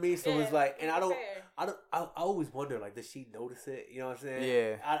 You know what I mean? So it's Yeah, like, and I don't. fair. I always wonder, like, does she notice it? You know what I'm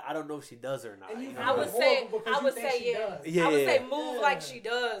saying? Yeah. I don't know if she does or not. And you you feel know? I would horrible say, because you think she does. Yeah. I would say move Yeah. like she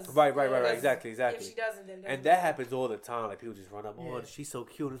does. Right, Because exactly. If she doesn't, then And that happens all the time. Like people just run up, oh, Yeah. she's so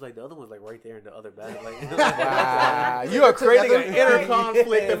cute. It's like the other one's like right there in the other bag. Like, Wow. You are creating an inner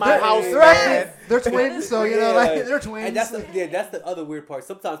conflict in my house, They're man. actually, they're twins, so you know, like they're twins. And that's the other weird part.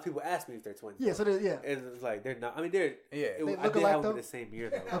 Sometimes people ask me if they're twins. yeah, so they're, yeah. And it's like they're not. I mean, they're. Yeah. I look did alike, have them though? in the same year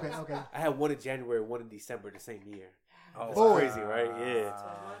though. Okay. I had one in January, one in December, the same year. Oh, It's wow. crazy, right? Yeah.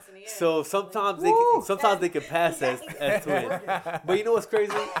 12 months in the end. So sometimes they can pass as twins. But you know what's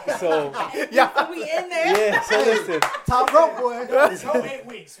crazy? So Yeah. we in there. yeah. So listen. Top rope, boy. Let's go 8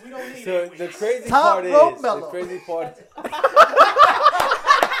 weeks. We don't need So 8 weeks. the crazy Top part rope is mellow. the crazy part.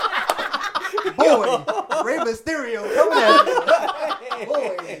 Boy, Rey Mysterio coming at you.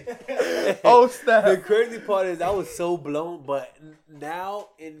 boy. Oh, snap. The crazy part is I was so blown, but now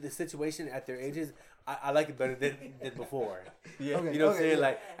in the situation at their ages, I like it better than before. Yeah. Okay. You know what I'm saying? yeah.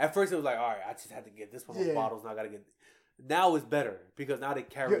 Like at first it was like, all right, I just had to get this one of Yeah. bottles. Now I gotta get. Now it's better because now they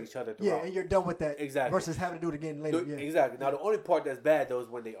carry each other throughout. Yeah, and you're done with that. Exactly. Versus having to do it again later. Yeah. Exactly. Now the only part that's bad though is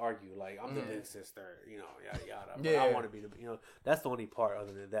when they argue. Like I'm the big sister, yada yada. But Yeah. I want to be the, that's the only part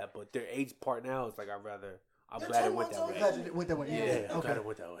other than that. But their age part now is like I'm glad it went that way. Glad you went that way. Yeah, I'm Okay. glad it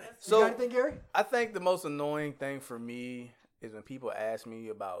went that way. You So got anything, Gary? I think the most annoying thing for me is when people ask me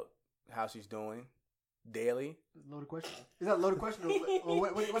about how she's doing daily. Loaded question. Is that a loaded question? Or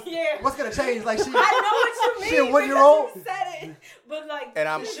what's, Yeah. what's gonna change? Like I know what you mean. She a 1-year-old? because you said it, but like, And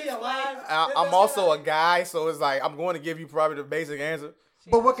I'm Is she alive? I'm also a guy, so it's like I'm going to give you probably the basic answer.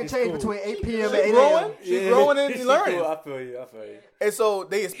 But what can She's change cool. between 8 p.m. and She's 8 a.m.? growing. She's growing and She's learning. cool. I feel you. And so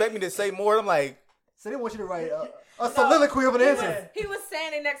they expect me to say more. I'm like, So they want you to write a soliloquy of an answer. He was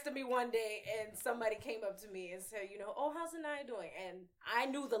standing next to me one day, and somebody came up to me and said, "Oh, how's Anaya doing?" And I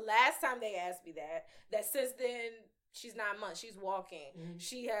knew the last time they asked me that since then she's 9 months, she's walking,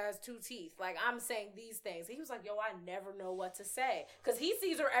 she has 2 teeth. Like I'm saying these things. He was like, "Yo, I never know what to say," because he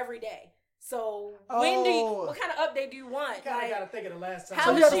sees her every day. So when what kind of update do you want? Kind of Like, got to think of the last time. How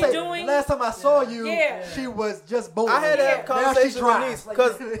So is you have to she say, doing? last time I saw you, Yeah. she was just born. I had that Yeah. Now she's conversation dry. with niece Like-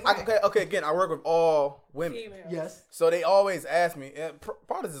 because okay. Again, I work with all women, female. Yes. so they always ask me. And part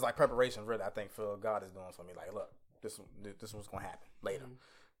of this is like preparation, really. I think for God is doing for me. Like, look, this is what's gonna happen later.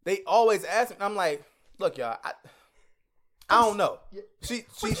 They always ask me. And I'm like, look, y'all. I don't know. She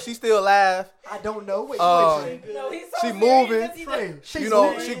still alive. I don't know. Wait, Um, No, he's so She serious moving. because he Trey, she's You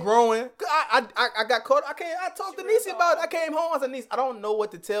know, moving. she growing. I got caught. I talked to Niecy about it. I came home. I said, Niece, I don't know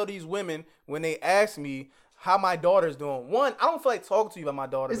what to tell these women when they ask me how my daughter's doing. One, I don't feel like talking to you about my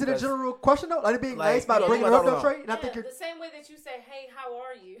daughter. Is it a because- general question though? Like it being Like, nice by you know, bringing leave her my up though, daughter Trey? And I think Yeah, you're. the same way that you say, "Hey, how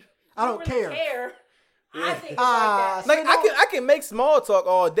are you?" I don't really care. I think it's Ah, like that. Like I can make small talk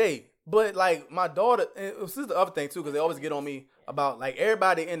all day, but like my daughter, and this is the other thing too, because they always get on me about like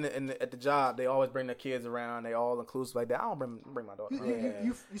everybody at the job. They always bring their kids around. They all inclusive like that. I don't bring my daughter. around.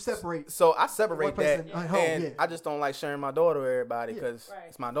 You separate. So I One separate person that, at home, and yeah. I just don't like sharing my daughter with everybody because Right.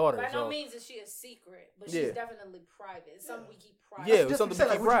 it's my daughter. By so. no means is she a secret, but Yeah. she's definitely private. It's something we keep private. Yeah, Just something say, to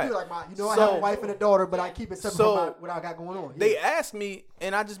like keep what you private. do, like I So- have a wife and a daughter, but I keep it separate So- from what I got going on. They Yeah. ask me,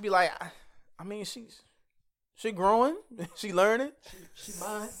 and I just be like, I mean, she growing, she learning, She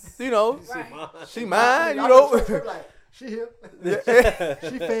mine. you know, Right. she mine, you I know. like, she here. Yeah.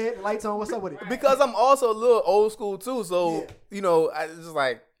 She fed. Lights on. What's up with it? Because I'm also a little old school too, so Yeah. you know, I just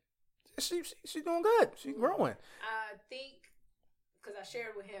like she doing good, she growing. I think because I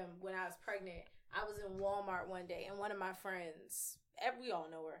shared with him when I was pregnant, I was in Walmart one day, and one of my friends, we all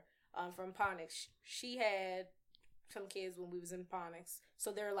know her, from Ponix, she had some kids when we was in Ponix.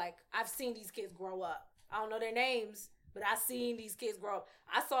 So they're like, I've seen these kids grow up. I don't know their names, but I seen these kids grow up.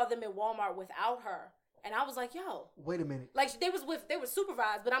 I saw them in Walmart without her, and I was like, yo. Wait a minute. Like they were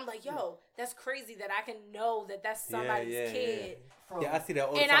supervised, but I'm like, yo, that's crazy that I can know that that's somebody's yeah. kid. Yeah, I see that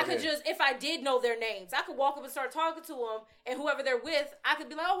all the And time. I could just, if I did know their names, I could walk up and start talking to them, and whoever they're with, I could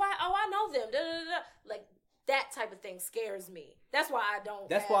be like, I know them. Da, da, da, da. Like that type of thing scares me. That's why I don't.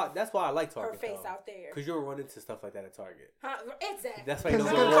 That's why I like Target. her face though. out there. Because you'll run into stuff like that at Target. Huh? Exactly. That's why you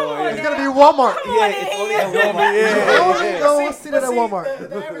Because don't it's go gonna, to it's Walmart. gonna be Walmart. Yeah, it's only at Walmart. You don't see that at But Walmart.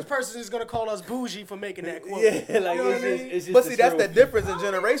 The average person is gonna call us bougie for making that quote. Yeah, like You know what it's I just, mean? it's just But see, that's true. the difference in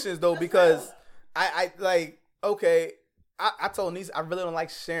generations though, because I like okay. I told Niece I really don't like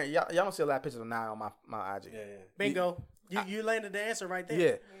sharing. Y'all don't see a lot of pictures of Nia on my IG. Yeah, yeah. Bingo. You landed the answer right there.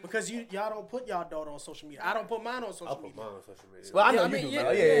 Yeah. Because y'all don't put y'all daughter on social media. I don't put mine on I'll social put media. mine on social media. Well, I know Yeah, I you mean, do. yeah,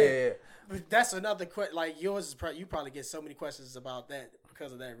 Mel. yeah. Yeah. But that's another question. Like yours is you probably get so many questions about that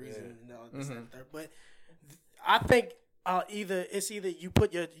because of that reason. Yeah. This, that, and third. But I think either you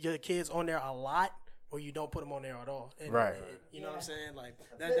put your kids on there a lot or you don't put them on there at all. And, Right. you know what I'm saying? Like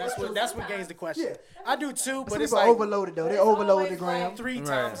that's what gains the question. Yeah. I do too, Some but it's people like overloaded though. They overloaded the gram. 3 Right.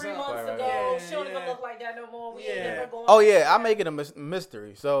 times 3 up. months Right, ago, right, she don't even yeah. look like that no more. We ain't Yeah. never going. Oh yeah, I make it a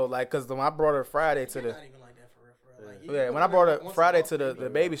mystery. So like, cause when I brought her Friday to the Not even like that for real. Like, you yeah, can when I put brought it her once Friday a to month, the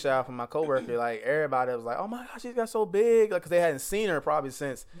baby shower for my coworker, like everybody was like, "Oh my gosh, she's got so big!" Like, cause they hadn't seen her probably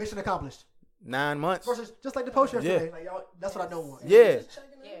since Mission accomplished. 9 months. Versus just like the post yesterday. Like y'all, that's what I don't want. Yeah,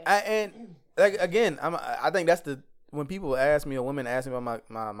 Yeah. and like again, I think that's the when people ask me or women ask me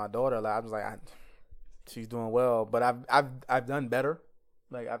about my daughter, like I was like, she's doing well, but I've done better.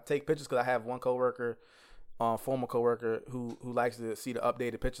 Like I take pictures because I have one coworker, former coworker who likes to see the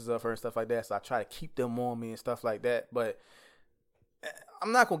updated pictures of her and stuff like that. So I try to keep them on me and stuff like that. But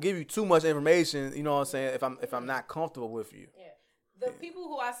I'm not gonna give you too much information. You know what I'm saying? If I'm not comfortable with you. Yeah. The people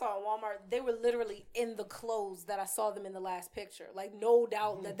who I saw in Walmart, they were literally in the clothes that I saw them in the last picture. Like, no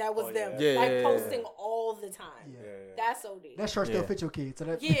doubt that was them. Yeah, like, yeah, posting all the time. Yeah. That's OD. That shirt still fit your kids. So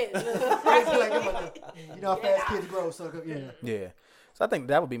that, Yeah. you know how fast kids grow. So yeah. Yeah. So I think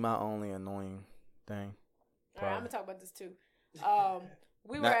that would be my only annoying thing. All right, I'm going to talk about this, too.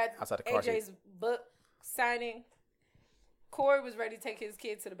 We were Not at outside the car AJ's book signing. Corey was ready to take his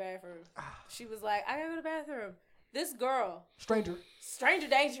kid to the bathroom. She was like, I got to go to the bathroom. This girl, Stranger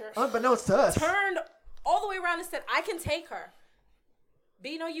danger, unbeknownst to us, turned all the way around and said, I can take her.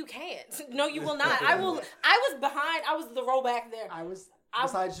 B, no, you can't. No, you will not. I was behind. I was the row back there. I was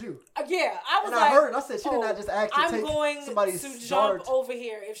besides you. Yeah, I was And like, I heard it. I said she did not just ask to I'm take going somebody's to yard. jump over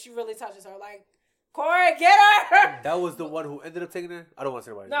here if she really touches her. Like, Corey, get her. That was the one who ended up taking her. I don't want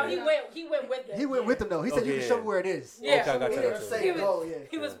to say anybody's No, name. he went with them. He went with them though. He said you Okay, can show yeah. me where it is. Yeah. Okay, I got He you. didn't say go. Yeah.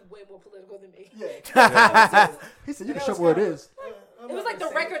 He was way more political than me. Yeah. He said you can show me where it is. It was like the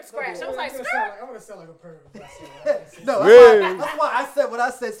record scratch. I was like, I'm gonna sound like a pervert. No, Really? that's why I said what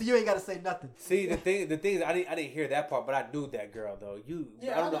I said. So you ain't got to say nothing. See, the thing is, I didn't hear that part, but I knew that girl though.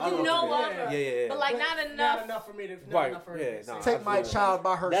 I don't know. you know what of her. Yeah. but like not Not enough. enough for me to. Not Right, enough for yeah, her to no. say. Take my child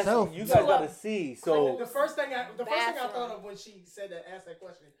by That's herself. you guys gotta see. So The first thing I Bathroom. thought of when she asked that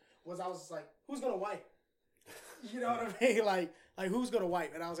question was I was just like, who's gonna wipe? You know what I mean? Like who's gonna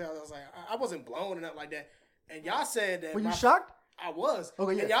wipe? And I was like, I wasn't blown and nothing like that. And y'all said that. Were you shocked? I was.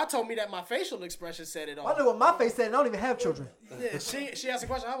 Okay, yeah. And y'all told me that my facial expression said it all. I know what my face said. And I don't even have children. Yeah, she asked a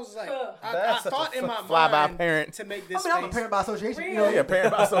question. I was just like, I That's such thought a in my fly-by mind parent. to make I this mean, I'm a face. parent by association. You know, Yeah,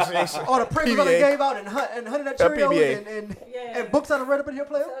 parent by association. all the principals that PBA. gave out and Honey Nut Yeah, Cheerios PBA. and books I done read up in here,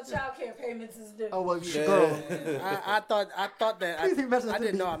 player. So child care payments is due. Oh well, girl. I thought that Please be messing I with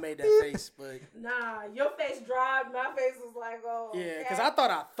didn't the know beat. I made that face, but Nah, your face dropped. My face was like, oh. yeah, okay. because I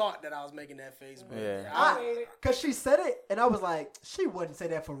thought that I was making that face, but Yeah. Cause she said it, and I was like, she wouldn't say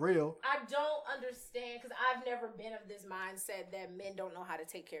that for real. I don't understand because I've never been of this mindset that men don't know how to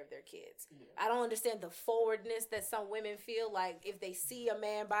take care of their kids. I don't understand the forwardness that some women feel like if they see a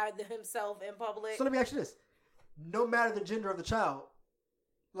man by himself in public. So let me ask you this: no matter the gender of the child,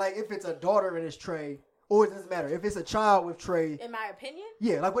 like if it's a daughter and it's Trey, or it doesn't matter if it's a child with Trey. In my opinion,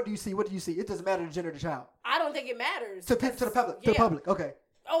 Yeah, like what do you see? What do you see? It doesn't matter the gender of the child. I don't think it matters To the public. To the Yeah. public. Okay.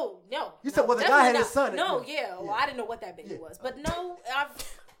 Oh no! You said, no, well, the guy definitely had his not. son. No, Yeah. yeah. Well, I didn't know what that baby Yeah. was, but no,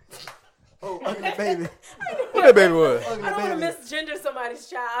 Oh, ugly baby. What that baby was? Ugly I don't want to baby. misgender somebody's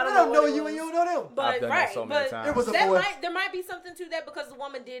child. I I don't don't know what it you was. and you don't know them. But I've done that right, so many but times. It was a that boy. there might be something to that because the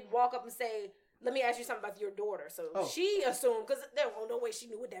woman did walk up and say, "Let me ask you something about your daughter." So Oh. she assumed because there won't no way she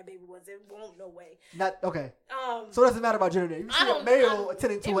knew what that baby was. There won't no way. Not okay. So So it doesn't matter about gender. If you I see a don't- male I-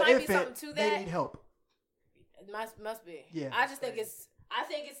 attending it to an might be infant, something to they that. need help. it must be. Yeah. I just think I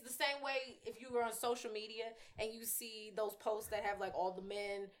think it's the same way if you were on social media and you see those posts that have like all the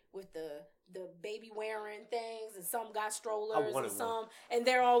men with the baby wearing things and some got strollers and some and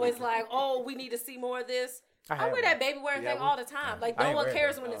they're always like, oh, we need to see more of this. I wear that baby wearing thing all the time. Like I no ain't one wearing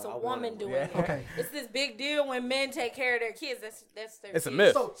cares it. when it's a I want woman it. doing Yeah. it. Okay. It's this big deal when men take care of their kids. That's their It's a kids.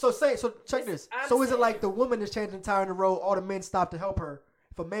 myth. So check this. I'm So is it saying- like the woman is changing the tire in the road, all the men stop to help her?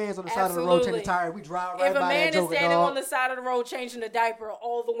 If a man's on the side of the road changing the Absolutely. tire, we drive right If a by man that is joker standing dog. on the side of the road changing the diaper,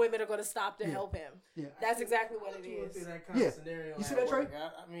 all the women are going to stop to help him. Yeah. That's exactly what it Through is. that kind Yeah. of scenario You see at that, Trey? work.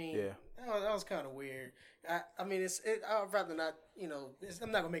 I mean, Yeah. that was kind of weird. I mean, I'd rather not, I'm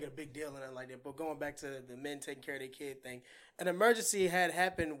not going to make it a big deal or nothing like that, but going back to the men taking care of their kid thing, an emergency had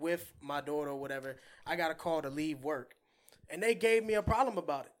happened with my daughter or whatever. I got a call to leave work, and they gave me a problem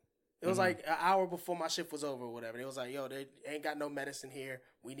about it. It was like an hour before my shift was over or whatever. It was like, yo, they ain't got no medicine here.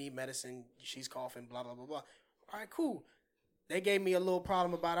 We need medicine. She's coughing, blah, blah, blah, blah. All right, cool. They gave me a little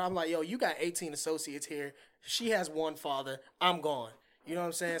problem about it. I'm like, yo, you got 18 associates here. She has one father. I'm gone. You know what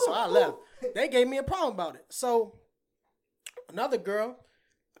I'm saying? So I left. They gave me a problem about it. So another girl,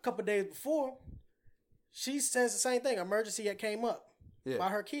 a couple days before, she says the same thing. Emergency that came up by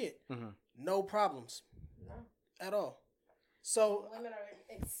her kid. No problems at all. So Women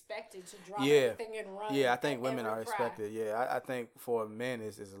are expected to drop Yeah. everything and run. Yeah, I think at women every are cry. expected. Yeah, I think for men,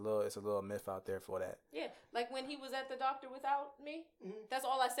 it's a little myth out there for that. Yeah, like when he was at the doctor without me, that's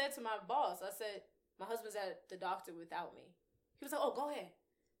all I said to my boss. I said, my husband's at the doctor without me. He was like, oh, go ahead.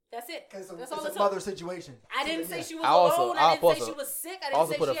 That's it. It's That's all a it mother took. situation. I didn't say she was I also- alone. I I didn't also- say she was sick. I I didn't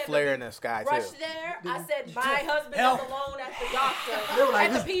also say put she a had flare to in the sky rush too. there. I said, my husband Help. is alone at the doctor, They were like,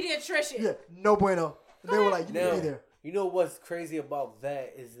 at the pediatrician. Yeah, no bueno. They were like, you need to Now, be there. you know what's crazy about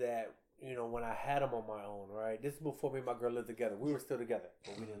that is that, when I had him on my own, right? This is before me and my girl lived together. We were still together,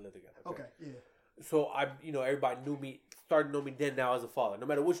 but we didn't live together. Okay, yeah. So everybody knew me, started to know me then now as a father. No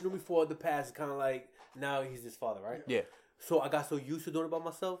matter what you knew me for in the past, it's kind of like now he's this father, right? Yeah. So I got so used to doing it by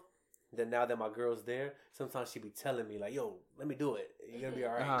myself. Then now that my girl's there, sometimes she be telling me like, "Yo, let me do it. You're gonna be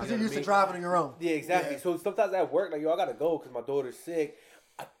all right." Because You you're know used what I to mean? driving on your own. Yeah, exactly. Yeah. So sometimes at work, like, yo, I gotta go because my daughter's sick.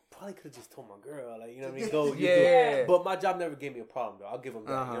 I probably could have just told my girl, like, you know what I mean? Go, you do it. Yeah. But my job never gave me a problem though. I'll give them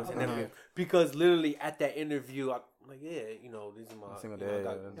that. You know what I'm saying? Never gave- Because literally at that interview, I'm like, yeah, you know, these are my Single you know,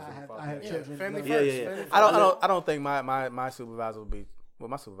 day, I have Yeah, children. family Yeah, first. yeah, yeah. family I don't think my supervisor would be. Well,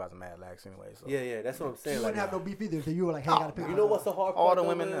 my supervisor mad lax anyway. So. Yeah, that's what I'm You saying. wouldn't Like, have no beef either if you were like, hey, I gotta pick you my know daughter what's the up. hard All part? the though,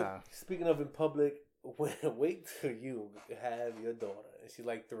 women man? now. Speaking of in public, wait till you have your daughter and she's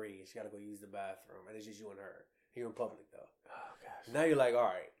like 3 and she gotta go use the bathroom and it's just you and her. You're in public though. Oh gosh. Now you're like, all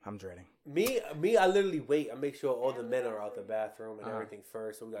right. I'm dreading. Me, I literally wait. I make sure all the men are out the bathroom and Uh-huh. everything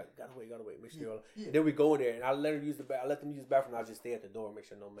first. So we gotta wait. Make sure. Yeah. Then we go in there and I let them use the bathroom. I just stay at the door, and make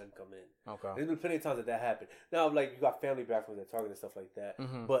sure no men come in. Okay. There's been plenty of times that happened. Now, like you got family bathrooms at Target and stuff like that,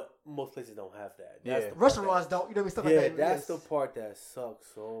 Mhm. but most places don't have that. Yeah. That's the part Restaurants don't, you know what I mean? Stuff yeah, like that. that's Yes. the part that sucks.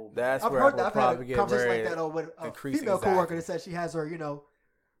 So That's I've where heard I that. will I've probably had get conversations very like that with a increased female anxiety. coworker that says she has her, you know,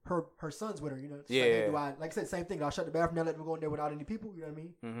 her sons with her. You know, she's like, hey, Yeah. like I said, same thing. I'll shut the bathroom down, let them go in there without any people. You know what I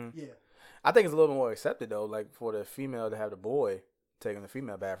mean? hmm Yeah. I think it's a little bit more accepted though, like for the female to have the boy taking the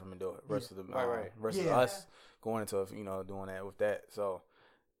female bathroom and do it versus the Right. versus Yeah. us going into doing that with that. So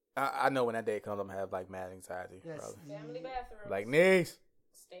I know when that day comes, I'm gonna have like mad anxiety. That's Probably. Family bathroom. Like niece,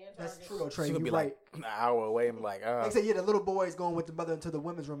 Stay in that's Target. true. Though, Trey, she you're could be right. like an hour away. I'm like, Like I said, yeah, the little boys going with the mother into the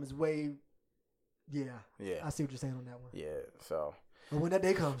women's room is way. Yeah, yeah, I see what you're saying on that one. yeah. So, But when that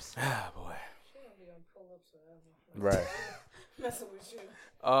day comes, ah, boy, She gonna be on pull-ups forever. right. Messing with you.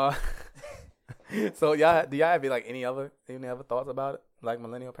 So do y'all have like any other thoughts about it, like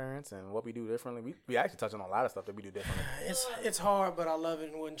millennial parents and what we do differently? We actually touch on a lot of stuff that we do differently. It's hard, but I love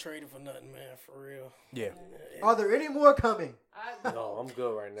it and wouldn't trade it for nothing, man. For real. Yeah, are there any more coming? no, I'm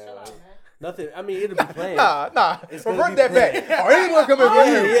good right Chill now. out, man. Nothing. I mean, it'll be playing. nah. It's gonna Revert be that back. planned. Or anyone coming for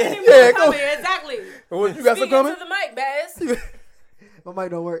you? Anyone Yeah, coming, go. exactly. What, you got some Speaking coming? to the mic, Baz. My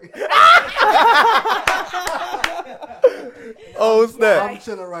mic don't work. Oh snap! I'm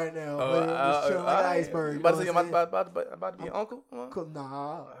chilling right now. man. I'm just chilling like an iceberg. About to you say, know what I'm about to be an uncle. saying?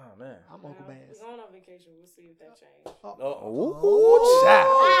 Nah, Oh man. I'm Uncle We're Bass. going on vacation. We'll see if that changes. Ooh,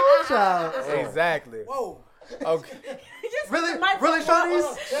 child. Child. Exactly. Whoa. Okay. Really, really,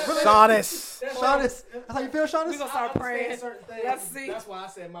 Shawnees? Really, Shaughness. Shawnees? That's how you feel, We Shawnees? gonna start praying. Certain things. Let's see. That's why I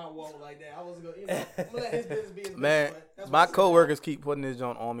said my whoa like that. I wasn't gonna, I'm gonna let his business be his Man, business. but that's my what I said. coworkers keep putting this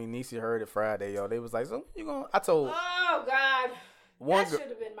joint on me. Niecy heard it Friday, yo. They was like, "So you gonna?" I told Oh God. one That girl. should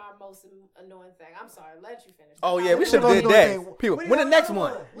have been my most annoying thing. I'm sorry. Let you finish. Oh yeah, we We should have was did gonna that. say, People, we when the have next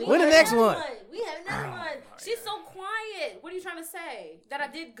another one? one. When the have next another one? We have another one. She's so quiet. What are you trying to say? That I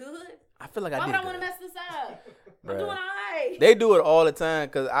did good? I feel like Why I would did. I want to good. mess this up? I'm Bruh. doing all right. They do it all the time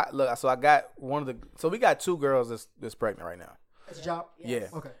because I look. So I got one of the. So we got 2 girls that's pregnant right now. It's a job. Yeah.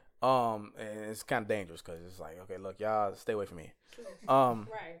 Okay. And it's kind of dangerous because it's like, okay, look, y'all stay away from me.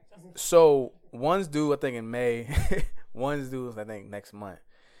 Right. So one's due, I think, in May. One's due, I think, next month.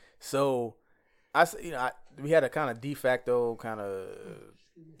 So we had a kind of de facto kind of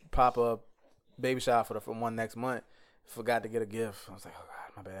pop up baby shower for one next month. Forgot to get a gift. I was like, oh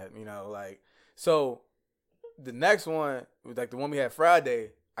God, my bad. So the next one, like the one we had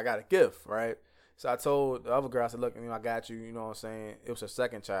Friday, I got a gift, right? So I told the other girl, I said, look, I got you. You know what I'm saying? It was her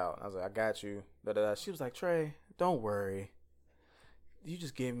second child. I was like, I got you. Da-da-da. She was like, Trey, don't worry. You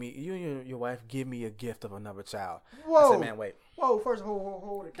just give me, you and your wife give me a gift of another child. Whoa. I said, man, wait. Whoa, first,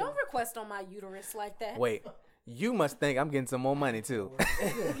 hold it. Don't request on my uterus like that. Wait. You must think I'm getting some more money too.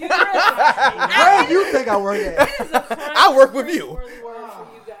 Uterus. Where do you think I work at? It is a I work with you. word for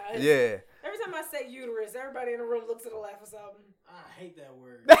you guys. Yeah. Every time I say uterus, everybody in the room looks to the left or something. I hate that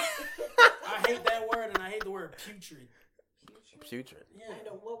word. I hate that word, and I hate the word putrid. Putrid. Yeah. I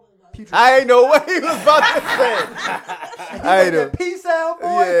know what was about Putrid. I ain't know what he was about to say. I He know. got that P sound, boy.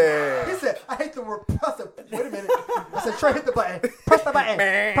 Yeah. He said, I hate the word press it. Wait a minute. I said, Trey, hit the button. Press the button.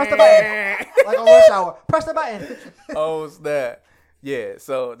 Press the button. Like on rush hour. Press the button. Oh, snap. Yeah,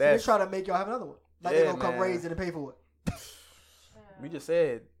 so They that's. try to make y'all have another one. Like Yeah, they're going to come man. raise it and pay for it. We just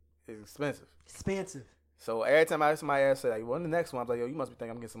said it's expensive. Expensive. So every time somebody else said, like, when the next one, I was like, yo, you must be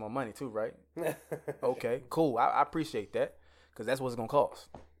thinking I'm getting some more money too, right? Okay, cool. I appreciate that because that's what it's going to cost.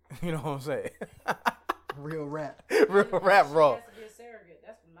 You know what I'm saying? Real rap. Real rap raw. Has to be a surrogate.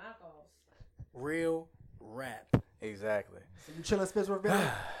 That's what my calls. Real rap. Exactly. So you chilling Spencer with Billy?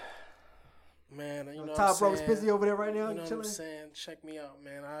 Man, you know Top what I'm Bro saying? Spizzy over there right now. You You know what I'm chilling? saying? Check me out,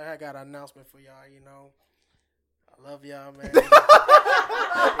 man. I got an announcement for y'all, I love y'all, man.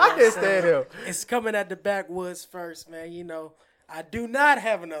 I can't stand him. It's coming at the backwoods first, man. I do not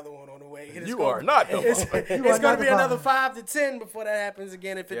have another one on the way. It is You gonna- are not the It's, father. You it's are going not to be the another father. 5 to 10 before that happens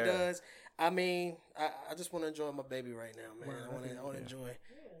again. If it Yeah. does, I mean, I just want to enjoy my baby right now, man. I want to enjoy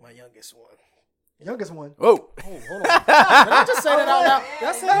my youngest one. Youngest one. Whoa. Hold on. Did I just say that out loud?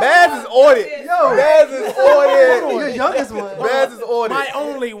 That's it. Baz is ordered. Yo. Baz is ordered. Your youngest one. Baz is ordered. My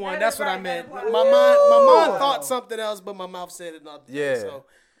only one. That's what I meant. My That's mind thought something else, but my mouth said it not. Yeah. So,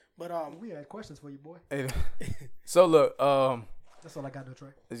 but We had questions for you, boy. So look, That's all I got, though, Trey.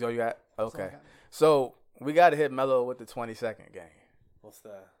 is all you got? all I Okay. got. So we got to hit Melo with the 20-second game. What's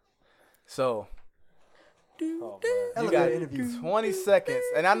that? So Oh man. you got Elevator interviews. 20 seconds,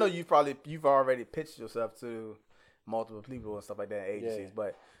 and I know you've already pitched yourself to multiple people and stuff like that, agencies, Yeah.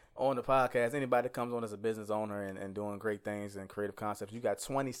 but on the podcast, anybody that comes on as a business owner and doing great things and creative concepts, you got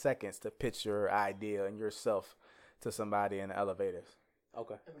 20 seconds to pitch your idea and yourself to somebody in the elevators.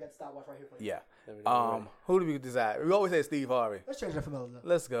 Okay. And we got the stopwatch right here for you. Yeah. Let me know. Who do we decide? We always say Steve Harvey. Let's change that for Melo, though.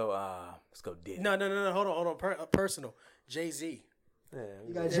 Let's go Diddy. no. Hold on. Personal. Jay-Z. Yeah,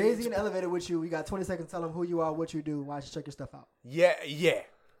 You got Jay-Z in the elevator with you. You got 20 seconds to tell him who you are, what you do, why you should check your stuff out. Yeah.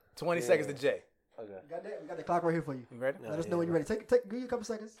 20 seconds to Jay. Okay. You got that? We got the clock right here for you. You ready? Let us know when you're ready. Give you a couple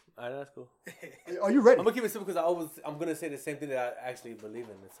seconds. All right, that's cool. Are you ready? I'm gonna keep it simple because I'm gonna say the same thing that I actually believe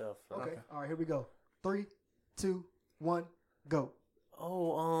in itself. So. Okay. All right, here we go. 3, 2, 1, go.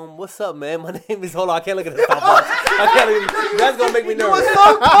 Oh, what's up, man? My name is. Hold on, I can't look at the stopwatch. I can't look at. That's gonna make me nervous. You were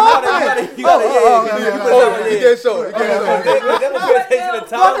so confident. You gotta, You can't show it. You can't show it. They don't pay attention to Well,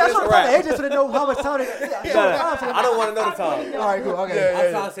 time. that's That's what a I'm wrap. the agents so they know how much time they got. I don't want to know the time. All right, cool. Okay.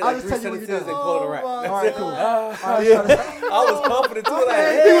 I'm trying to say I'll like just 3 tell you when you're sentences and done. call it a wrap. All right, cool. All right, I was confident too. Like,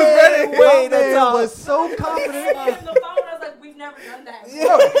 Okay. he was ready. My Wait, no man time. was so confident. On the phone, I was like, we've never done that.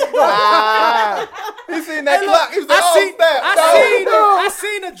 He seen that clock. He was like, I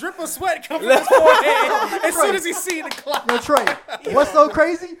seen a drip of sweat come from his forehead as soon as he seen the clock. Yo, Trey, what's so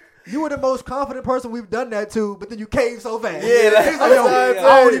crazy? You were the most confident person we've done that to, but then you caved so fast. Yeah, that's He's like, yo, what I'm I saying.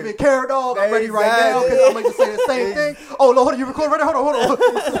 don't even care, dog. I'm ready right now because I'm going to say the same thing. Oh, Lord, hold on. You record right now? Hold on.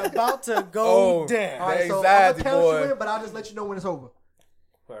 It's about to go down. All right, so I'm Anxiety, going to count boy. you in, but I'll just let you know when it's over.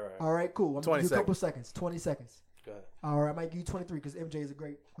 Right. All right, cool. I'm 20 going to give you a couple seconds. 20 seconds. Go ahead. All right, I might give you 23 because MJ is a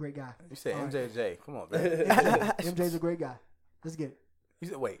great guy. You said All right. MJJ. Come on, man. MJ's a great guy. Let's get it. You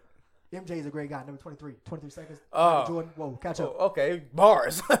said, wait. MJ is a great guy. Number 23. 23 seconds. Oh. Michael Jordan. Whoa, catch up. Oh, okay,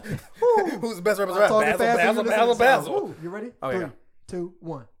 bars. Who's the best I'm representative? talking fast and you listen to the sound. Basil. Woo, you ready? Oh, 3, yeah. 2,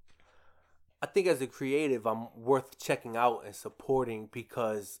 1. I think as a creative, I'm worth checking out and supporting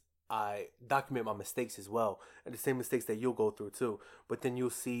because I document my mistakes as well, and the same mistakes that you'll go through too. But then you'll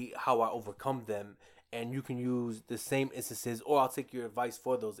see how I overcome them, and you can use the same instances, or I'll take your advice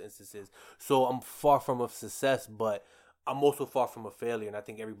for those instances. So I'm far from a success, but I'm also far from a failure, and I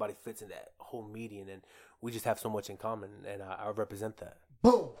think everybody fits in that whole median, and we just have so much in common, and I represent that.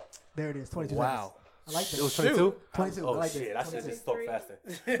 Boom. There it is. 22 Wow. seconds. I like that. It was 22? 22. I Oh, like shit. that. I should just talk faster.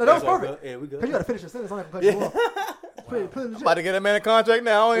 No, that was perfect. Yeah, we Because good. you got to finish your sentence. I'm not going to cut you off. Pretty legit. About to get a man a contract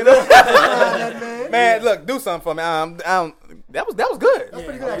now. You know? man. Man, look, do something for me. That was good. That's pretty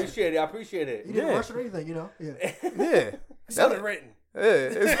I good, actually. appreciate it. I appreciate it. You didn't Yeah. rush or anything, you know? Yeah. Yeah. It's underwritten. Yeah.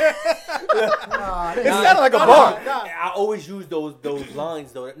 It Nah, they- sounded like a bar. I always use those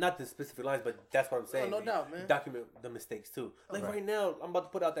lines though, not the specific lines, but that's what I'm saying. no doubt, man. Document the mistakes too. Like right now, I'm about to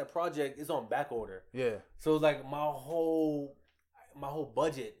put out that project. It's on back order, Yeah. so it's like my whole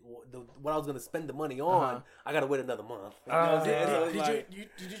budget, what I was gonna spend the money on, I gotta wait another month. You know what I'm saying? So it's Did like-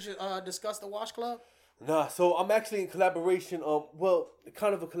 you discuss the Wash Club? Nah, so I'm actually in collaboration.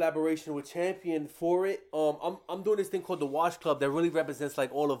 Kind of a collaboration with Champion for it. I'm doing this thing called the Wash Club that really represents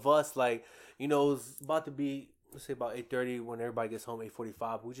like all of us. Like, you know, it's about to be, let's say about 8:30 when everybody gets home.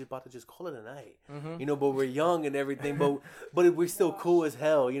 8:45. We're just about to just call it a night. You know, but we're young and everything. But we're still cool as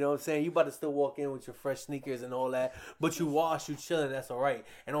hell. You know what I'm saying? You about to still walk in with your fresh sneakers and all that. But you wash, you chilling. That's all right.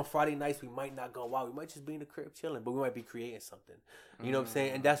 And on Friday nights we might not go out. We might just be in the crib chilling, but we might be creating something. You know what I'm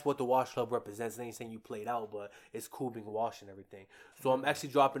saying? And that's what the Wash Club represents. It ain't saying you played out, but it's cool being washed and everything. So I'm actually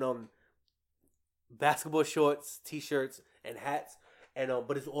dropping basketball shorts, t-shirts, and hats. And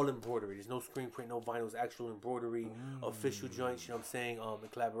but it's all embroidery. There's no screen print, no vinyl. It's actual embroidery, official joints. You know what I'm saying? In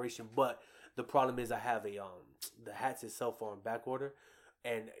collaboration. But the problem is I have the hats itself are on back order,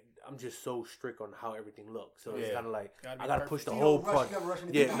 and I'm just so strict on how everything looks. So it's kind of like Gotta be I gotta perfect. push the You whole don't rush, product. you never rush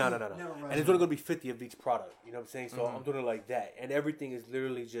anything. Yeah, no. Never rush And it's only gonna be 50 of each product. You know what I'm saying? So I'm doing it like that, and everything is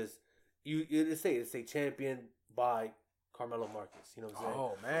literally just it say Champion by Carmelo Marcus. You know what I'm saying?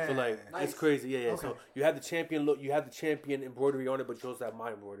 Oh, man. So like Nice. it's crazy. Yeah. Okay. So you have the Champion look, you have the Champion embroidery on it, but you also have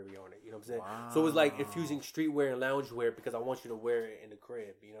my embroidery on it. You know what I'm saying? So it's like infusing streetwear and loungewear because I want you to wear it in the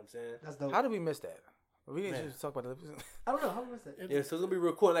crib. You know what I'm saying? That's dope. How did we miss that? We didn't Man. just talk about the. I don't know. How was that? Yeah, so it's gonna be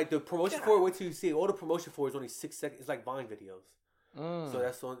real cool. Like the promotion for it, wait till you see it. All the promotion for it is only 6 seconds. It's like Vine videos. So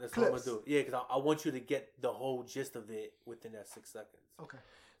that's what I'm gonna Clips. do. Yeah, because I want you to get the whole gist of it within that 6 seconds. Okay.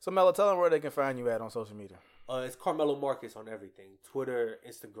 So Mello, tell them where they can find you at on social media. It's Carmelo Marcus on everything: Twitter,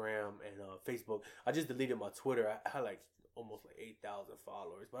 Instagram, and Facebook. I just deleted my Twitter. I had like almost like 8,000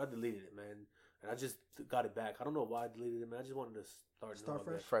 followers, but I deleted it, man. And I just got it back. I don't know why I deleted it, man. I just wanted to start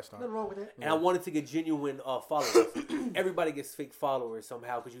Start Fresh start. Nothing wrong with that. And I wanted to get genuine followers. Everybody gets fake followers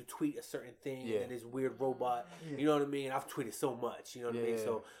somehow because you tweet a certain thing Yeah. and this weird robot. Yeah. You know what I mean? I've tweeted so much. You know what I mean? Yeah.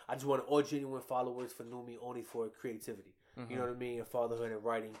 So I just wanted all genuine followers for Numi only for creativity. You know what I mean? And fatherhood and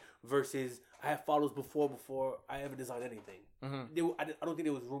writing. Versus I had followers before I ever designed anything. I don't think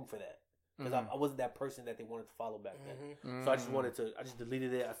there was room for that. Because I wasn't that person that they wanted to follow back then. So I just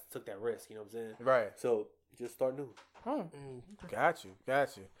deleted it. I took that risk. You know what I'm saying? Right. So just start new. Got you.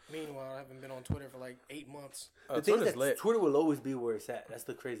 Meanwhile, I haven't been on Twitter for like 8 months. The thing is Twitter's that lit. Twitter will always be where it's at. That's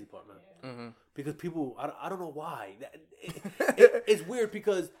the crazy part, man. Because people, I don't know why. It's weird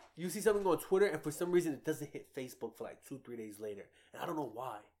because you see something on Twitter and for some reason it doesn't hit Facebook for like 2-3 days later, and I don't know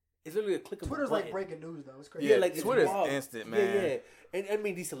why. It's literally a click of Twitter's a button. like breaking news though. It's crazy. Yeah, like it's Twitter's wild. instant, man. Yeah. And I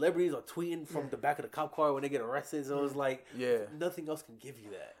mean, these celebrities are tweeting from the back of the cop car when they get arrested. So it's like, nothing else can give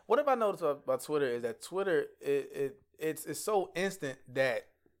you that. What have I noticed about Twitter is that Twitter it's so instant that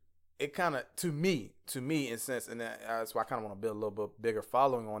it kind of to me in a sense, and that's why I kind of want to build a little bit bigger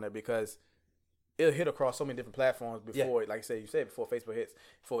following on it because it'll hit across so many different platforms before, like you said before Facebook hits,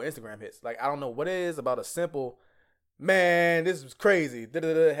 before Instagram hits. Like I don't know what it is about a simple man. This is crazy.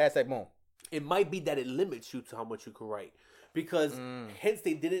 Hashtag boom. It might be that it limits you to how much you can write. Because hence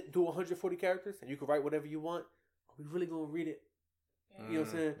they didn't do 140 characters and you can write whatever you want. Are we really going to read it? You know what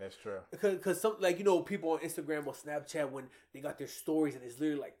I'm saying? That's true. Because some, like, people on Instagram or Snapchat, when they got their stories and it's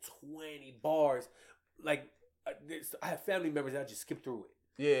literally like 20 bars, like, I have family members that I just skip through it.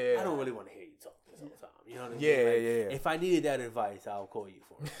 Yeah. I don't really want to hear you talk this whole time. You know what I mean? Yeah, Like, yeah. If I needed that advice, I'll call you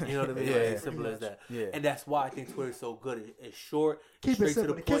for it. You know what I mean? Yeah, Like, yeah. as simple as that. Yeah. And that's why I think Twitter's so good. It's short, Keep it straight to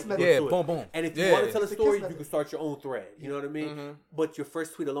simple. the The kiss point. method. you Yeah, do it. boom, boom. And if you Yeah. want to tell a It's the story, kiss you method. can start your own thread. You know what I mean? Mm-hmm. But your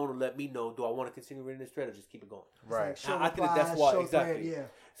first tweet alone will let me know, do I want to continue reading this thread or just keep it going? Right. Like show I think that's replies, why, show exactly. thread, yeah.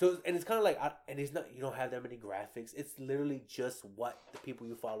 So, and it's kind of like, and it's not, you don't have that many graphics. It's literally just what the people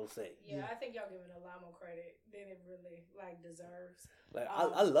you follow say. Yeah, I think y'all giving it a lot more credit than it really deserves. Like,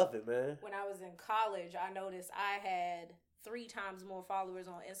 I love it, man. When I was in college, I noticed I had 3 times more followers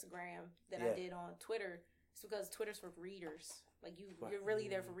on Instagram than I did on Twitter. It's because Twitter's for readers. Like you're really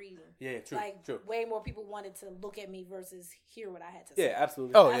there for reading. Yeah, true. Like true. way more people wanted to look at me versus hear what I had to say. Yeah,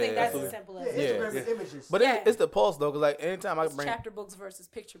 absolutely. Oh, I think that's absolutely. as simple Yeah, as Instagram it. is images. But Yeah. it's the pulse though, because like anytime I It's bring chapter books versus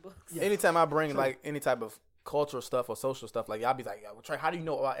picture books. Yeah. anytime I bring like any type of cultural stuff or social stuff, like y'all be like, yo, Trey, how do you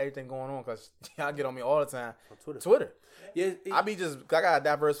know about everything going on? Because y'all get on me all the time. On Twitter. Yeah, I be just, I got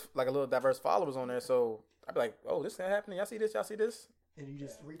a little diverse followers on there, so I be like, oh, this is happening. Y'all see this? Y'all see this? And you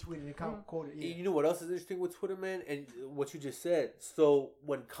just retweeted and quoted. Yeah. You know what else is interesting with Twitter, man? And what you just said. So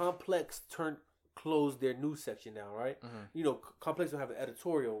when Complex closed their news section down, right? You know, Complex don't have an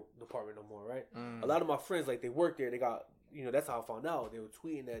editorial department no more, right? A lot of my friends, like, they work there. They got, you know, that's how I found out. They were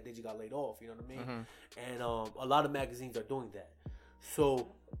tweeting that they just got laid off. You know what I mean? And a lot of magazines are doing that.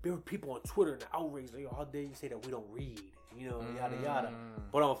 So there were people on Twitter and outraged, like, how dare you say that we don't read? You know, yada yada.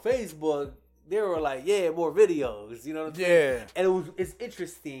 But on Facebook, they were like, yeah, more videos. You know what I'm saying? Yeah. And it's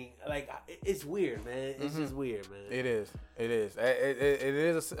interesting. Like, it's weird, man. It's just weird, man. It is. It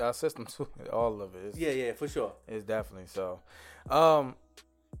is a system too. All of it. Yeah, for sure. It's definitely so.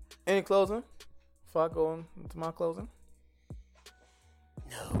 Any closing? Before I go into my closing?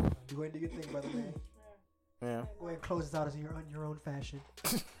 Do go ahead and do your thing, brother man. Yeah. Go ahead and close this out in your own fashion.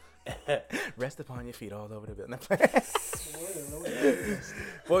 Rest upon your feet all over the building.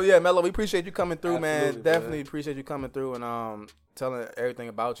 Well, yeah, Mello, we appreciate you coming through, man. Absolutely, Definitely man. appreciate you coming through and telling everything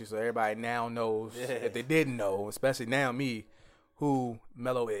about you, so everybody now knows, if they didn't know, especially now me, who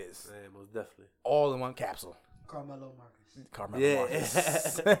Mello is. Man, most definitely. All in one capsule. Carmelo Marcus. Carmelo Yeah.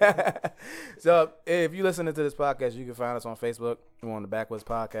 Marcus. So if you listening to this podcast, you can find us on Facebook. We're on the Backwoods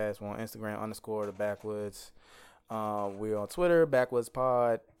Podcast. We're on Instagram _the Backwoods. We're on Twitter, Backwoods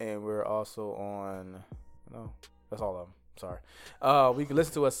Pod, and we're also on. No, that's all of them. Sorry. We can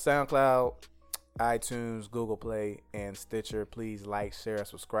listen to us SoundCloud, iTunes, Google Play, and Stitcher. Please like, share,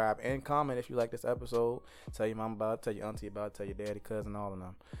 subscribe, and comment if you like this episode. Tell your mom about it, tell your auntie about it, tell your daddy, cousin, all of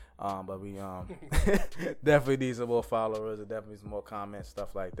them. But we definitely need some more followers and definitely some more comments,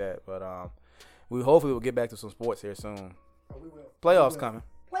 stuff like that. But we hopefully will get back to some sports here soon. Oh, we will. Playoffs We will. coming.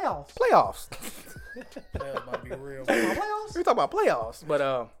 Playoffs. Playoffs. That was about to be real. Playoffs. We talking about playoffs,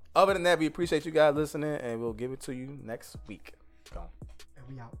 but Other than that, we appreciate you guys listening, and we'll give it to you next week. Go. And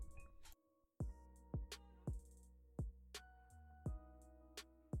we out.